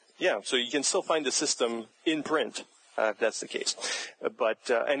yeah. So you can still find the system in print. If that's the case, but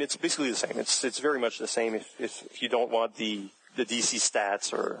and it's basically the same. It's very much the same. If you don't want the DC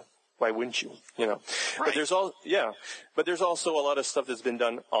stats, or why wouldn't you? Right. But there's also a lot of stuff that's been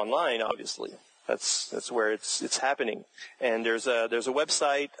done online. Obviously, that's where it's happening. And there's a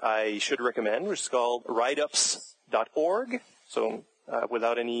website I should recommend, which is called writeups.org. So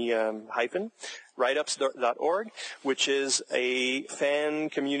without any hyphen, writeups.org, which is a fan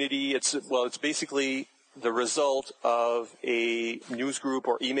community. It's basically the result of a news group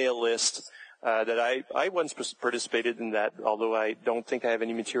or email list that I once participated in that, although I don't think I have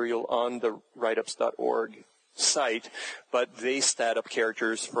any material on the writeups.org site, but they stat up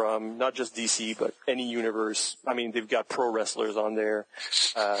characters from not just DC, but any universe. I mean, they've got pro wrestlers on there.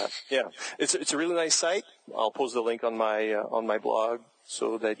 It's a really nice site. I'll post the link on my blog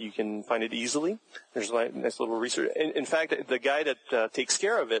so that you can find it easily. There's a nice little research. In fact, the guy that takes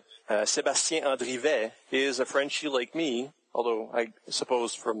care of it, Sébastien Andrivet, is a Frenchie like me, although I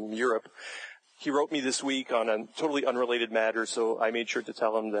suppose from Europe. He wrote me this week on a totally unrelated matter, so I made sure to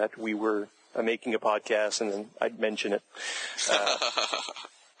tell him that we were making a podcast, and then I'd mention it.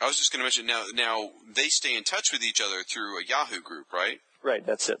 I was just going to mention, now they stay in touch with each other through a Yahoo group, right? Right,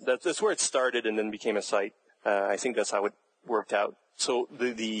 that's it. That's where it started and then became a site. I think that's how it worked out. So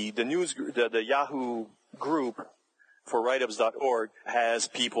the news, the Yahoo group for writeups.org has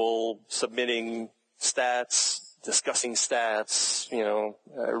people submitting stats, discussing stats,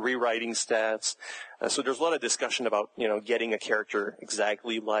 rewriting stats. So there's a lot of discussion about, getting a character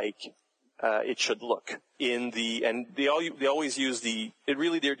exactly like it should look and they always use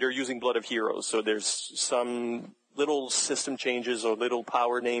they're using Blood of Heroes. So there's some little system changes or little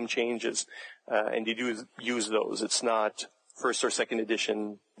power name changes, and they do use those. It's not first or second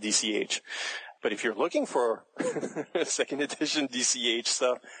edition DCH. But if you're looking for second edition DCH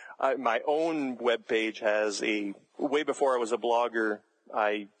stuff, my own webpage has way before I was a blogger,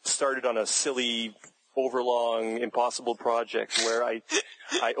 I started on a silly, overlong, impossible project where I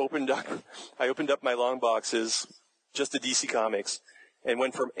opened up my long boxes, just the DC Comics, and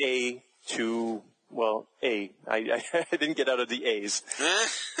went from A to, A. I didn't get out of the A's.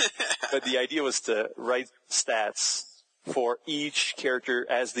 But the idea was to write stats for each character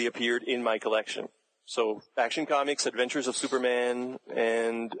as they appeared in my collection. So Action Comics, Adventures of Superman,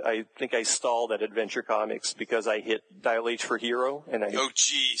 and I think I stalled at Adventure Comics because I hit Dial H for Hero, and I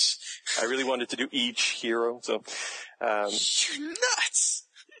really wanted to do each hero. So you're nuts.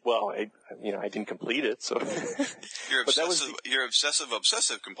 Well, I didn't complete it, so you're obsessive. You're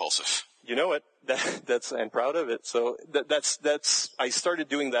obsessive compulsive. You know what? I'm proud of it. So that's I started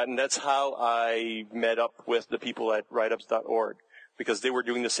doing that, and that's how I met up with the people at writeups.org, because they were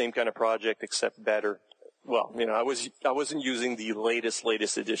doing the same kind of project except better. Well, I wasn't using the latest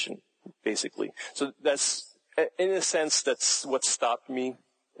edition, basically. So that's, in a sense, that's what stopped me.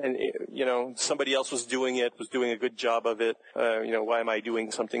 And, somebody else was doing a good job of it. Why am I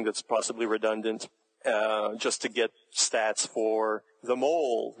doing something that's possibly redundant, just to get stats for the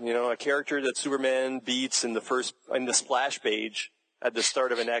Mole, a character that Superman beats in the splash page at the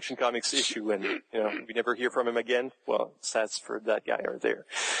start of an Action Comics issue, and, we never hear from him again. Well, stats for that guy are there.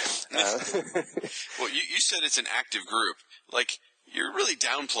 Well, you said it's an active group. Like, you're really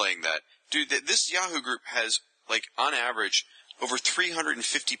downplaying that. Dude, this Yahoo group has, on average, over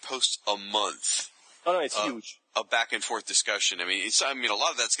 350 posts a month. Oh, no, it's huge. A back and forth discussion. I mean, a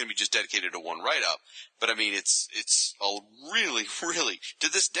lot of that's going to be just dedicated to one write-up. But I mean, it's a really, really,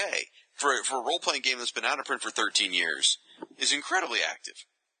 to this day, for a role-playing game that's been out of print for 13 years, is incredibly active.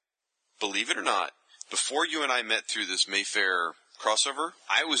 Believe it or not, before you and I met through this Mayfair crossover,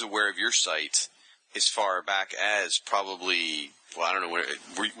 I was aware of your site as far back as probably, I don't know,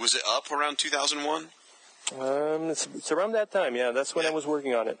 was it up around 2001? It's around that time, yeah. That's when I was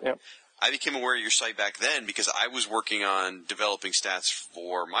working on it, yeah. I became aware of your site back then because I was working on developing stats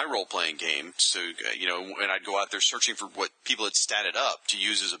for my role-playing game. So, and I'd go out there searching for what people had statted up to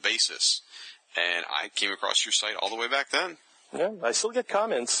use as a basis. And I came across your site all the way back then. Yeah, I still get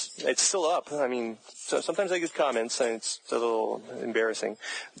comments. It's still up. I mean, so sometimes I get comments, and it's a little embarrassing.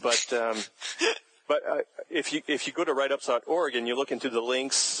 But if you go to writeups.org and you look into the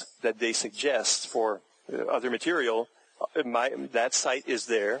links that they suggest for other material, that site is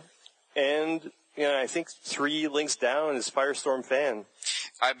there. And, I think 3 links down is Firestorm Fan.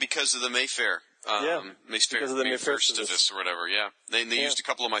 Because of the Mayfair. Because of the Mayfair Stivis or whatever, yeah. They used a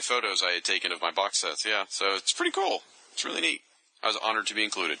couple of my photos I had taken of my box sets, yeah. So it's pretty cool. It's really neat. I was honored to be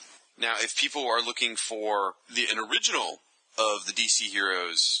included. Now, if people are looking for an original of the DC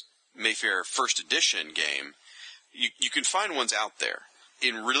Heroes Mayfair First Edition game, you can find ones out there.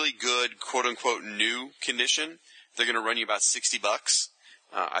 In really good, quote-unquote, new condition, they're going to run you about $60.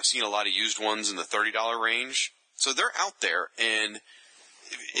 I've seen a lot of used ones in the $30 range. So they're out there, and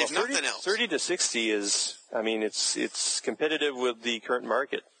if nothing else. 30 to 60 is, it's competitive with the current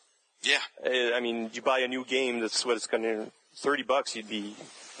market. Yeah. You buy a new game, that's what it's going to, $30, you'd be,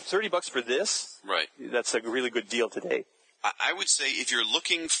 $30 for this? Right. That's a really good deal today. I would say if you're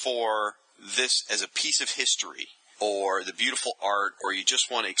looking for this as a piece of history, or the beautiful art, or you just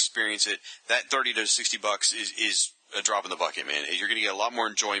want to experience it, that $30 to $60 is a drop in the bucket, man. You're going to get a lot more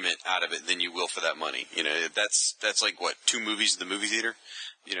enjoyment out of it than you will for that money. That's like, 2 movies in the movie theater?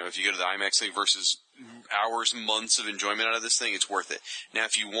 If you go to the IMAX thing versus hours, months of enjoyment out of this thing, it's worth it. Now,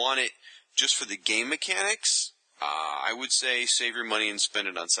 if you want it just for the game mechanics, I would say save your money and spend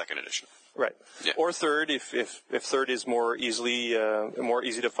it on second edition. Right. Yeah. Or third, if third is more easy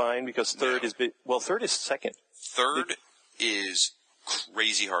to find, because third third is second. Third is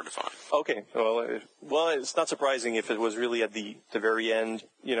crazy hard to find. Okay. Well, it's not surprising if it was really at the very end,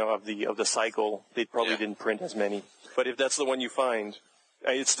 of the cycle. They probably didn't print as many. But if that's the one you find,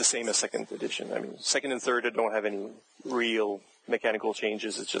 it's the same as second edition. Second and third don't have any real mechanical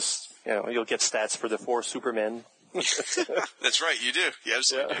changes. It's just, you'll get stats for the 4 Supermen. That's right, you do. You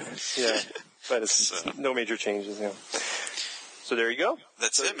absolutely do. Yeah. But it's no major changes, So there you go.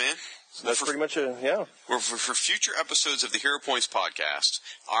 That's it, man. So that's pretty much For future episodes of the Hero Points podcast,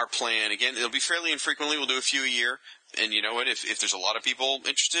 our plan, again, it'll be fairly infrequently. We'll do a few a year. And you know what? If there's a lot of people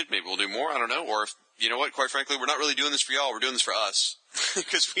interested, maybe we'll do more. I don't know. Or if, you know what? Quite frankly, we're not really doing this for y'all. We're doing this for us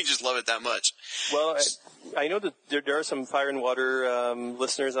because we just love it that much. Well, I know that there are some Fire and Water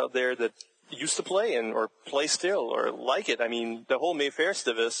listeners out there that used to play or play still or like it. The whole Mayfair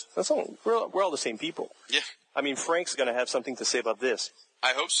Stivis, we're all the same people. Yeah. Frank's going to have something to say about this.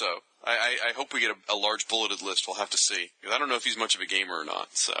 I hope so. I hope we get a large bulleted list. We'll have to see. I don't know if he's much of a gamer or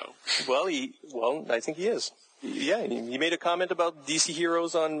not. So. Well, I think he is. Yeah, he made a comment about DC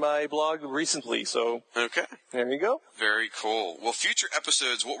Heroes on my blog recently, so. Okay. There you go. Very cool. Well, future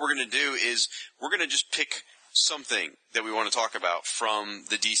episodes, what we're going to do is we're going to just pick something that we want to talk about from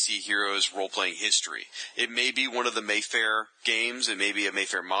the DC Heroes role-playing history. It may be one of the Mayfair games. It may be a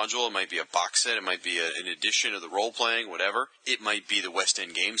Mayfair module. It might be a box set. It might be an edition of the role-playing, whatever. It might be the West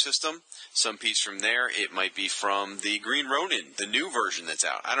End game system. Some piece from there. It might be from the Green Ronin, the new version that's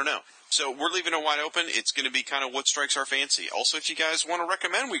out. I don't know. So we're leaving it wide open. It's going to be kind of what strikes our fancy. Also, if you guys want to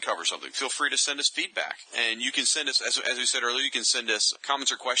recommend we cover something, feel free to send us feedback. And you can send us, as we said earlier, you can send us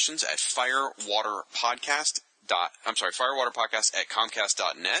comments or questions at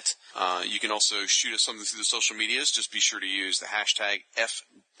firewaterpodcast@comcast.net. You can also shoot us something through the social medias. Just be sure to use the hashtag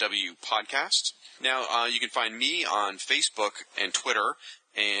FWPodcast. Now, you can find me on Facebook and Twitter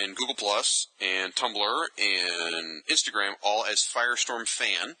and Google Plus and Tumblr and Instagram, all as Firestorm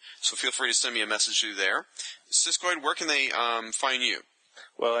Fan. So feel free to send me a message through there. Siskoid, where can they find you?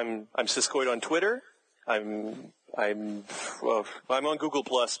 Well, I'm Siskoid on Twitter. I'm on Google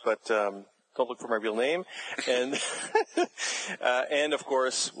Plus, but don't look for my real name. And and of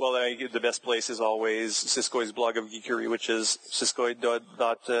course, the best place is always Siskoid's blog of geekery, which is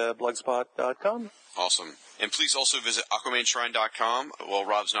siskoid.blogspot.com. Awesome. And please also visit AquamanShrine.com. Well,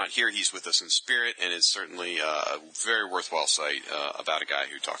 Rob's not here. He's with us in spirit, and it's certainly a very worthwhile site about a guy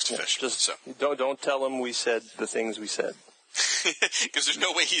who talks to fish. So don't tell him we said the things we said. Because there's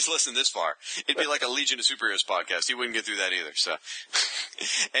no way he's listened this far. It'd be like a Legion of Superheroes podcast. He wouldn't get through that either. So,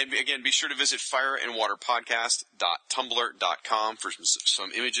 and again, be sure to visit fireandwaterpodcast.tumblr.com for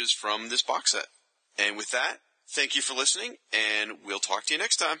some images from this box set. And with that, thank you for listening, and we'll talk to you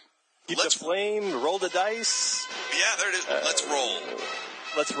next time. Keep the flame, roll the dice. Yeah, there it is. Let's roll.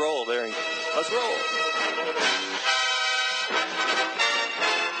 Let's roll. There you go. Let's roll.